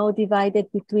 now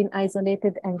divided between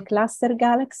isolated and cluster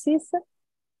galaxies.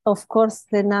 Of course,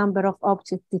 the number of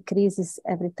objects decreases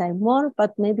every time more,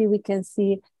 but maybe we can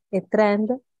see a trend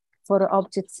for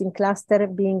objects in cluster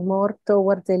being more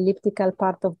toward the elliptical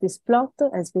part of this plot,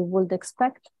 as we would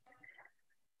expect.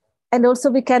 And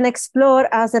also we can explore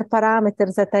other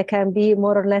parameters that can be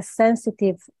more or less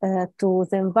sensitive to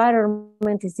the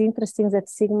environment. It's interesting that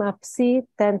sigma psi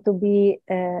tend to be,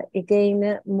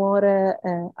 again, more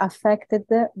affected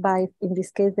by, in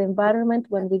this case, the environment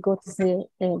when we go to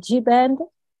the G band.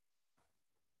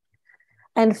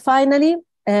 And finally,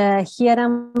 here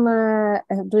I'm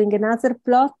doing another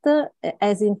plot,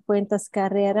 as in Fuentes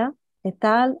Carrera et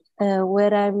al.,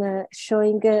 where I'm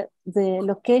showing the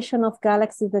location of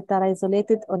galaxies that are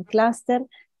isolated on cluster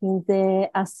in the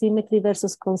asymmetry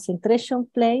versus concentration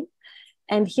plane.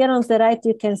 And here on the right,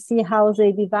 you can see how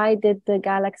they divided the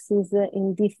galaxies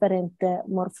in different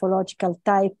morphological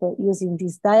type using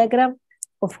this diagram.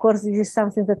 Of course, this is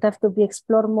something that has to be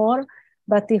explored more.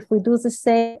 But if we do the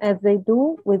same as they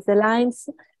do with the lines,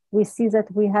 we see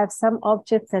that we have some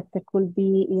objects that could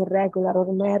be irregular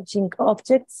or merging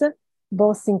objects,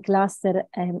 both in cluster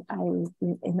and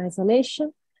in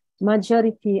isolation.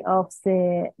 Majority of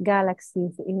the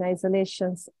galaxies in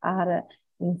isolations are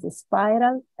in the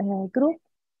spiral group,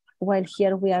 while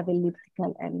here we have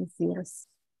elliptical and zeros.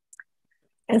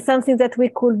 And something that we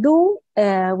could do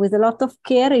with a lot of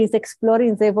care is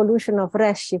exploring the evolution of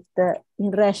redshift,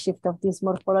 in redshift of these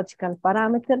morphological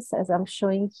parameters, as I'm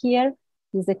showing here,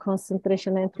 is a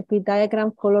concentration entropy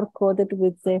diagram color-coded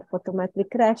with the photometric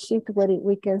redshift, where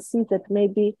we can see that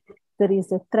maybe there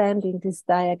is a trend in this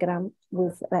diagram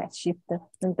with redshift,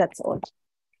 and that's all.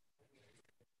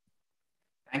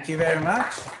 Thank you very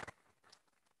much.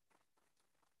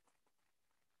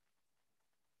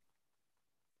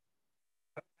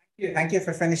 Thank you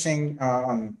for finishing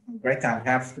on great time. We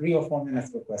have 3 or 4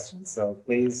 minutes for questions, so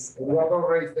please.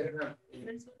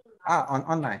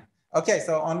 Online. Okay,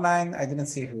 so online, I didn't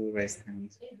see who raised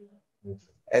hands.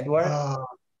 Edward?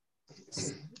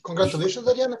 Congratulations,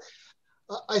 Arianna.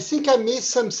 I think I missed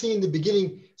something in the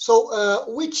beginning. So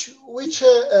which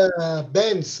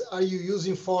bands are you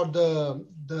using for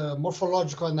the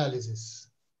morphological analysis?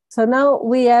 So now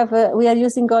we are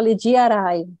using only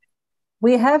GRI.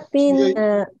 We have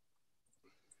been,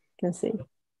 can see.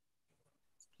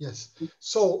 Yes.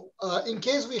 So in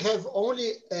case we have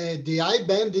only the I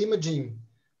band imaging,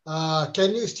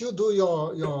 can you still do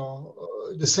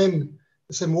the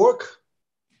same work?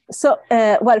 So,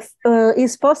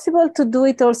 it's possible to do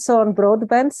it also on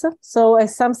broadbands. So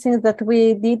something that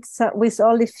we did with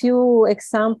only few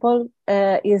examples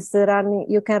is running,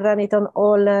 you can run it on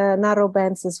all narrow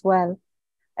bands as well.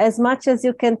 as much as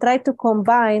you can try to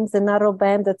combine the narrow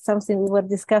band, that's something we were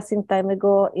discussing time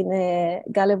ago in a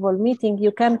Gallivol meeting,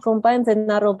 you can combine the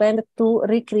narrow band to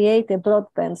recreate a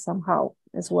broadband somehow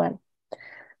as well.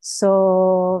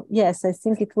 So yes, I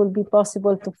think it will be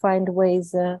possible to find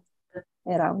ways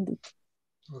around it.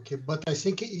 Okay, but I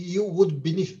think you would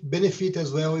benefit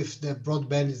as well if the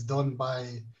broadband is done by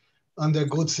under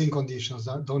good sync conditions,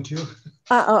 don't you?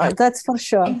 That's for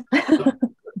sure.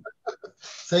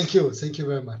 Thank you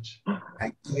very much.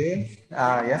 Thank you.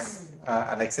 Yes,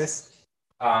 Alexis.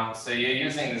 So you're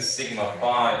using the sigma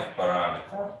 5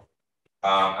 parameter.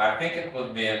 I think it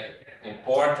would be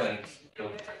important to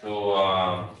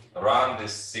run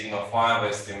this sigma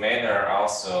 5 estimator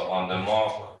also on the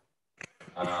mock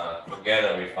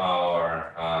together with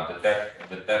our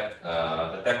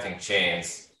detecting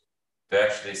chains to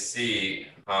actually see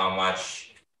how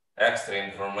much extra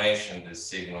information the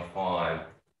sigma 5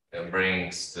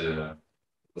 brings to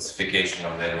classification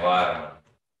of the environment.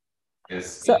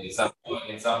 Because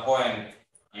in some point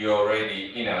you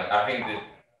already, I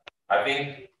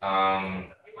think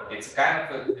it's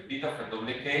kind of a bit of a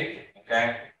duplicate,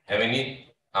 okay? And we need,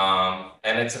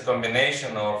 and it's a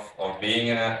combination of being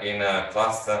in a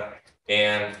cluster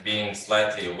and being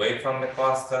slightly away from the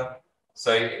cluster.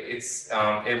 So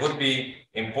it would be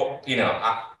important,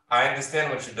 I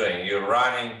understand what you're doing. You're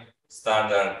running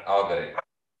standard algorithm.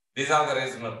 This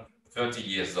algorithm is 30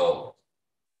 years old.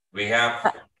 We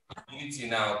have ability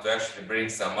now to actually bring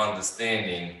some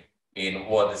understanding in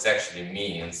what this actually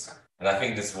means. And I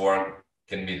think this work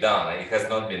can be done. It has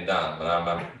not been done,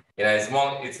 but it's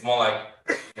more like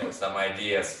some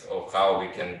ideas of how we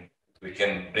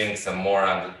can bring some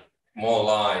more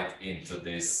light into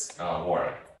this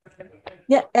work.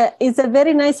 Yeah, it's a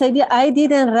very nice idea. I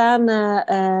didn't run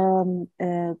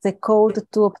the code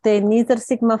to obtain neither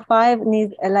sigma 5,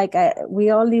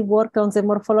 we only worked on the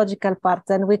morphological parts,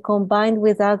 and we combined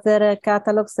with other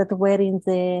catalogs that were in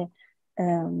the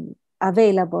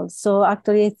available. So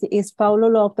actually it's Paulo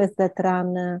Lopez that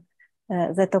ran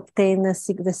that obtained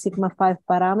the sigma 5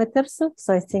 parameters.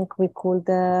 So I think we could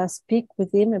speak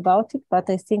with him about it, but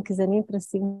I think it's an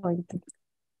interesting point.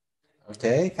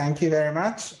 Okay, thank you very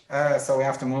much. So we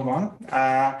have to move on.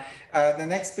 The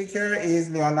next speaker is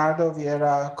Leonardo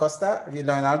Vieira Costa.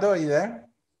 Leonardo, are you there?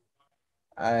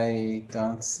 I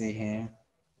don't see him.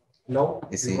 No.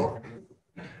 Is he?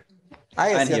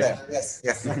 Yes, you're there. Yes.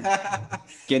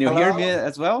 Can you hear me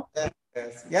as well?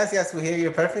 Yes, we hear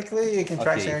you perfectly. You can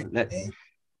try sharing.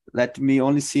 Let me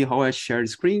only see how I share the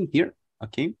screen here.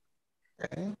 Okay.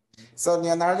 So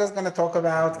Leonardo is going to talk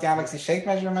about galaxy shape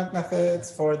measurement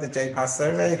methods for the JPAS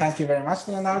survey. Thank you very much,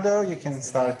 Leonardo. You can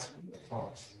start.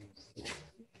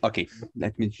 Okay,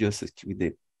 let me just activate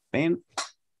the pen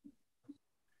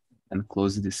and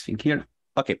close this thing here.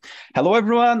 Okay. Hello,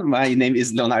 everyone. My name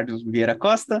is Leonardo Vieira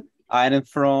Costa. I am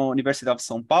from University of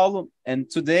São Paulo, and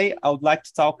today I would like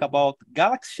to talk about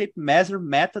galaxy shape measure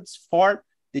methods for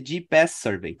the JPAS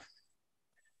survey.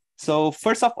 So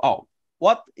first of all,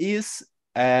 what is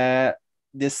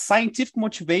the scientific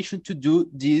motivation to do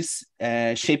these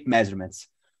shape measurements?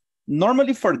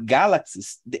 Normally for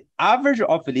galaxies, the average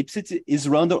of ellipticity is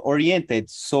random oriented.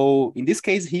 So in this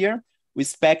case here, we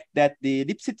expect that the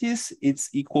ellipticity is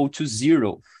equal to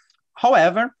 0.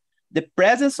 However, the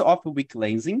presence of weak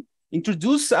lensing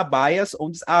introduces a bias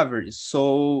on this average.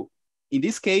 So in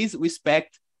this case, we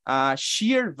expect a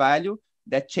shear value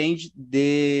that changes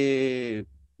the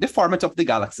format of the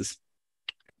galaxies.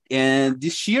 And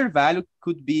this shear value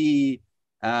could be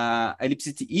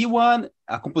ellipticity E1,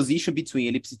 a composition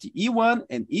between ellipticity E1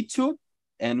 and E2.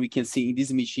 And we can see in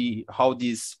this image how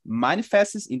this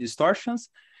manifests in distortions.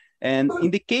 And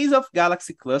in the case of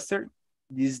galaxy cluster,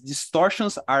 these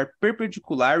distortions are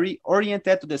perpendicularly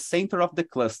oriented to the center of the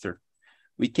cluster.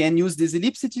 We can use these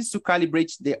ellipticities to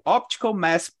calibrate the optical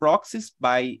mass proxies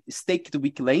by staked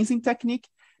weak lensing technique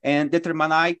and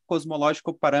determine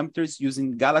cosmological parameters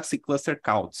using galaxy cluster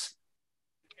counts.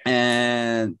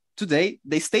 And today,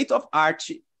 the state of art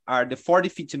are the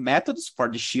 40-50 methods for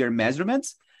the shear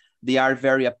measurements. They are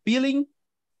very appealing,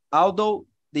 although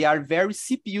they are very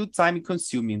CPU time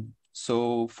consuming.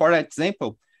 So for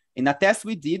example, in a test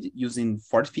we did using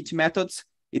 40-50 methods,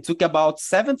 it took about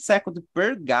 7 seconds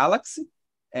per galaxy.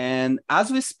 And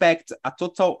as we expect a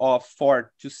total of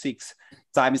 4 to 6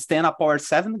 times 10 to the power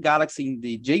 7 galaxy in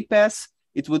the JPAS,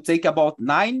 it would take about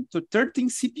 9 to 13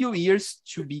 CPU years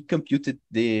to be computed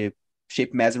the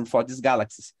shape measurement for these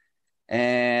galaxies.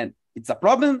 And it's a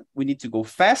problem. We need to go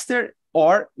faster,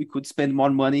 or we could spend more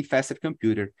money in faster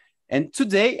computer. And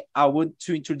today I want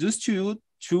to introduce to you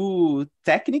 2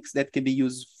 techniques that can be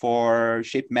used for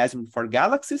shape measurement for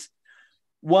galaxies.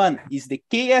 One is the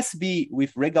KSB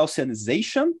with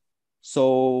regaussianization.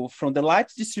 So from the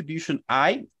light distribution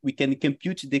I, we can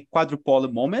compute the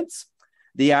quadrupole moments.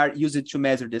 They are used to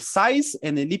measure the size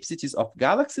and ellipsicities of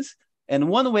galaxies. And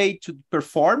one way to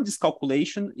perform this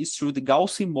calculation is through the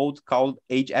Gaussian mode called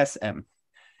AEGIS-M.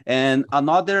 And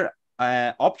another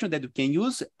option that we can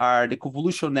use are the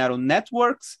convolutional neural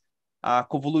networks.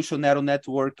 Convolutional neural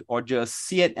network, or just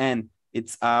CNN,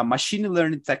 it's a machine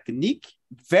learning technique,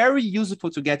 very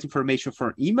useful to get information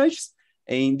from images.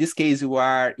 In this case, we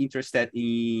are interested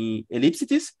in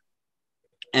ellipsicities.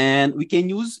 And we can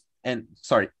use,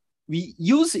 we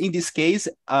use in this case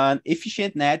an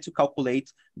efficient net to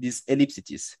calculate these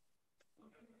ellipsicities.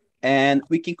 And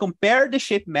we can compare the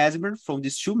shape measurement from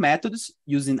these two methods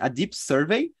using a deep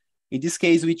survey. In this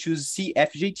case, we choose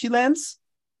CFJT lens,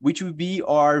 which will be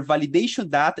our validation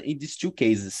data in these two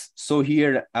cases. So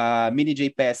here,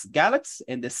 miniJPAS galaxy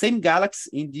and the same galaxy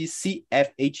in the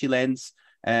CFJT lens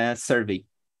survey.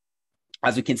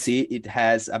 As you can see, it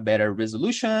has a better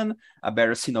resolution, a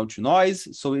better signal to noise,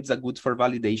 so it's a good for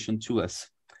validation to us.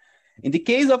 In the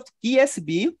case of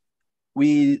ESB,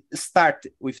 we start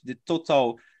with the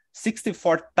total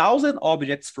 64,000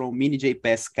 objects from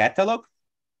miniJPAS catalog.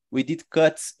 We did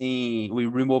cuts in, we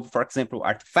removed, for example,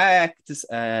 artifacts,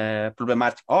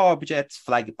 problematic objects,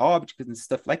 flagged objects, and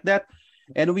stuff like that.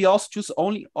 And we also choose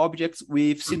only objects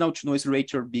with signal to noise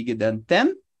ratio bigger than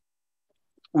 10.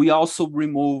 We also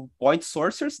remove point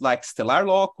sources like stellar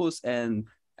locus and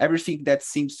everything that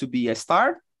seems to be a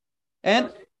star.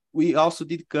 And we also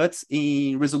did cuts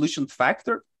in resolution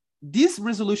factor. This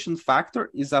resolution factor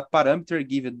is a parameter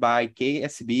given by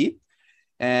KSB,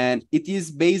 and it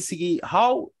is basically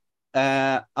how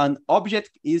an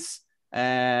object is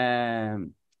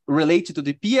related to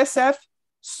the PSF.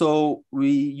 So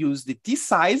we use the T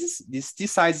size. This T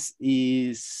size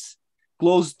is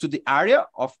close to the area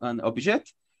of an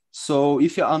object. So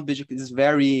if your object is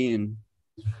very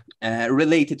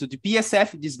related to the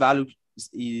PSF, this value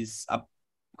is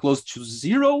close to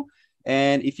 0.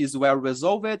 And if it's well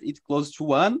resolved, it's close to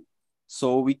 1.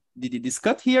 So we did this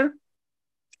cut here.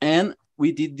 And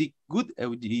we did the good,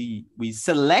 we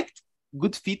select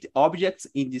good fit objects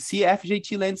in the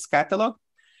CFJT lens catalog.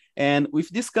 And with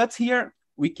this cut here,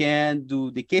 we can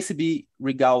do the KSB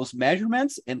Regauss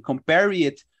measurements and compare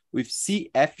it with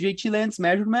CFJT lens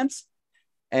measurements.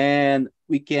 And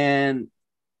we can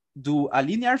do a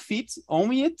linear fit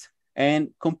on it and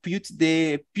compute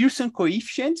the Pearson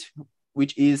coefficient,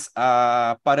 which is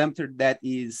a parameter that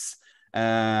is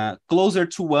closer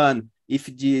to 1 if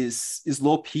this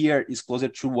slope here is closer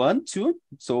to 1 too.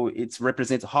 So it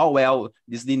represents how well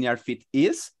this linear fit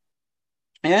is.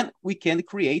 And we can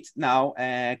create now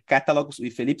catalogs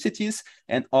with ellipsicities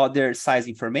and other size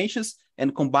informations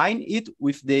and combine it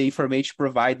with the information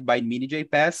provided by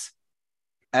miniJPAS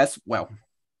as well.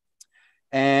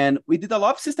 And we did a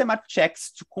lot of systematic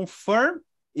checks to confirm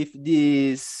if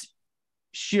these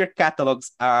shear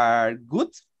catalogs are good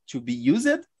to be used.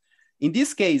 In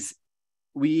this case,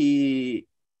 we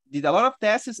did a lot of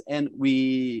tests and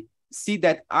we see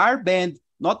that our band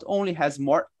not only has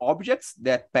more objects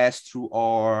that pass through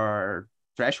our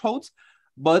thresholds,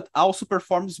 but also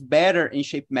performs better in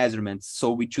shape measurements.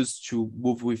 So we choose to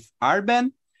move with our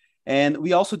band. And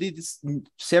we also did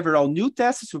several new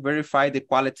tests to verify the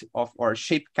quality of our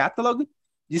shape catalog.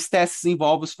 These tests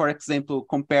involve, for example,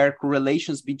 compare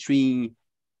correlations between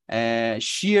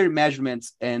shear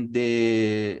measurements and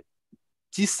the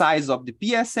T size of the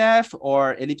PSF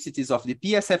or ellipsicities of the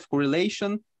PSF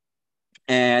correlation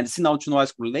and signal to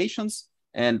noise correlations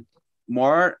and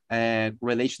more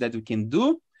correlation that we can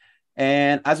do.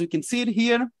 And as we can see it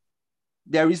here,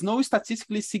 there is no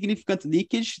statistically significant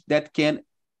leakage that can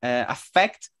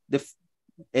affect the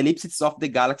ellipses of the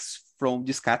galaxy from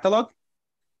this catalog.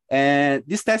 And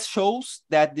this test shows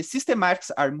that the systematics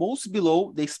are most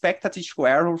below the expected statistical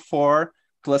error for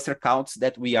cluster counts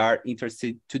that we are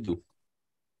interested to do.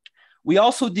 We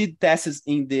also did tests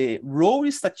in the row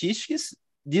statistics.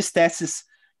 These tests,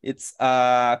 it's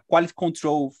quality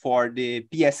control for the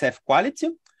PSF quality.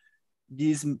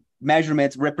 These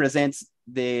measurements represents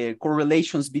the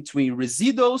correlations between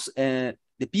residuals and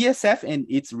the PSF and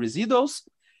its residuals,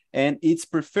 and it's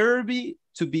preferably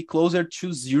to be closer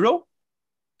to 0.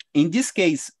 In this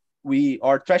case,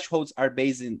 our thresholds are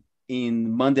based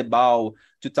in Mandebal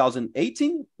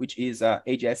 2018, which is a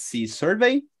HSC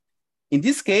survey. In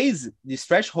this case, these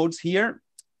thresholds here,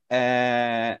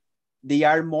 they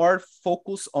are more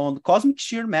focused on cosmic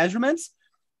shear measurements.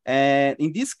 And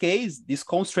in this case, these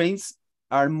constraints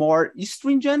are more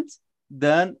stringent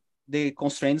than the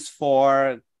constraints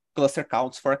for cluster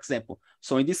counts, for example.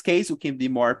 So in this case, we can be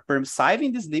more permissive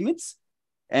in these limits.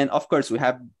 And of course, we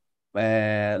have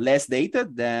less data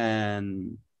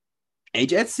than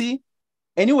AEGIS.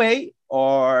 Anyway,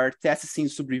 our test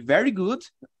seems to be very good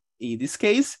in this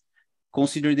case,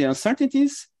 considering the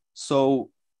uncertainties. So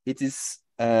it is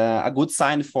a good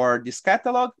sign for this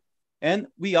catalog. And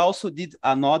we also did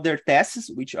another tests,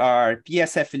 which are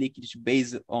PSF leakage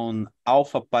based on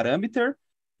alpha parameter.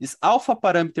 This alpha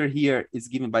parameter here is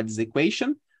given by this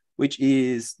equation, which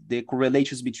is the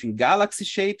correlations between galaxy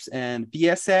shapes and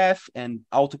PSF and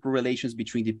autocorrelations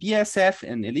between the PSF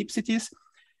and ellipsities.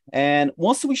 And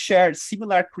once we shared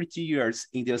similar criteria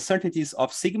in the uncertainties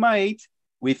of sigma 8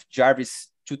 with Jarvis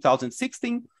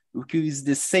 2016, we can use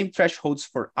the same thresholds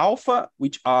for alpha,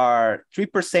 which are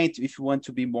 3% if you want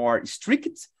to be more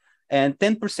strict, and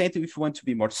 10% if you want to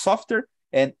be more softer.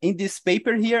 And in this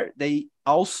paper here, they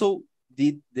also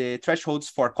did the thresholds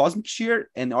for cosmic shear.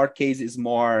 In our case, is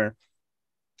more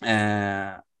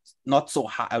not so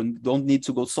hard. Don't need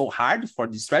to go so hard for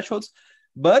these thresholds.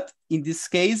 But in this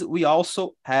case, we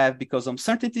also have, because of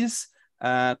uncertainties,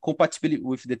 compatibility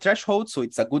with the threshold. So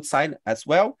it's a good sign as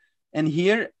well. And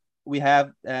here we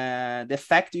have the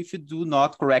fact if you do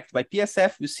not correct by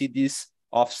PSF, you see this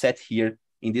offset here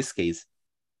in this case.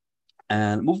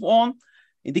 And move on.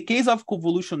 In the case of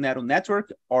convolutional neural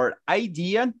network, our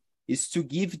idea is to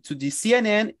give to the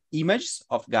CNN images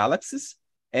of galaxies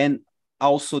and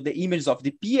also the images of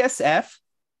the PSF.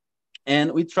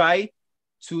 And we try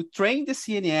to train the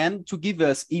CNN to give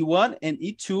us E1 and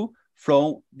E2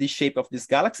 from the shape of these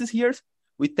galaxies here.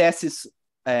 We test this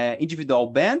individual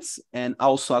bands and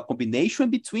also a combination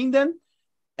between them.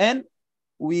 And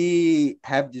we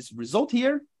have this result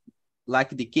here. Like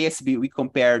the KSB, we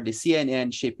compare the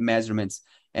CNN shape measurements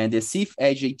and the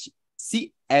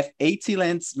CF80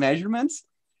 lens measurements.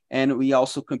 And we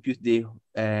also compute the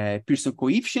Pearson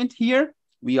coefficient here.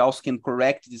 We also can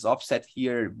correct this offset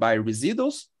here by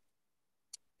residuals.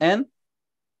 And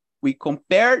we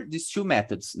compare these two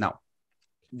methods now.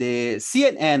 The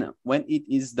CNN, when it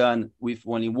is done with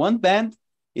only one band,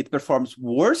 it performs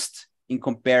worst in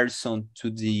comparison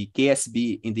to the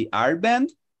KSB in the R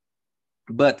band.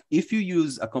 But if you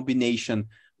use a combination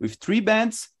with 3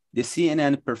 bands, the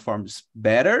CNN performs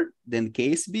better than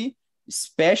KSB,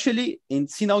 especially in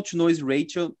signal to noise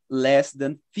ratio less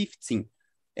than 15.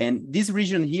 And this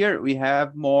region here, we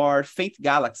have more faint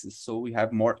galaxies. So we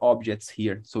have more objects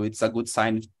here. So it's a good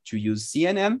sign to use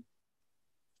CNN.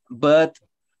 But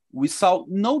we saw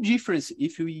no difference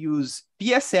if you use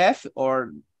PSF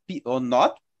or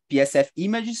not PSF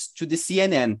images to the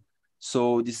CNN.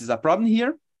 So this is a problem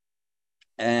here.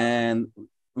 And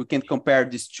we can compare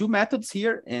these two methods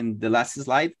here in the last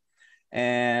slide.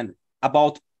 And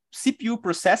about CPU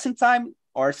processing time,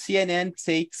 our CNN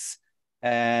takes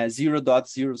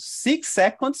 0.06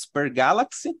 seconds per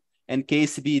galaxy, and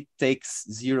KSB takes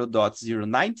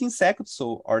 0.019 seconds.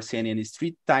 So our CNN is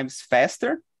 3 times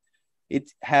faster.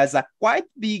 It has a quite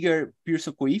bigger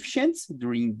Pearson coefficient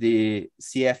during the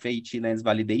CF80 lens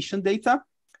validation data,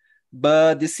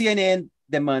 but the CNN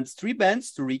demands 3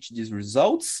 bands to reach these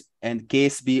results, and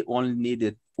KSB only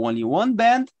needed only 1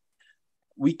 band.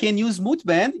 We can use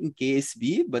multiband in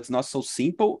KSB, but it's not so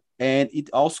simple, and it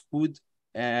also could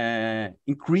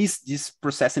increase this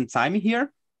processing time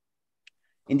here.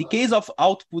 In the case of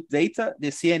output data, the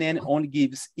CNN only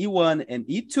gives E1 and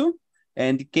E2,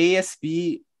 and the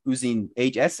KSB using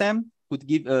AEGIS could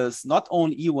give us not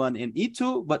only E1 and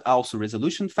E2, but also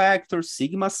resolution factors,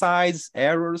 sigma size,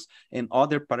 errors, and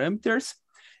other parameters.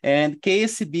 And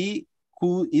KSB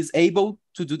is able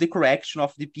to do the correction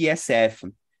of the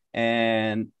PSF.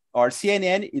 And our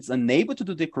CNN is unable to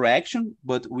do the correction,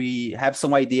 but we have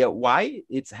some idea why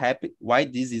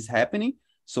this is happening.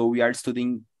 So we are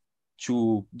studying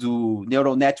to do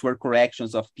neural network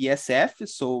corrections of PSF.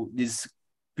 So this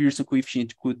Pearson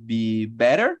coefficient could be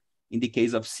better in the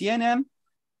case of CNN.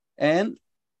 And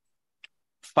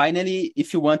finally,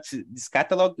 if you want this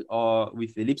catalog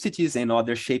with ellipses and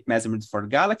other shape measurements for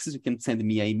galaxies, you can send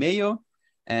me an email.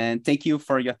 And thank you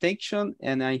for your attention.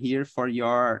 And I'm here for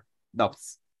your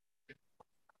doubts.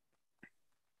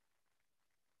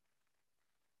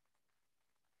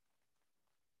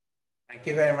 Thank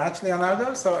you very much,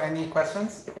 Leonardo. So any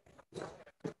questions?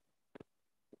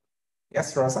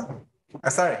 Yes, Rosa?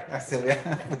 Sorry, Silvia.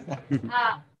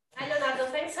 Hi, Leonardo.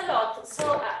 Thanks a lot.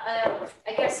 So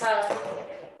I guess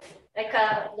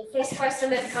the first question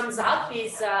that comes up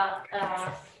is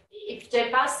if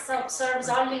JPAS observes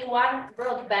only one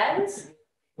broadband,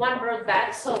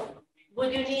 so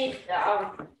would you need,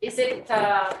 is it,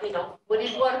 would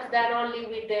it work then only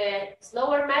with the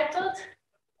slower method?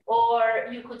 or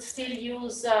you could still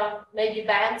use maybe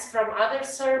bands from other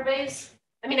surveys?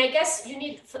 I mean, I guess you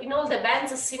need in all the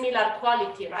bands a similar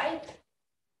quality, right?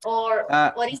 Or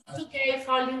is it okay if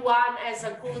only one has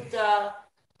a good,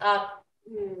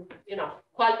 you know,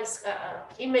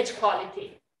 image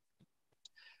quality?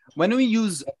 When we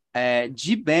use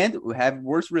G band, we have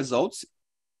worse results.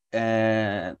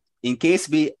 In case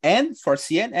B and for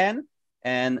CNN,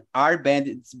 and R band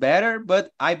it's better,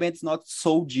 but I band is not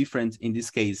so different in this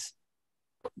case.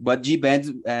 But G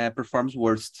band performs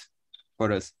worst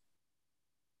for us.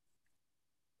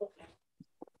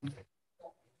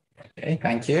 Okay,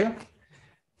 thank you.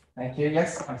 Thank you.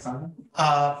 Yes, Alexander.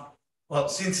 Well,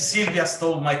 since Silvia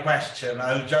stole my question,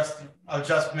 I'll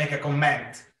just make a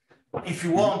comment. If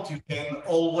you want, you can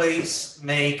always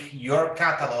make your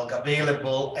catalog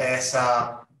available as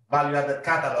a value-added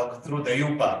catalog through the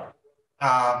UPA.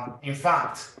 In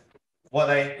fact,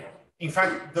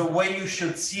 the way you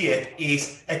should see it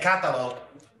is a catalog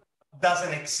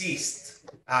doesn't exist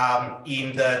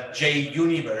in the J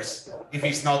universe if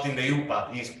it's not in the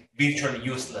UPA. It's virtually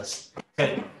useless.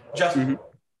 Okay? Just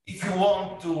if you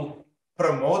want to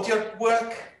promote your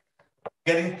work,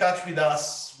 get in touch with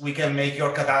us. We can make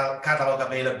your catalog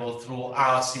available through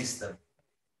our system,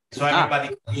 so everybody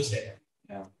can use it.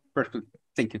 Yeah, perfect.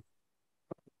 Thank you.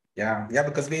 Yeah,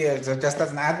 because we just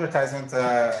as an advertisement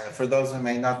for those who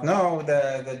may not know,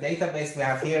 the database we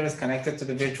have here is connected to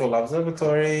the virtual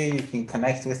observatory. You can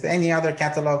connect with any other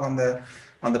catalog on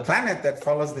the planet that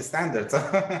follows the standards.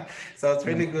 So it's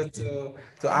really good to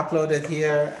upload it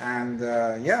here and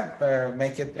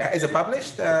make it. Is it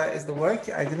published? Is the work?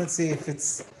 I didn't see if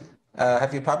it's.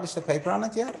 Have you published a paper on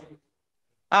it yet?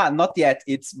 Not yet.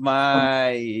 It's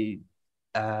my.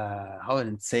 How would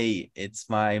I say? It's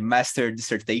my master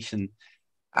dissertation.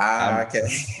 Okay.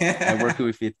 I work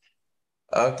with it.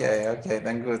 Okay,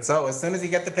 then good. So as soon as you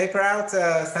get the paper out,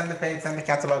 send the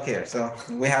catalog here. So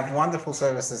we have wonderful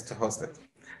services to host it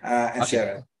and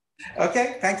share it.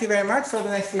 Okay, thank you very much. So the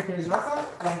next speaker is Rosa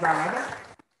from Granada.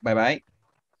 Bye-bye.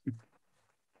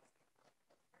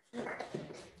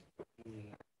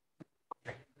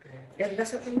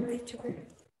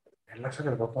 Enlace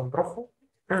del botón rojo.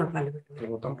 Vale. El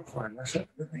botón rojo enlace.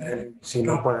 Si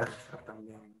no, puedes usar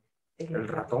también el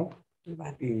ratón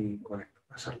y conectar.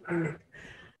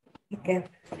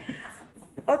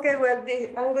 Okay. Well,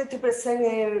 I'm going to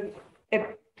present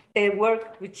a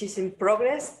work which is in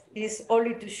progress. It's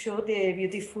only to show the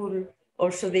beautiful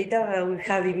also data we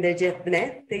have in the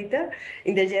J-NEP data,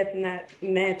 in the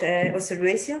J-NEP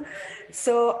observation.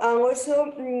 So, and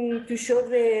also to show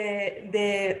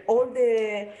all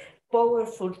the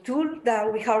powerful tool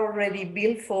that we have already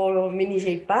built for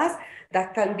miniJPAS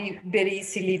that can be very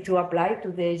easily to apply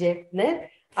to the J-NEP.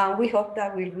 And we hope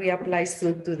that will be applied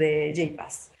soon to the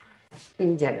JPAS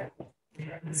in general.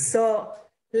 So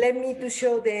let me to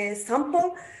show the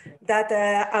sample that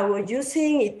I was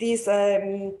using. It is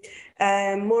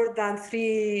more than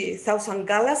 3,000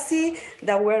 galaxies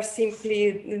that were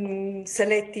simply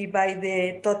selected by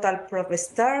the total probe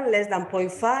star, less than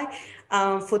 0.5,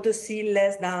 and photoC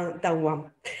less than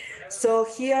 1. So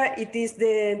here it is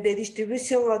the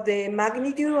distribution of the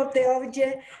magnitude of the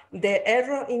object, the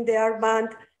error in the R band,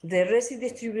 the Resi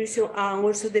distribution, and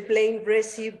also the plane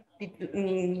Resi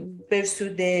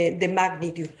versus the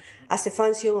magnitude as a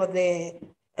function of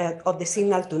the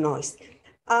signal to noise.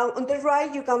 On the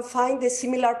right, you can find the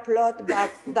similar plot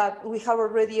that we have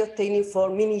already obtained for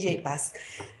miniJPAS.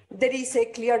 There is a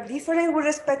clear difference with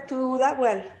respect to that.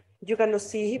 Well, you cannot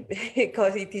see it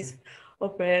because it is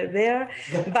over there,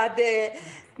 but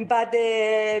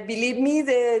believe me,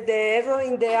 the error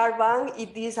in the R band,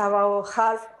 it is about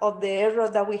half of the error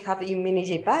that we have in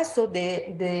miniJPAS. So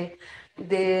the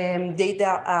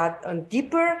data are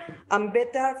deeper and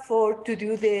better to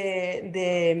do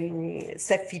the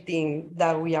set fitting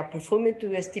that we are performing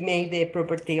to estimate the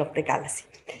property of the galaxy.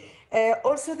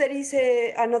 Also, there is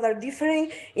another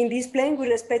difference in this plane with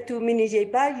respect to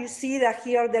miniJPAS. You see that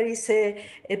here there is a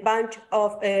bunch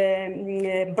of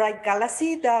bright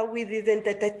galaxies that we didn't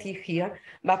detect here,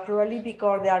 but probably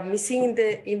because they are missing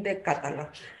in the catalog.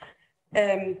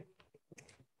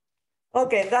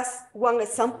 Okay, that's one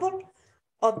example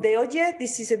of the object.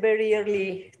 This is a very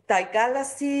early type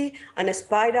galaxy and a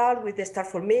spiral with the star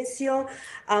formation.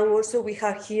 And also we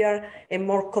have here a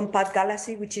more compact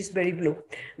galaxy, which is very blue.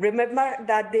 Remember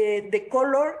that the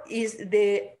color is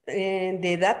the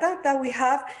data that we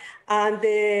have, and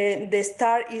the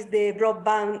star is the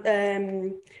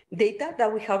broadband data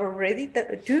that we have already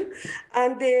too.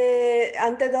 And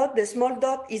the small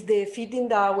dot is the fitting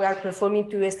that we are performing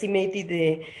to estimate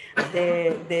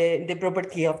the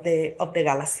property of the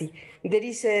galaxy. there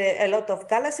is a lot of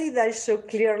galaxies that show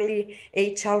clearly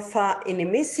H alpha in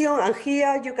emission, and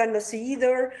here you cannot see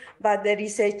either, but there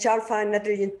is H alpha in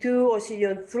nitrogen 2,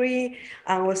 oxygen 3,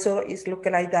 and also it's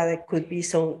looking like that it could be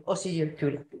some oxygen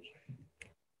 2.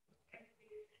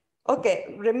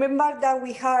 Okay, remember that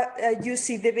we have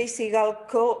using the basic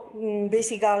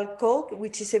code,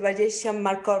 which is a Bayesian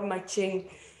Markov-Marchand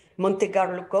Monte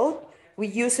Carlo code. We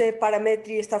use a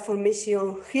parametric star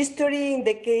formation history. In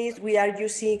the case we are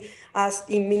using, as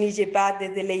in miniJPAS, the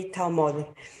delayed tau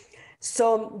model.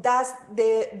 So that's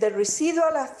the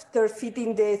residual after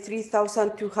fitting the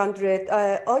 3,200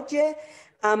 OJ.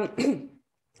 And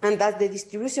that's the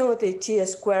distribution of the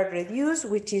chi-square reduced,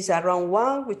 which is around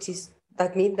 1,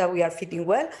 that means that we are fitting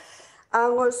well.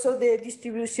 And also the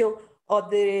distribution of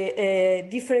the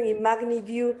difference in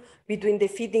magnitude between the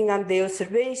fitting and the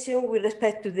observation with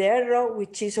respect to the error,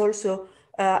 which is also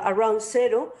around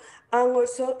 0. And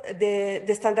also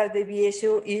the standard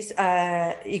deviation is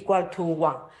equal to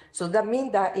 1. So that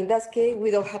means that in that case,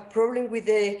 we don't have problem with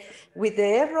the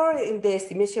error in the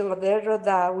estimation of the error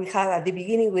that we had at the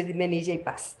beginning with the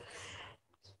miniJPAS.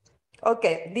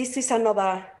 Okay, this is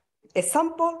another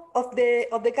example of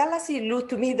the galaxy. It looks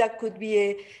to me that could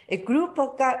be a group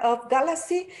of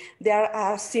galaxies. There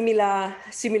are similar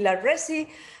resi.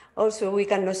 Also, we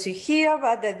cannot see here,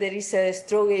 but there is a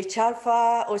strong H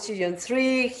alpha, oxygen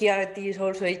 3. Here it is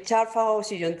also H alpha,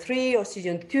 oxygen 3,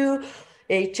 oxygen 2,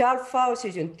 H alpha,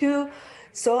 oxygen 2.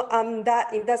 So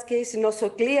that in that case not so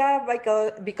clear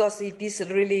because it is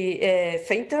really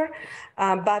fainter,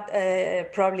 but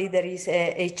probably there is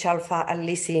H alpha at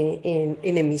least in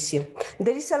emission.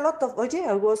 There is a lot of OJ.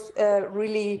 I was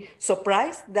really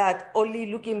surprised that only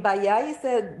looking by eyes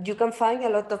you can find a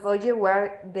lot of OJ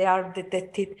where they are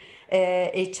detected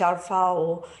H alpha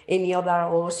or any other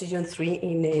oxygen 3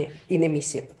 in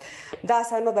emission.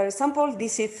 That's another example.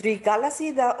 This is 3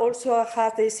 galaxies that also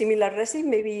have a similar resi,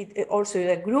 maybe also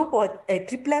a group or a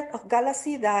triplet of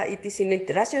galaxies that it is in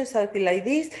interaction, something like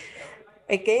this.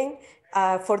 Again,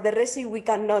 for the resi, we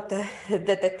cannot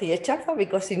detect the H alpha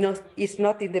because it's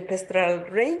not in the spectral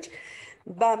range,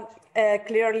 but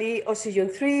clearly oxygen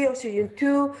 3, oxygen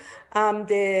 2,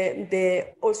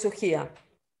 also here.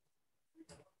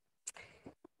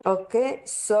 Okay,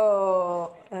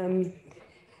 so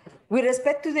with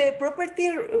respect to the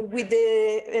property, with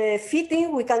the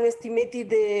fitting, we can estimate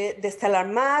the stellar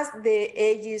mass, the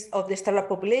ages of the stellar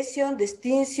population, the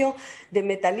extinction, the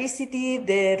metallicity,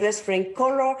 the rest frame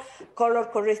color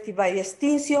corrected by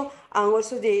extinction, and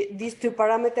also these 2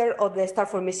 parameters of the star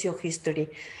formation history.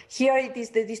 Here it is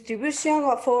the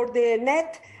distribution for the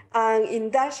net, and in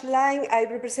dashed line, I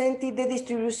represented the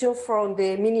distribution from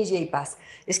the miniJPAS,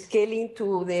 scaling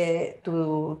to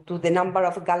the number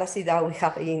of galaxies that we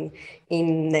have in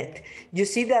net. You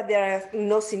see that there are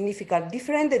no significant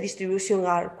difference. The distributions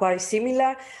are quite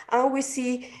similar, and we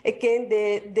see again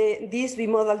this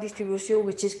bimodal distribution,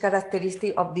 which is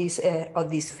characteristic of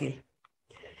this field.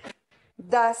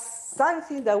 That's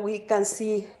something that we can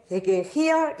see again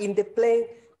here in the plane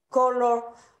color.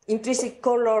 Intrinsic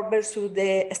color versus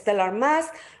the stellar mass,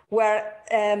 where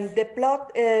the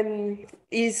plot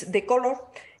is the color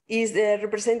is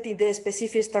representing the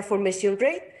specific star formation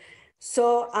rate.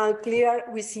 So clear,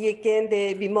 we see again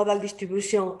the bimodal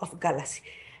distribution of galaxy.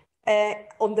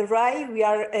 On the right, we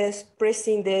are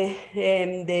expressing the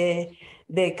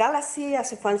galaxy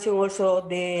as a function also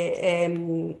the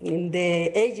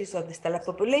ages of the stellar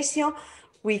population.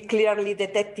 We clearly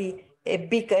detected a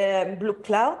big blue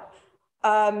cloud.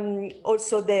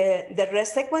 Also the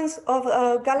rest sequence of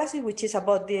galaxy, which is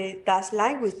about the dashed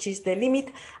line, which is the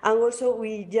limit, and also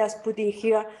we just put in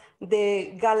here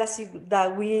the galaxy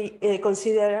that we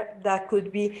consider that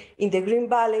could be in the green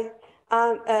valley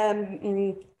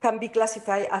and can be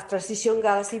classified as transition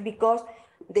galaxy because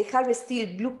they have still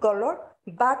blue color,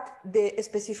 but the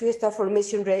specific star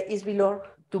formation rate is below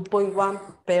 2.1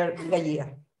 per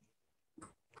gigayear.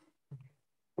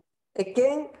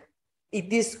 Again,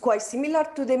 it is quite similar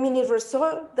to the mini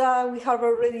result that we have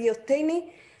already obtained.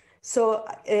 So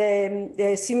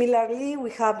similarly,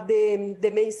 we have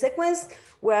the main sequence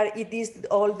where it is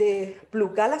all the blue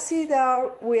galaxy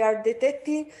that we are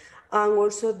detecting, and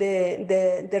also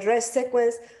the rest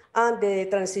sequence and the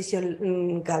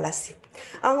transition galaxy.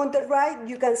 And on the right,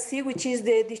 you can see which is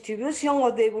the distribution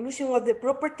or the evolution of the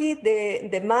property,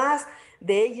 the mass,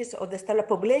 the ages of the stellar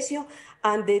population,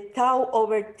 and the tau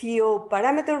over TO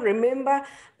parameter. Remember,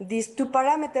 these 2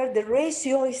 parameters, the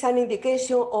ratio is an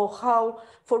indication of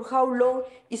for how long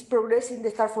is progressing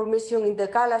the star formation in the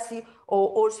galaxy, or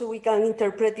also we can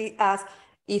interpret it as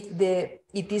if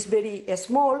it is very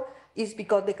small, is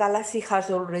because the galaxy has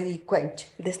already quenched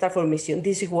the star formation.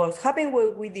 This is what happened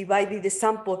when we divided the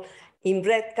sample in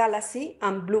red galaxy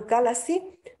and blue galaxy.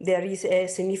 There is a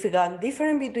significant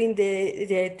difference between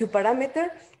the two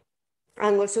parameters.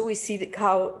 And also we see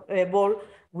how evolve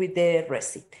with the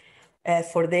resid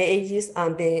for the ages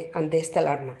and the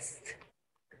stellar mass.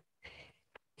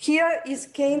 Here is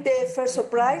came the first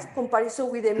surprise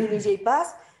comparison with the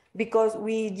miniJPAS, because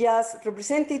we just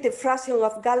represented the fraction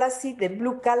of galaxy, the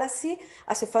blue galaxy,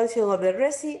 as a function of the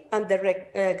resid and the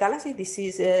red galaxy. This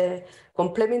is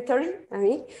complementary, I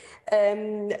mean.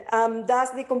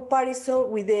 That's the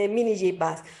comparison with the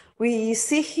miniJPAS. We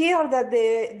see here that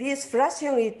this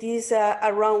fraction, it is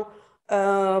around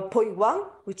 0.1,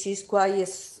 which is quite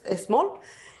small.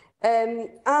 And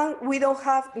we don't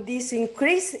have this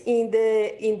increase in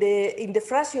the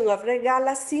fraction of red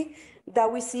galaxy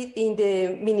that we see in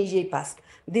the miniJPAS.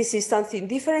 This is something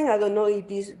different. I don't know if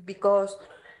it is because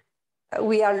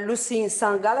we are losing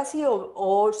some galaxy or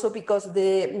also because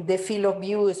the field of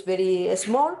view is very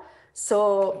small.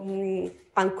 So,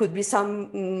 and could be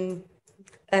some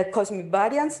cosmic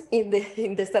variance in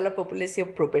the stellar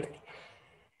population property.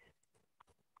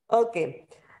 Okay.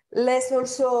 Let's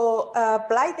also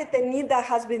apply the technique that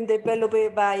has been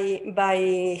developed by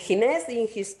Gines in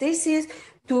his thesis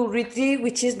to retrieve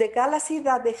which is the galaxy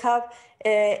that they have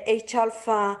H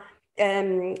alpha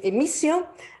emission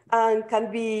and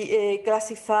can be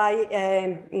classified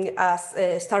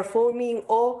as star forming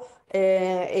or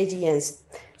AGNs.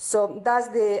 So that's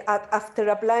after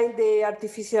applying the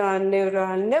artificial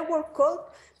neural network code,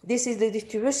 this is the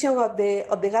distribution of the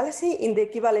galaxy in the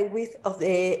equivalent width of the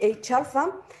H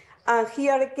alpha. And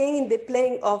here again in the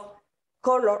plane of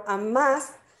color and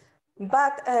mass,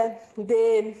 but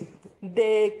the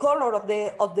color of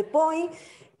the point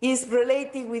is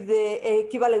related with the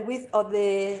equivalent width of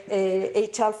the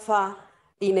H alpha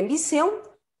in emission,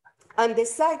 and the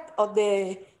site of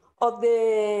the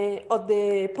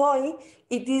point,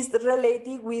 it is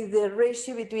related with the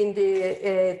ratio between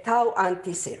the tau and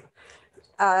T0.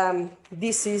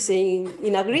 This is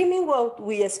in agreement what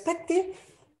we expected.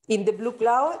 In the blue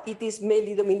cloud, it is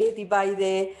mainly dominated by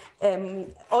the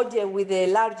object with the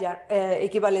larger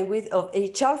equivalent width of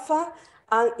H alpha,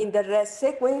 and in the red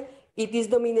sequence, it is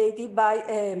dominated by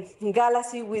a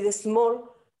galaxy with a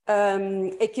small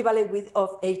equivalent width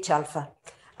of H alpha,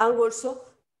 and also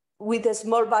with a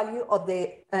small value of the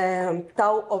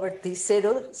tau over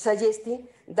T0, suggesting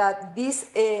that this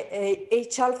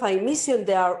H alpha emission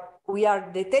that we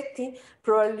are detecting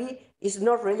probably is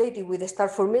not related with the star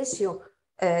formation.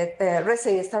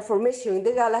 Recent star formation in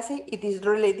the galaxy, it is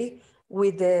related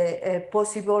with the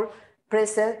possible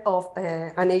presence of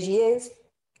an AGNs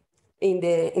in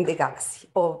the galaxy.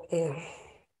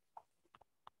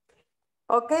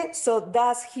 Okay, so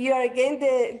that's here again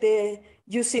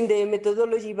using the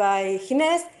methodology by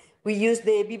Gines. We use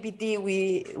the BPT,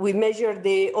 we measure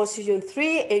the oxygen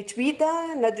 3, H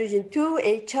beta, nitrogen 2,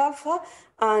 H alpha,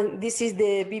 and this is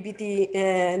the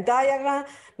BPT diagram.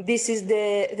 This is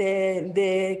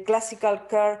the classical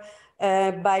curve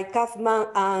by Kaufman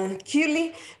and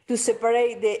Curley to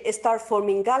separate the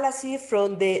star-forming galaxy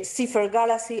from the Zephyr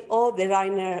galaxy or the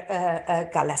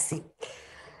Reiner galaxy.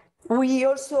 We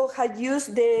also had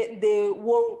used the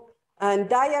one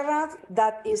diagram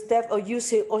that instead of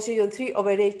using oxygen 3 over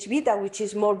H beta, which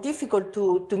is more difficult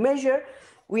to measure,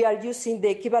 we are using the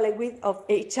equivalent width of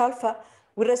H alpha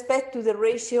with respect to the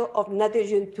ratio of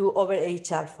nitrogen 2 over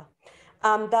H alpha.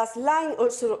 That line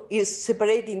also is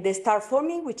separating the star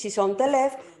forming, which is on the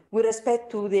left, with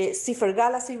respect to the Zephyr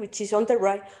galaxy, which is on the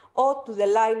right, or to the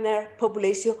Reiner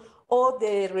population or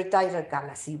the retired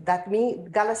galaxy. That means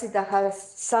galaxy that has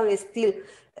some still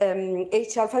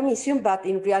H alpha emission, but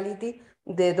in reality,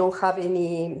 they don't have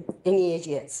any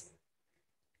AGNs.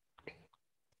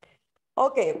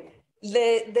 Okay,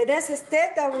 the next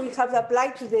step that we have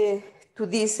applied to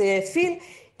this field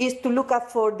is to look up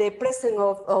for the presence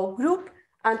of group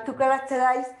and to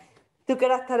characterize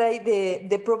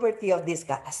the property of this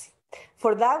galaxy.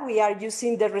 For that, we are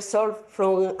using the result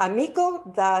from Amico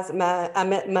that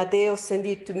Matteo sent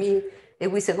it to me a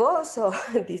week ago, so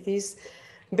this is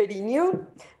very new.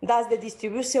 That's the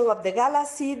distribution of the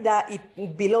galaxy that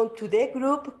it belongs to the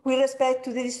group with respect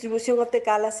to the distribution of the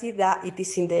galaxy that it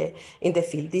is in the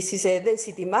field. This is a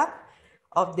density map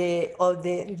of there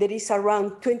is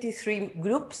around 23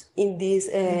 groups in this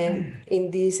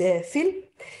field.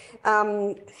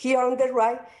 Here on the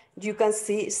right, you can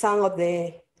see some of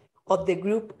the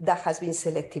group that has been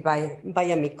selected by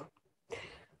Amico.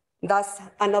 That's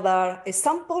another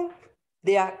example.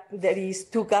 There is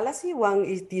two galaxies. One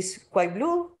is this quite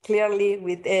blue, clearly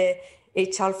with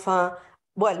H alpha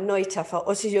well, no H alpha,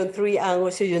 oxygen 3 and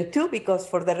oxygen 2, because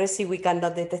for the rest we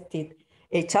cannot detect it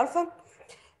H alpha.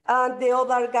 And the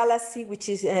other galaxy, which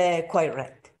is quite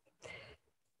red.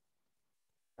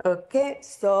 Okay,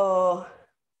 so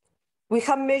we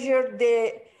have measured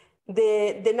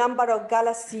the number of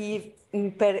galaxies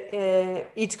per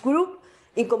each group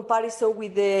in comparison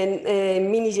with the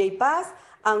miniJPAS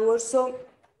and also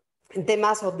the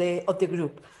mass of the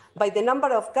group. By the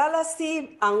number of galaxies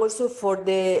and also for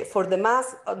the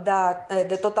mass of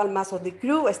the total mass of the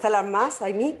group, stellar mass,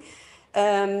 I mean,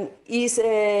 is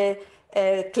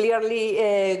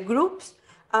clearly groups.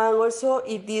 And also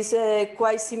it is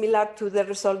quite similar to the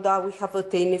result that we have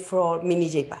obtained for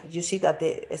miniJPAS. You see that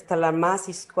the stellar mass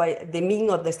is quite, the mean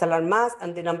of the stellar mass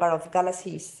and the number of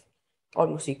galaxies is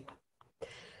almost equal.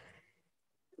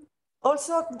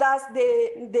 Also, that's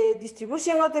the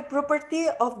distribution of the property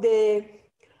of the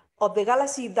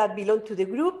galaxy that belong to the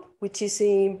group, which is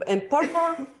in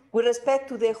purple, with respect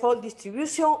to the whole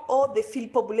distribution of the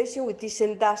field population, which is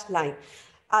in dashed line.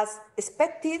 As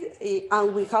expected,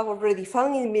 and we have already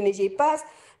found in miniJPAS,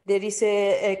 there is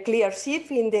a clear shift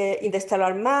in the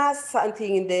stellar mass,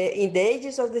 something in the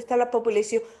ages of the stellar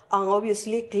population, and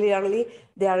obviously, clearly,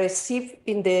 there is a shift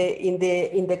in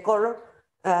the color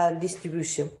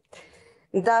distribution.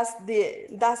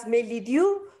 That's mainly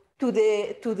due to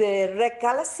the red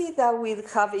galaxy that we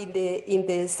have in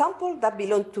the sample that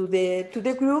belong to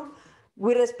the group.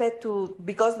 With respect to,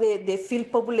 because the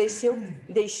field population,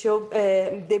 they show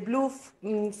the blue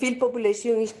field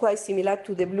population is quite similar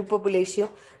to the blue population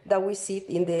that we see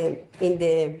in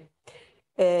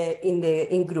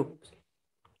groups.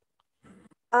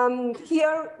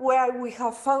 Here, where we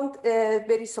have found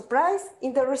very surprised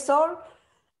in the result,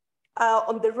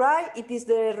 on the right, it is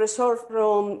the result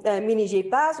from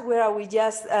miniJPAS, where we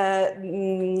just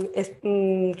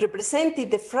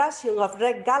represented the fraction of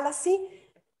red galaxy,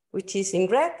 which is in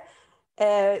red,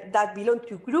 that belong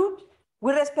to groups,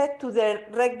 with respect to the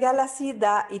red galaxy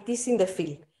that it is in the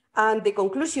field. And the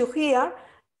conclusion here,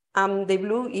 the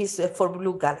blue is for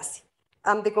blue galaxy.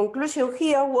 And the conclusion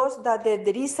here was that there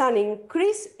is an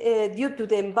increase due to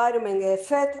the environment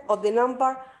effect of the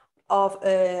number of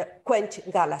quench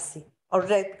galaxy, or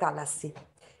red galaxy.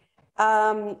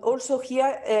 Also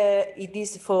here, it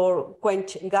is for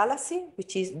quench galaxy,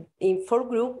 which is in 4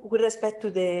 group with respect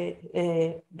to the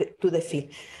field.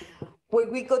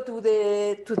 When we go to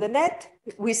the net,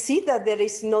 we see that there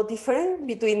is no difference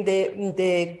between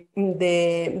the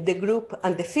group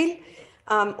and the field.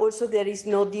 Also, there is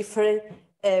no difference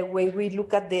when we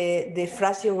look at the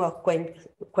fraction of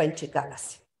quench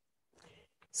galaxy.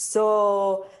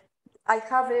 So I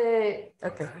have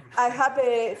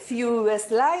a few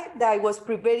slides that I was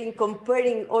preparing,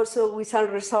 comparing also with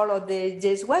some result of the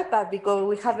J-NEP, because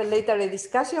we have a later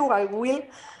discussion. I will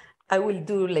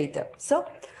do later. So,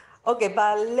 okay,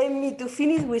 but let me to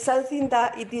finish with something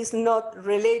that it is not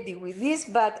related with this,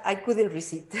 but I couldn't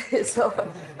resist. So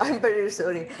I'm very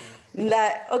sorry.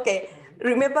 Okay,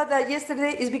 remember that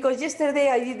yesterday is because yesterday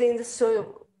I didn't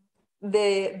show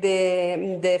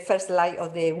the first slide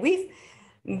of the WEAVE.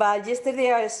 But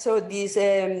yesterday I saw this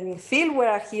field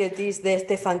where here it is the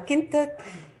Stefan Quintet,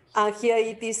 and here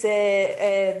it is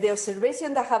the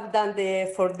observation that I have done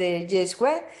for the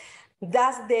J-NEP.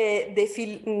 That's the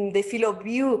field of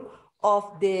view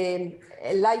of the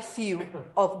light field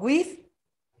of WEAVE.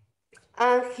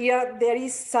 And here there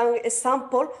is some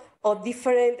example of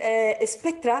different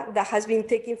spectra that has been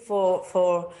taken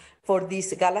for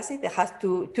this galaxy that has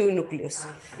two nucleus.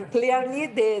 Clearly,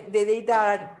 the data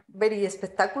are very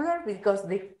spectacular because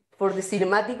for the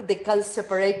cinematic, they can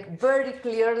separate very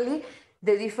clearly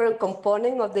the different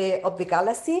components of the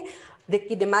galaxy. The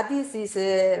kinematics is,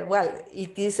 well,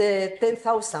 it is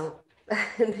 10,000,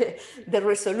 the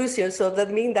resolution, so that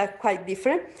means that's quite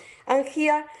different. And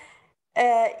here,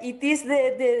 it is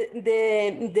the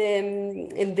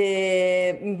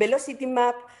velocity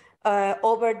map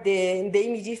over the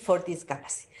images for this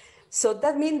galaxy. So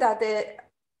that means that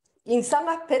in some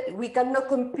aspect, we cannot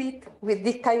compete with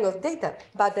this kind of data,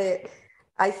 but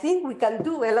I think we can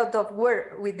do a lot of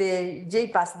work with the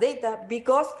JPAS data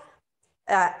because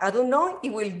I don't know,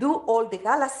 it will do all the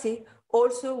galaxy.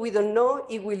 Also, we don't know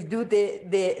it will do the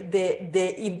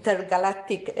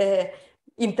intergalactic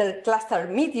intercluster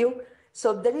medium.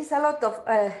 So there is a lot of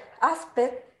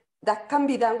aspects that can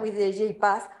be done with the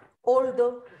JPAS,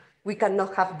 although we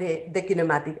cannot have the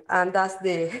kinematic. And that's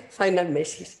the final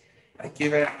message. Thank you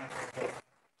very much.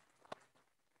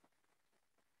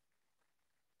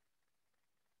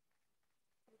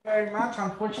 very much.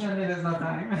 Unfortunately, there's no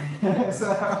time. So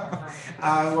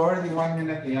we're already 1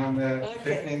 minute beyond the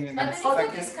 15 minutes. But there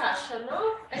is a discussion, no?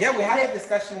 Yeah, we have a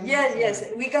discussion. Yes,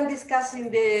 we can discuss in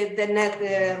the net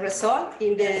result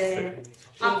in the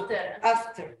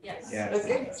after. Yes.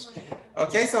 Okay.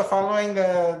 Okay, so following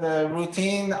the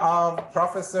routine of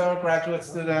professor, graduate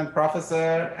student,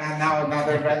 professor, and now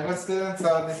another graduate student.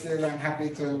 So this is, I'm happy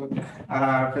to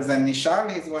present Nischal.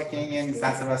 He's working in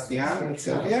San Sebastian with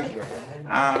Sylvia.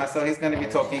 So he's going to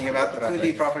be talking about the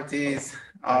 2D properties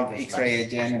of X-ray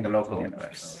AGN in the local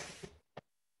universe.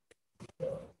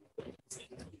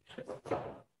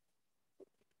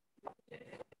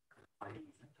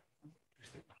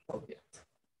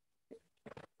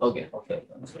 Okay.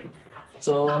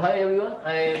 So hi everyone,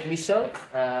 I am Nischal.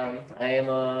 I am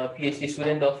a PhD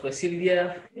student of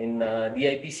Sylvia in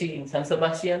DIPC in San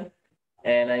Sebastian,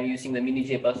 and I'm using the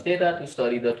miniJPAS data to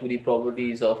study the 2D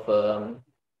properties of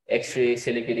X-ray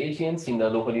selected agents in the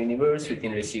local universe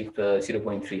within redshift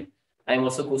 0.3. I'm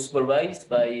also co-supervised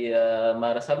by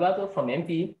Mara Salvato from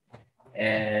MP,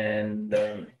 and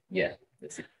yeah,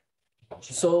 that's it.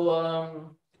 So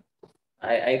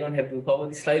I don't have to cover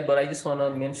this slide, but I just want to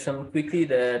mention quickly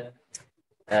that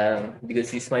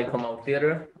because this might come out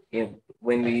later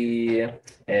when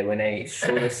I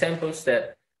show the samples,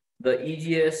 that the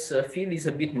AEGIS field is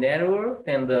a bit narrower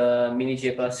than the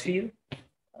miniJPAS field.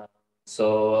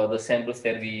 So the samples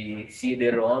that we see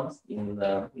later on in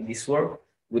this work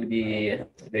would be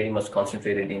very much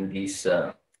concentrated in this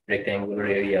rectangular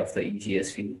area of the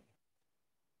AEGIS field.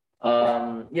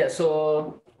 Yeah,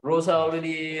 so Rosa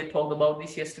already talked about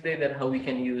this yesterday, that how we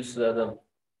can use the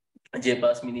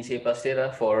JPAS, miniJPAS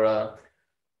data for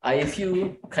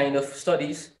IFU kind of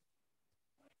studies.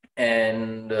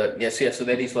 And yes, so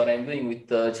that is what I'm doing with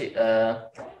the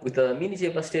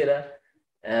miniJPAS data.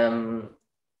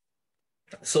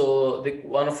 So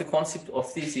one of the concepts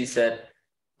of this is that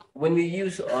when we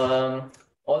use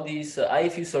all these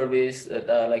IFU surveys that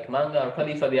are like Manga or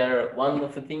Khalifa, one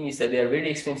of the things is that they are very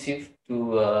expensive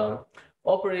to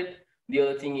operate. The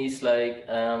other thing is like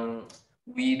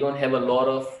we don't have a lot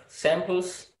of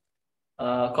samples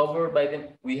covered by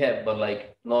them. We have, but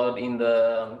like not in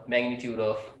the magnitude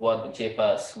of what the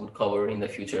JPAS would cover in the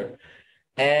future.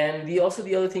 And the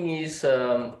other thing is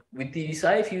with these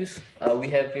IFUs, we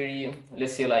have very,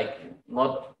 let's say, like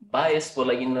not biased, but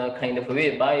like in a kind of a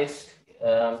way biased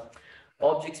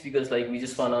objects, because like we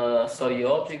just want to study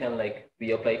an object and like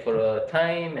we apply for a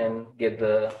time and get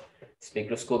the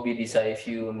spectroscopy, these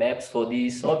IFU maps for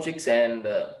these objects, and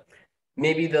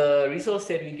maybe the results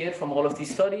that we get from all of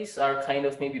these studies are kind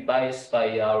of maybe biased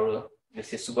by our, let's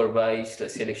say, supervised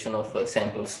selection of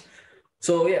samples.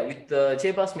 So yeah, with the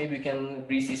JPAS, maybe we can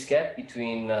bridge this gap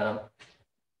between the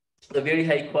very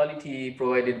high quality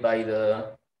provided by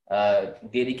the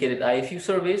dedicated IFU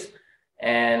surveys,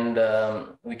 and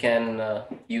we can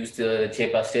use the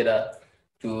JPAS data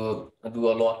to do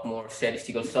a lot more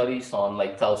statistical studies on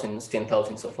like thousands,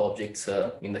 10,000s of objects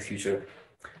in the future.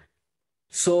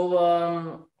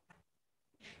 So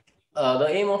the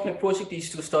aim of my project is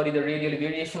to study the radial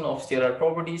variation of stellar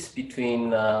properties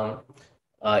between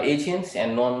AGNs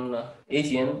and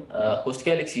non-AGN host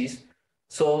galaxies.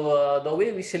 So the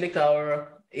way we select our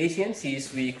AGNs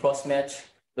is we cross-match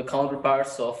the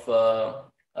counterparts of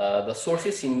the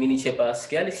sources in miniJPAS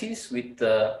galaxies with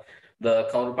the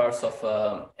counterparts of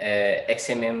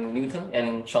XMM Newton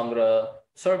and Chandra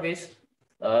surveys.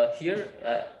 Here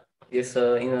is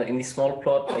in this small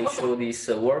plot, I show this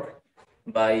work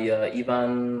by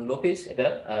Ivan Lopez.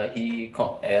 He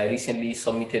recently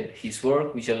submitted his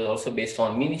work, which is also based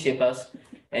on miniJPAS,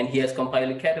 and he has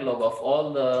compiled a catalog of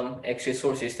all the X-ray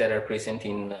sources that are present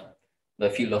in the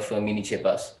field of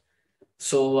miniJPAS.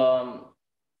 So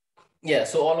yeah,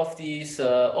 so all of these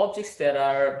objects that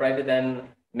are brighter than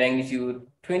magnitude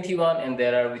 21 and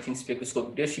that are within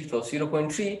spectroscopic redshift of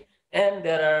 0.3, and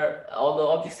there are all the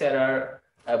objects that are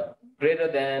greater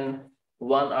than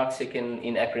 1 arcsecond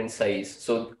in apparent size.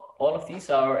 So all of these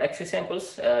are X-ray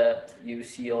samples. You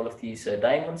see all of these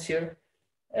diamonds here.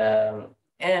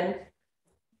 And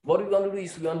what we want to do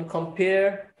is we want to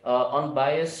compare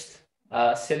unbiased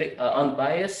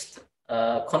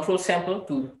control sample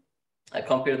to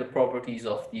compare the properties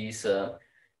of these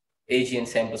AGN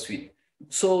samples with.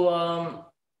 So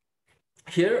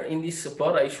here in this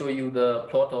plot, I show you the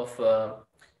plot of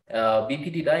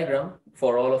BPD diagram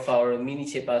for all of our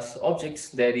miniJPAS objects.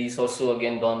 That is also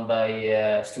again done by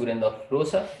a student of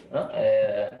Rosa,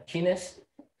 Kines,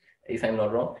 if I'm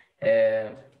not wrong.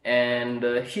 And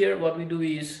here what we do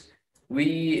is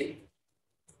we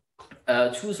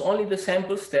choose only the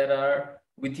samples that are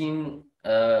within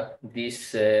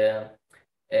this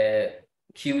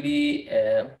QD,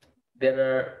 there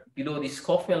are below this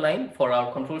Kaufman line for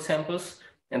our control samples,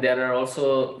 and there are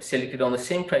also selected on the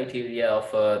same criteria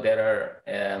of there are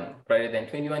greater than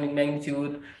 21 in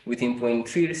magnitude, within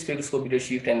 0.3 spectroscope beta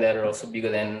shift, and there are also bigger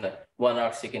than 1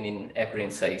 arcsecond in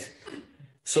apparent size.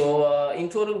 So in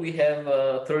total, we have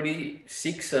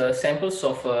 36 samples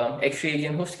of X-ray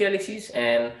AGN host galaxies,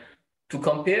 and to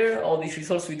compare all these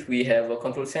results with, we have a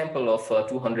control sample of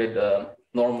 200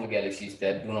 normal galaxies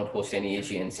that do not host any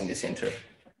AGNs in the center.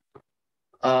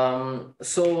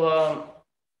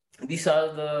 These are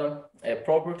the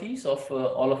properties of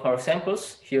all of our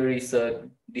samples. Here is the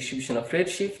distribution of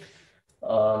redshift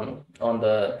on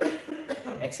the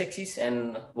x-axis,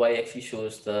 and y-axis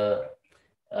shows the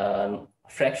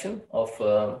fraction of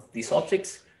these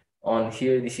objects. On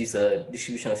here, this is a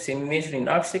distribution of semi-major in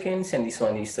arcseconds, and this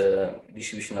one is the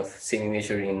distribution of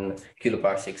semi-major in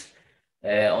kiloparsecs.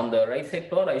 On the right side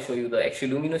plot, I show you the X-ray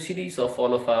luminosities of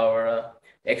all of our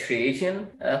X-ray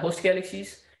AGN host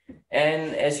galaxies.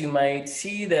 And as you might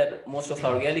see, that most of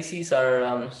our galaxies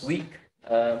are weak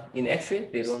in X-ray.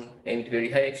 They don't emit very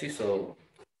high X-ray, so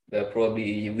they're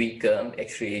probably weak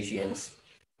X-ray AGNs.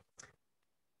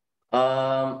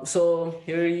 So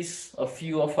here is a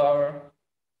few of our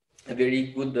very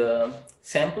good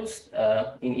samples,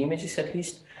 in images at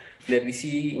least, that we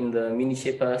see in the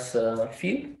miniJPAS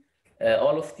field.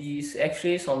 All of these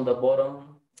X-rays on the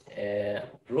bottom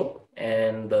row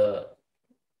and the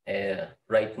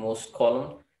rightmost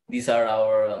column, these are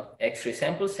our X-ray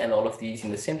samples, and all of these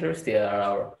in the centers, they are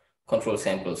our control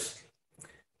samples.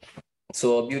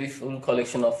 So a beautiful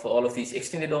collection of all of these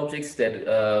extended objects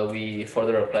that we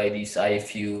further apply these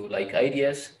IFU-like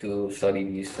ideas to study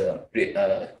these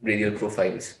radial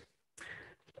profiles.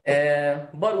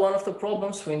 But one of the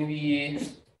problems when we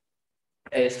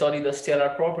study the stellar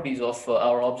properties of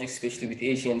our objects, especially with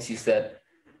AGNs, is that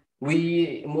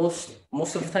we most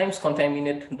of the times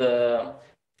contaminate the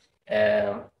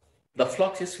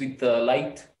fluxes with the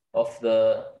light of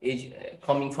the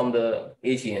coming from the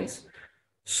AGNs.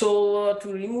 So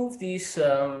to remove this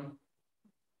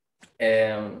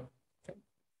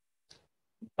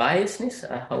biasness,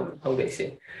 how do I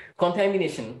say,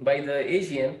 contamination by the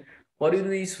AGN, what we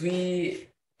do is we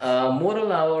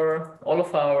model all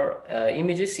of our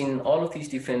images in all of these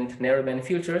different narrowband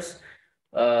filters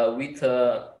with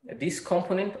this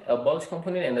component, a bulge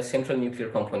component, and a central nuclear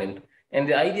component. And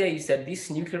the idea is that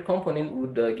this nuclear component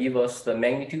would give us the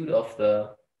magnitude of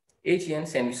the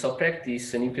AGNs, and we subtract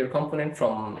this nuclear component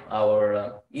from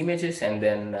our images, and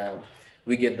then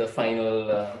we get the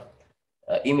final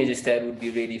images that would be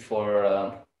ready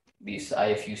for these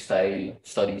IFU style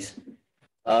studies.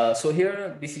 So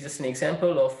here, this is just an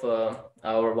example of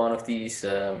one of these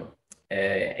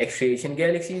X-ray AGN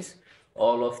galaxies.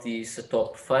 All of these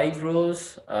top 5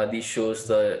 rows, this shows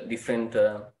the different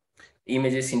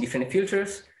images in different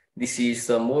filters. This is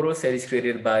the models that is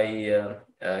created by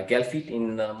Galfit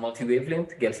in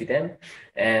multi-wavelength, Galfit M,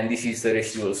 and this is the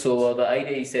residual. So the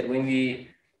idea is that when we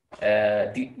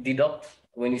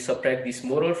when we subtract this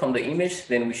model from the image,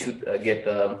 then we should get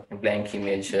a blank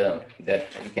image that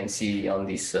you can see on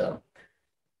this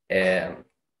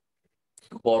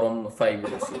bottom 5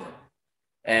 rows.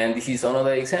 And this is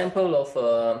another example of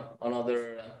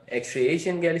another X-ray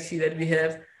AGN galaxy that we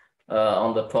have.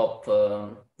 On the top,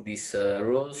 these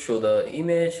rows show the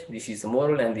image. This is the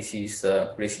model, and this is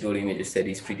the residual images that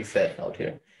is pretty flat out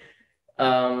here.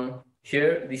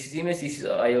 Here, this is image.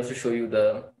 I also show you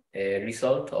the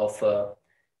result of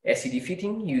SED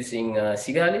fitting using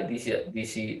Cigale.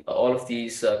 All of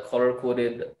these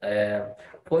color-coded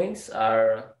points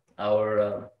are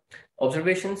our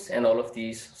observations, and all of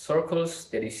these circles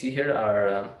that you see here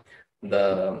are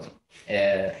the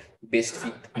best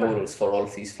fit models for all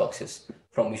of these fluxes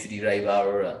from which we derive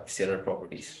our stellar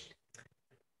properties.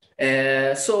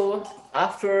 So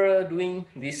after doing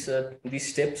these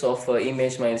steps of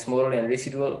image minus model and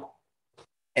residual,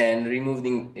 and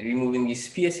removing this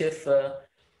PSF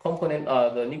component,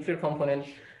 the nuclear component,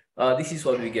 this is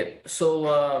what we get.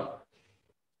 So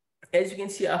as you can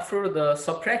see, after the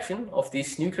subtraction of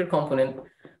this nuclear component,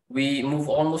 we move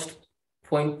almost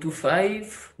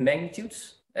 0.25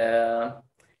 magnitudes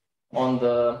on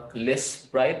the less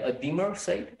bright, dimmer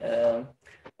side in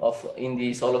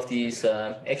all of these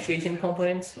X-ray AGN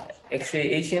components,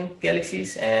 X-ray AGN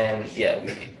galaxies, and yeah,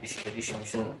 this is the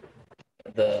distribution,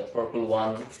 the purple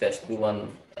one / blue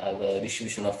one, the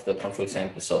distribution of the control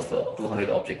samples of 200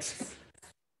 objects.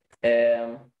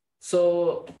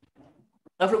 So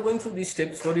after going through these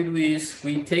steps, what we do is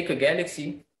we take a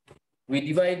galaxy, we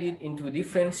divide it into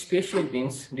different spatial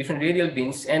bins, different radial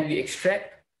bins, and we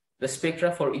extract the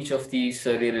spectra for each of these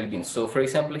radial beams. So for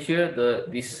example, here,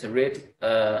 this red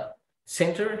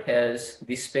center has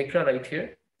this spectra right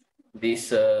here.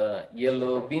 This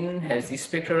yellow bin has this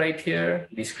spectra right here.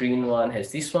 This green one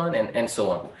has this one, and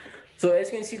so on. So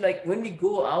as you can see, like when we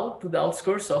go out to the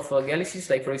outskirts of galaxies,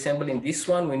 like for example, in this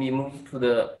one, when we move to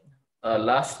the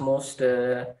lastmost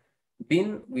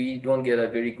bin, we don't get a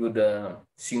very good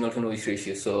signal to noise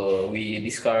ratio. So we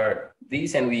discard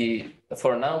these, and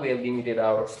for now, we have limited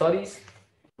our studies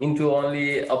into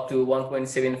only up to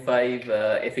 1.75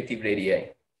 effective radii.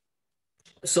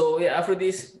 So yeah, after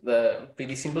this, the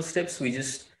pretty simple steps, we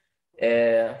just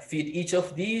feed each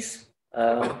of these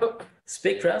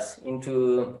spectras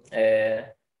into,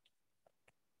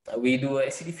 we do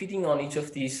acid fitting on each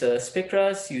of these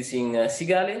spectras using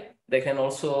Cigale. They can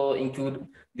also include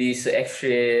these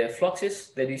X-ray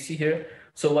fluxes that you see here.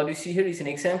 So what you see here is an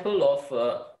example of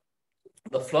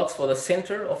the flux for the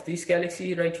center of this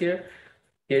galaxy right here.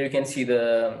 Here you can see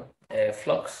the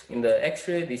flux in the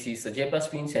X-ray. This is the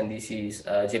JPAS beams, and this is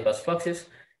JPAS fluxes,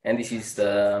 and this is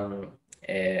the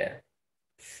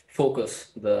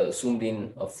focus, the zoomed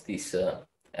in of this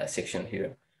section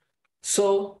here.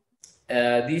 So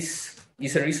this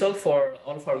is a result for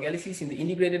all of our galaxies in the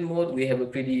integrated mode. We have a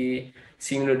pretty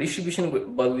similar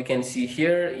distribution, but we can see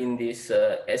here in this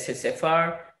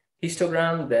SSFR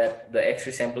histogram that the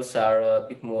X-ray samples are a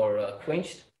bit more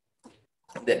quenched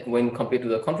that when compared to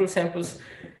the control samples.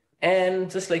 And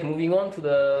just like moving on to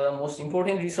the most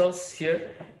important results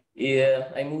here,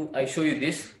 I show you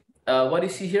this. What you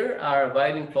see here are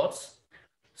violin plots.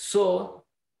 So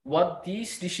what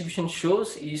this distribution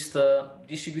shows is the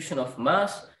distribution of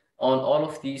mass on all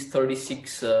of these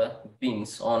 36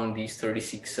 beams, on these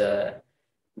 36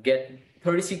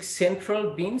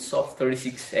 central beams of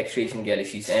 36 X-ray Asian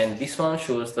galaxies. And this one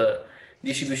shows the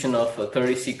distribution of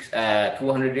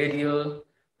 200 radial,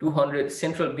 200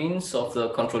 central beams of the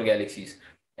control galaxies,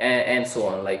 and so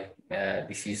on, like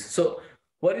this is. So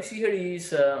what you see here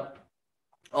is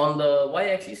on the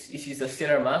y-axis, this is the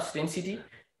stellar mass density,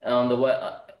 and on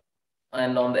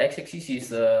the x-axis is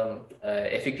the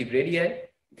effective radii.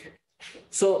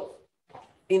 So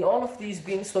in all of these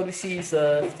beams, what we see is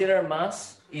the stellar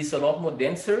mass is a lot more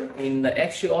denser in the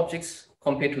X-ray objects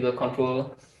compared to the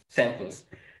control samples.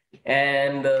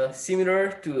 And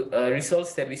similar to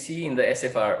results that we see in the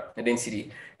SFR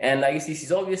density. And I guess this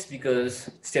is obvious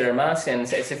because stellar mass and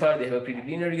SFR, they have a pretty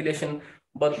linear relation.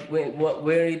 But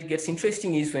where it gets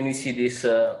interesting is when we see this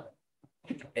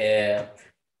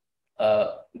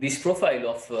this profile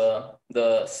of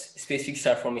the specific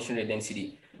star formation rate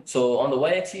density. So on the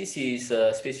y-axis is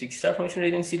specific star formation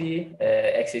rate density,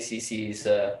 x-axis is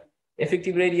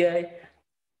effective radii.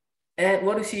 And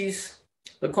what we see is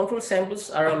the control samples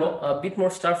are a bit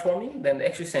more star forming than the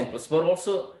X-ray samples, but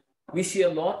also we see a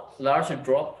lot larger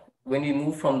drop when we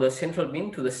move from the central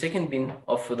bin to the second bin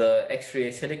of the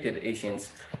X-ray selected AGNs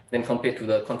than compared to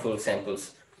the control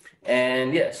samples.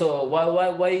 And yeah, so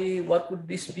what would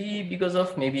this be? Because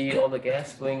of maybe all the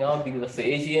gas going out, because of the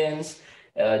AGNs,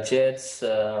 jets,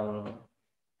 I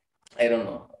don't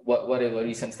know, whatever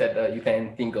reasons that you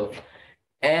can think of.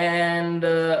 And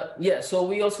yeah, so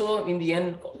we also in the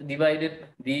end divided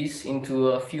these into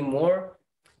a few more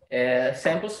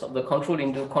samples of the control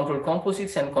into control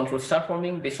composites and control star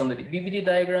forming based on the BBD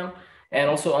diagram. And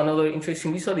also another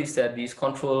interesting result is that these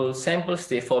control samples,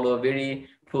 they follow a very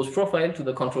close profile to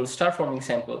the control star forming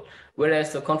sample,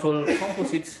 whereas the control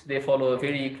composites, they follow a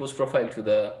very close profile to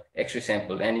the X-ray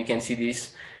sample. And you can see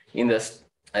this in the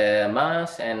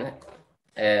mass and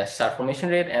star formation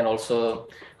rate, and also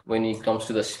when it comes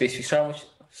to the specific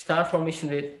star formation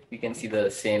rate, we can see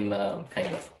the same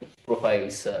kind of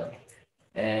profiles.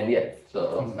 And yeah,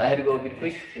 so I had to go a bit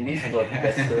quick in this, but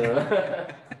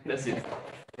that's it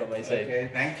from my side. Okay,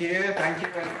 thank you very much.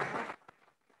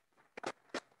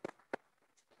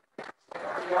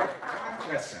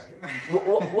 Question.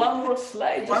 One more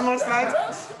slide. One more slide?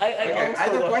 I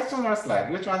either question or slide.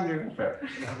 Which one do you prefer?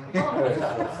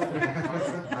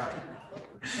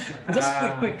 Just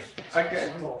quick.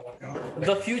 Okay.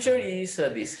 The future is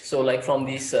this. So like from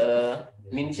these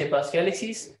miniJPAS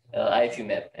galaxies, IFU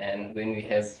map, and when we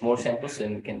have more samples,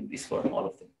 then we can do this for all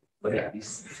of them. But yeah,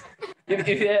 this, if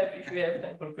you have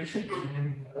time for question.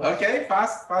 Okay,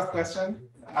 fast question.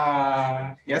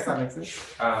 Yes, Alexis.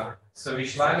 So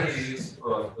which line do you use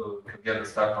to get the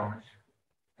star formation?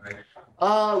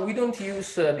 We don't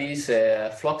use these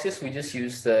fluxes. We just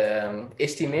use the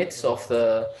estimates of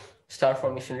the star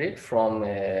formation rate from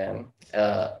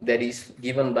that is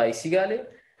given by Cigale.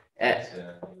 I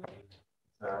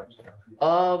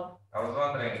was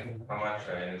wondering how much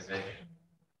ionization.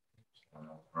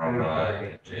 from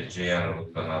GN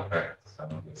would not affect.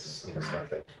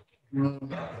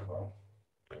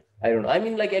 I don't know. I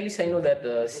mean, like, at least I know that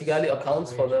Sigali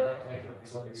accounts for the.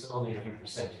 It's only a few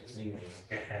percent.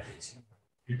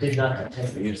 You did not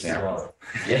detect the Sigali.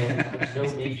 Yeah.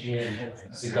 There's no AGN.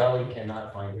 Sigali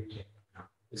cannot find it.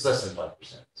 It's less than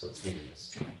 5%, so it's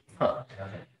meaningless. Huh.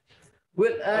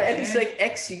 Well, at least like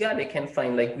X Sigali can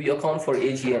find, like, we account for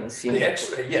AGNs. The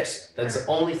X-ray, yes, that's the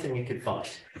only thing you could find.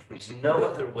 There's no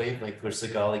other wavelength where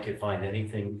Sigali could find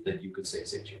anything that you could say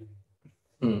is AGN.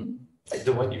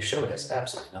 The one you showed has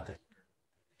absolutely nothing.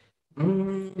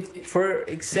 For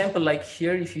example, like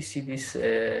here, if you see this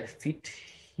fit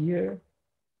here.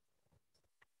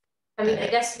 I mean, I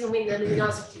guess you mean the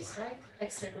luminosities, right?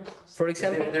 External. For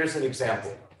example, there's an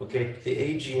example. Okay, the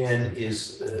AGN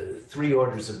is 3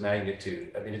 orders of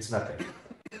magnitude. I mean, it's nothing.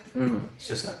 It's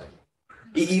just nothing.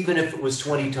 Even if it was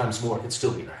 20 times more, it'd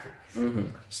still be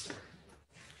nothing.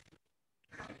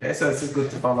 Okay, so it's good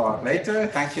to follow up later.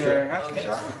 Thank you very much.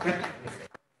 Okay.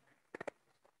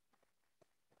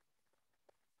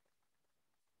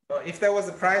 So if there was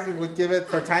a prize, we would give it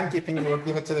for timekeeping. We would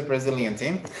give it to the Brazilian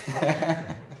team,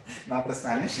 not the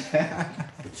Spanish.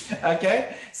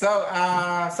 Okay. So,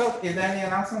 is there any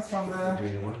announcements from the?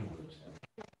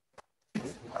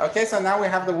 Okay. So now we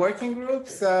have the working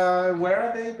groups. Where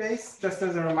are they based? Just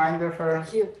as a reminder for.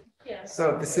 Yeah.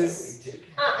 So this is.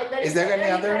 And is there any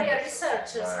other?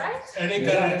 Researchers, right? Any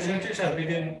researchers are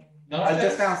being downstairs?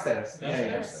 Just downstairs.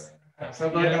 Downstairs. So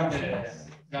go downstairs.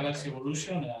 Galaxy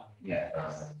Evolution.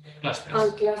 Cluster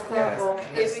of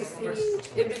everything,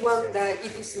 everyone that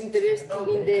it is interested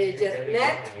in the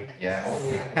J-NEP. Yeah.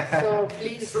 So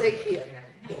please stay here.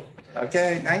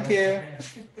 Okay, thank you.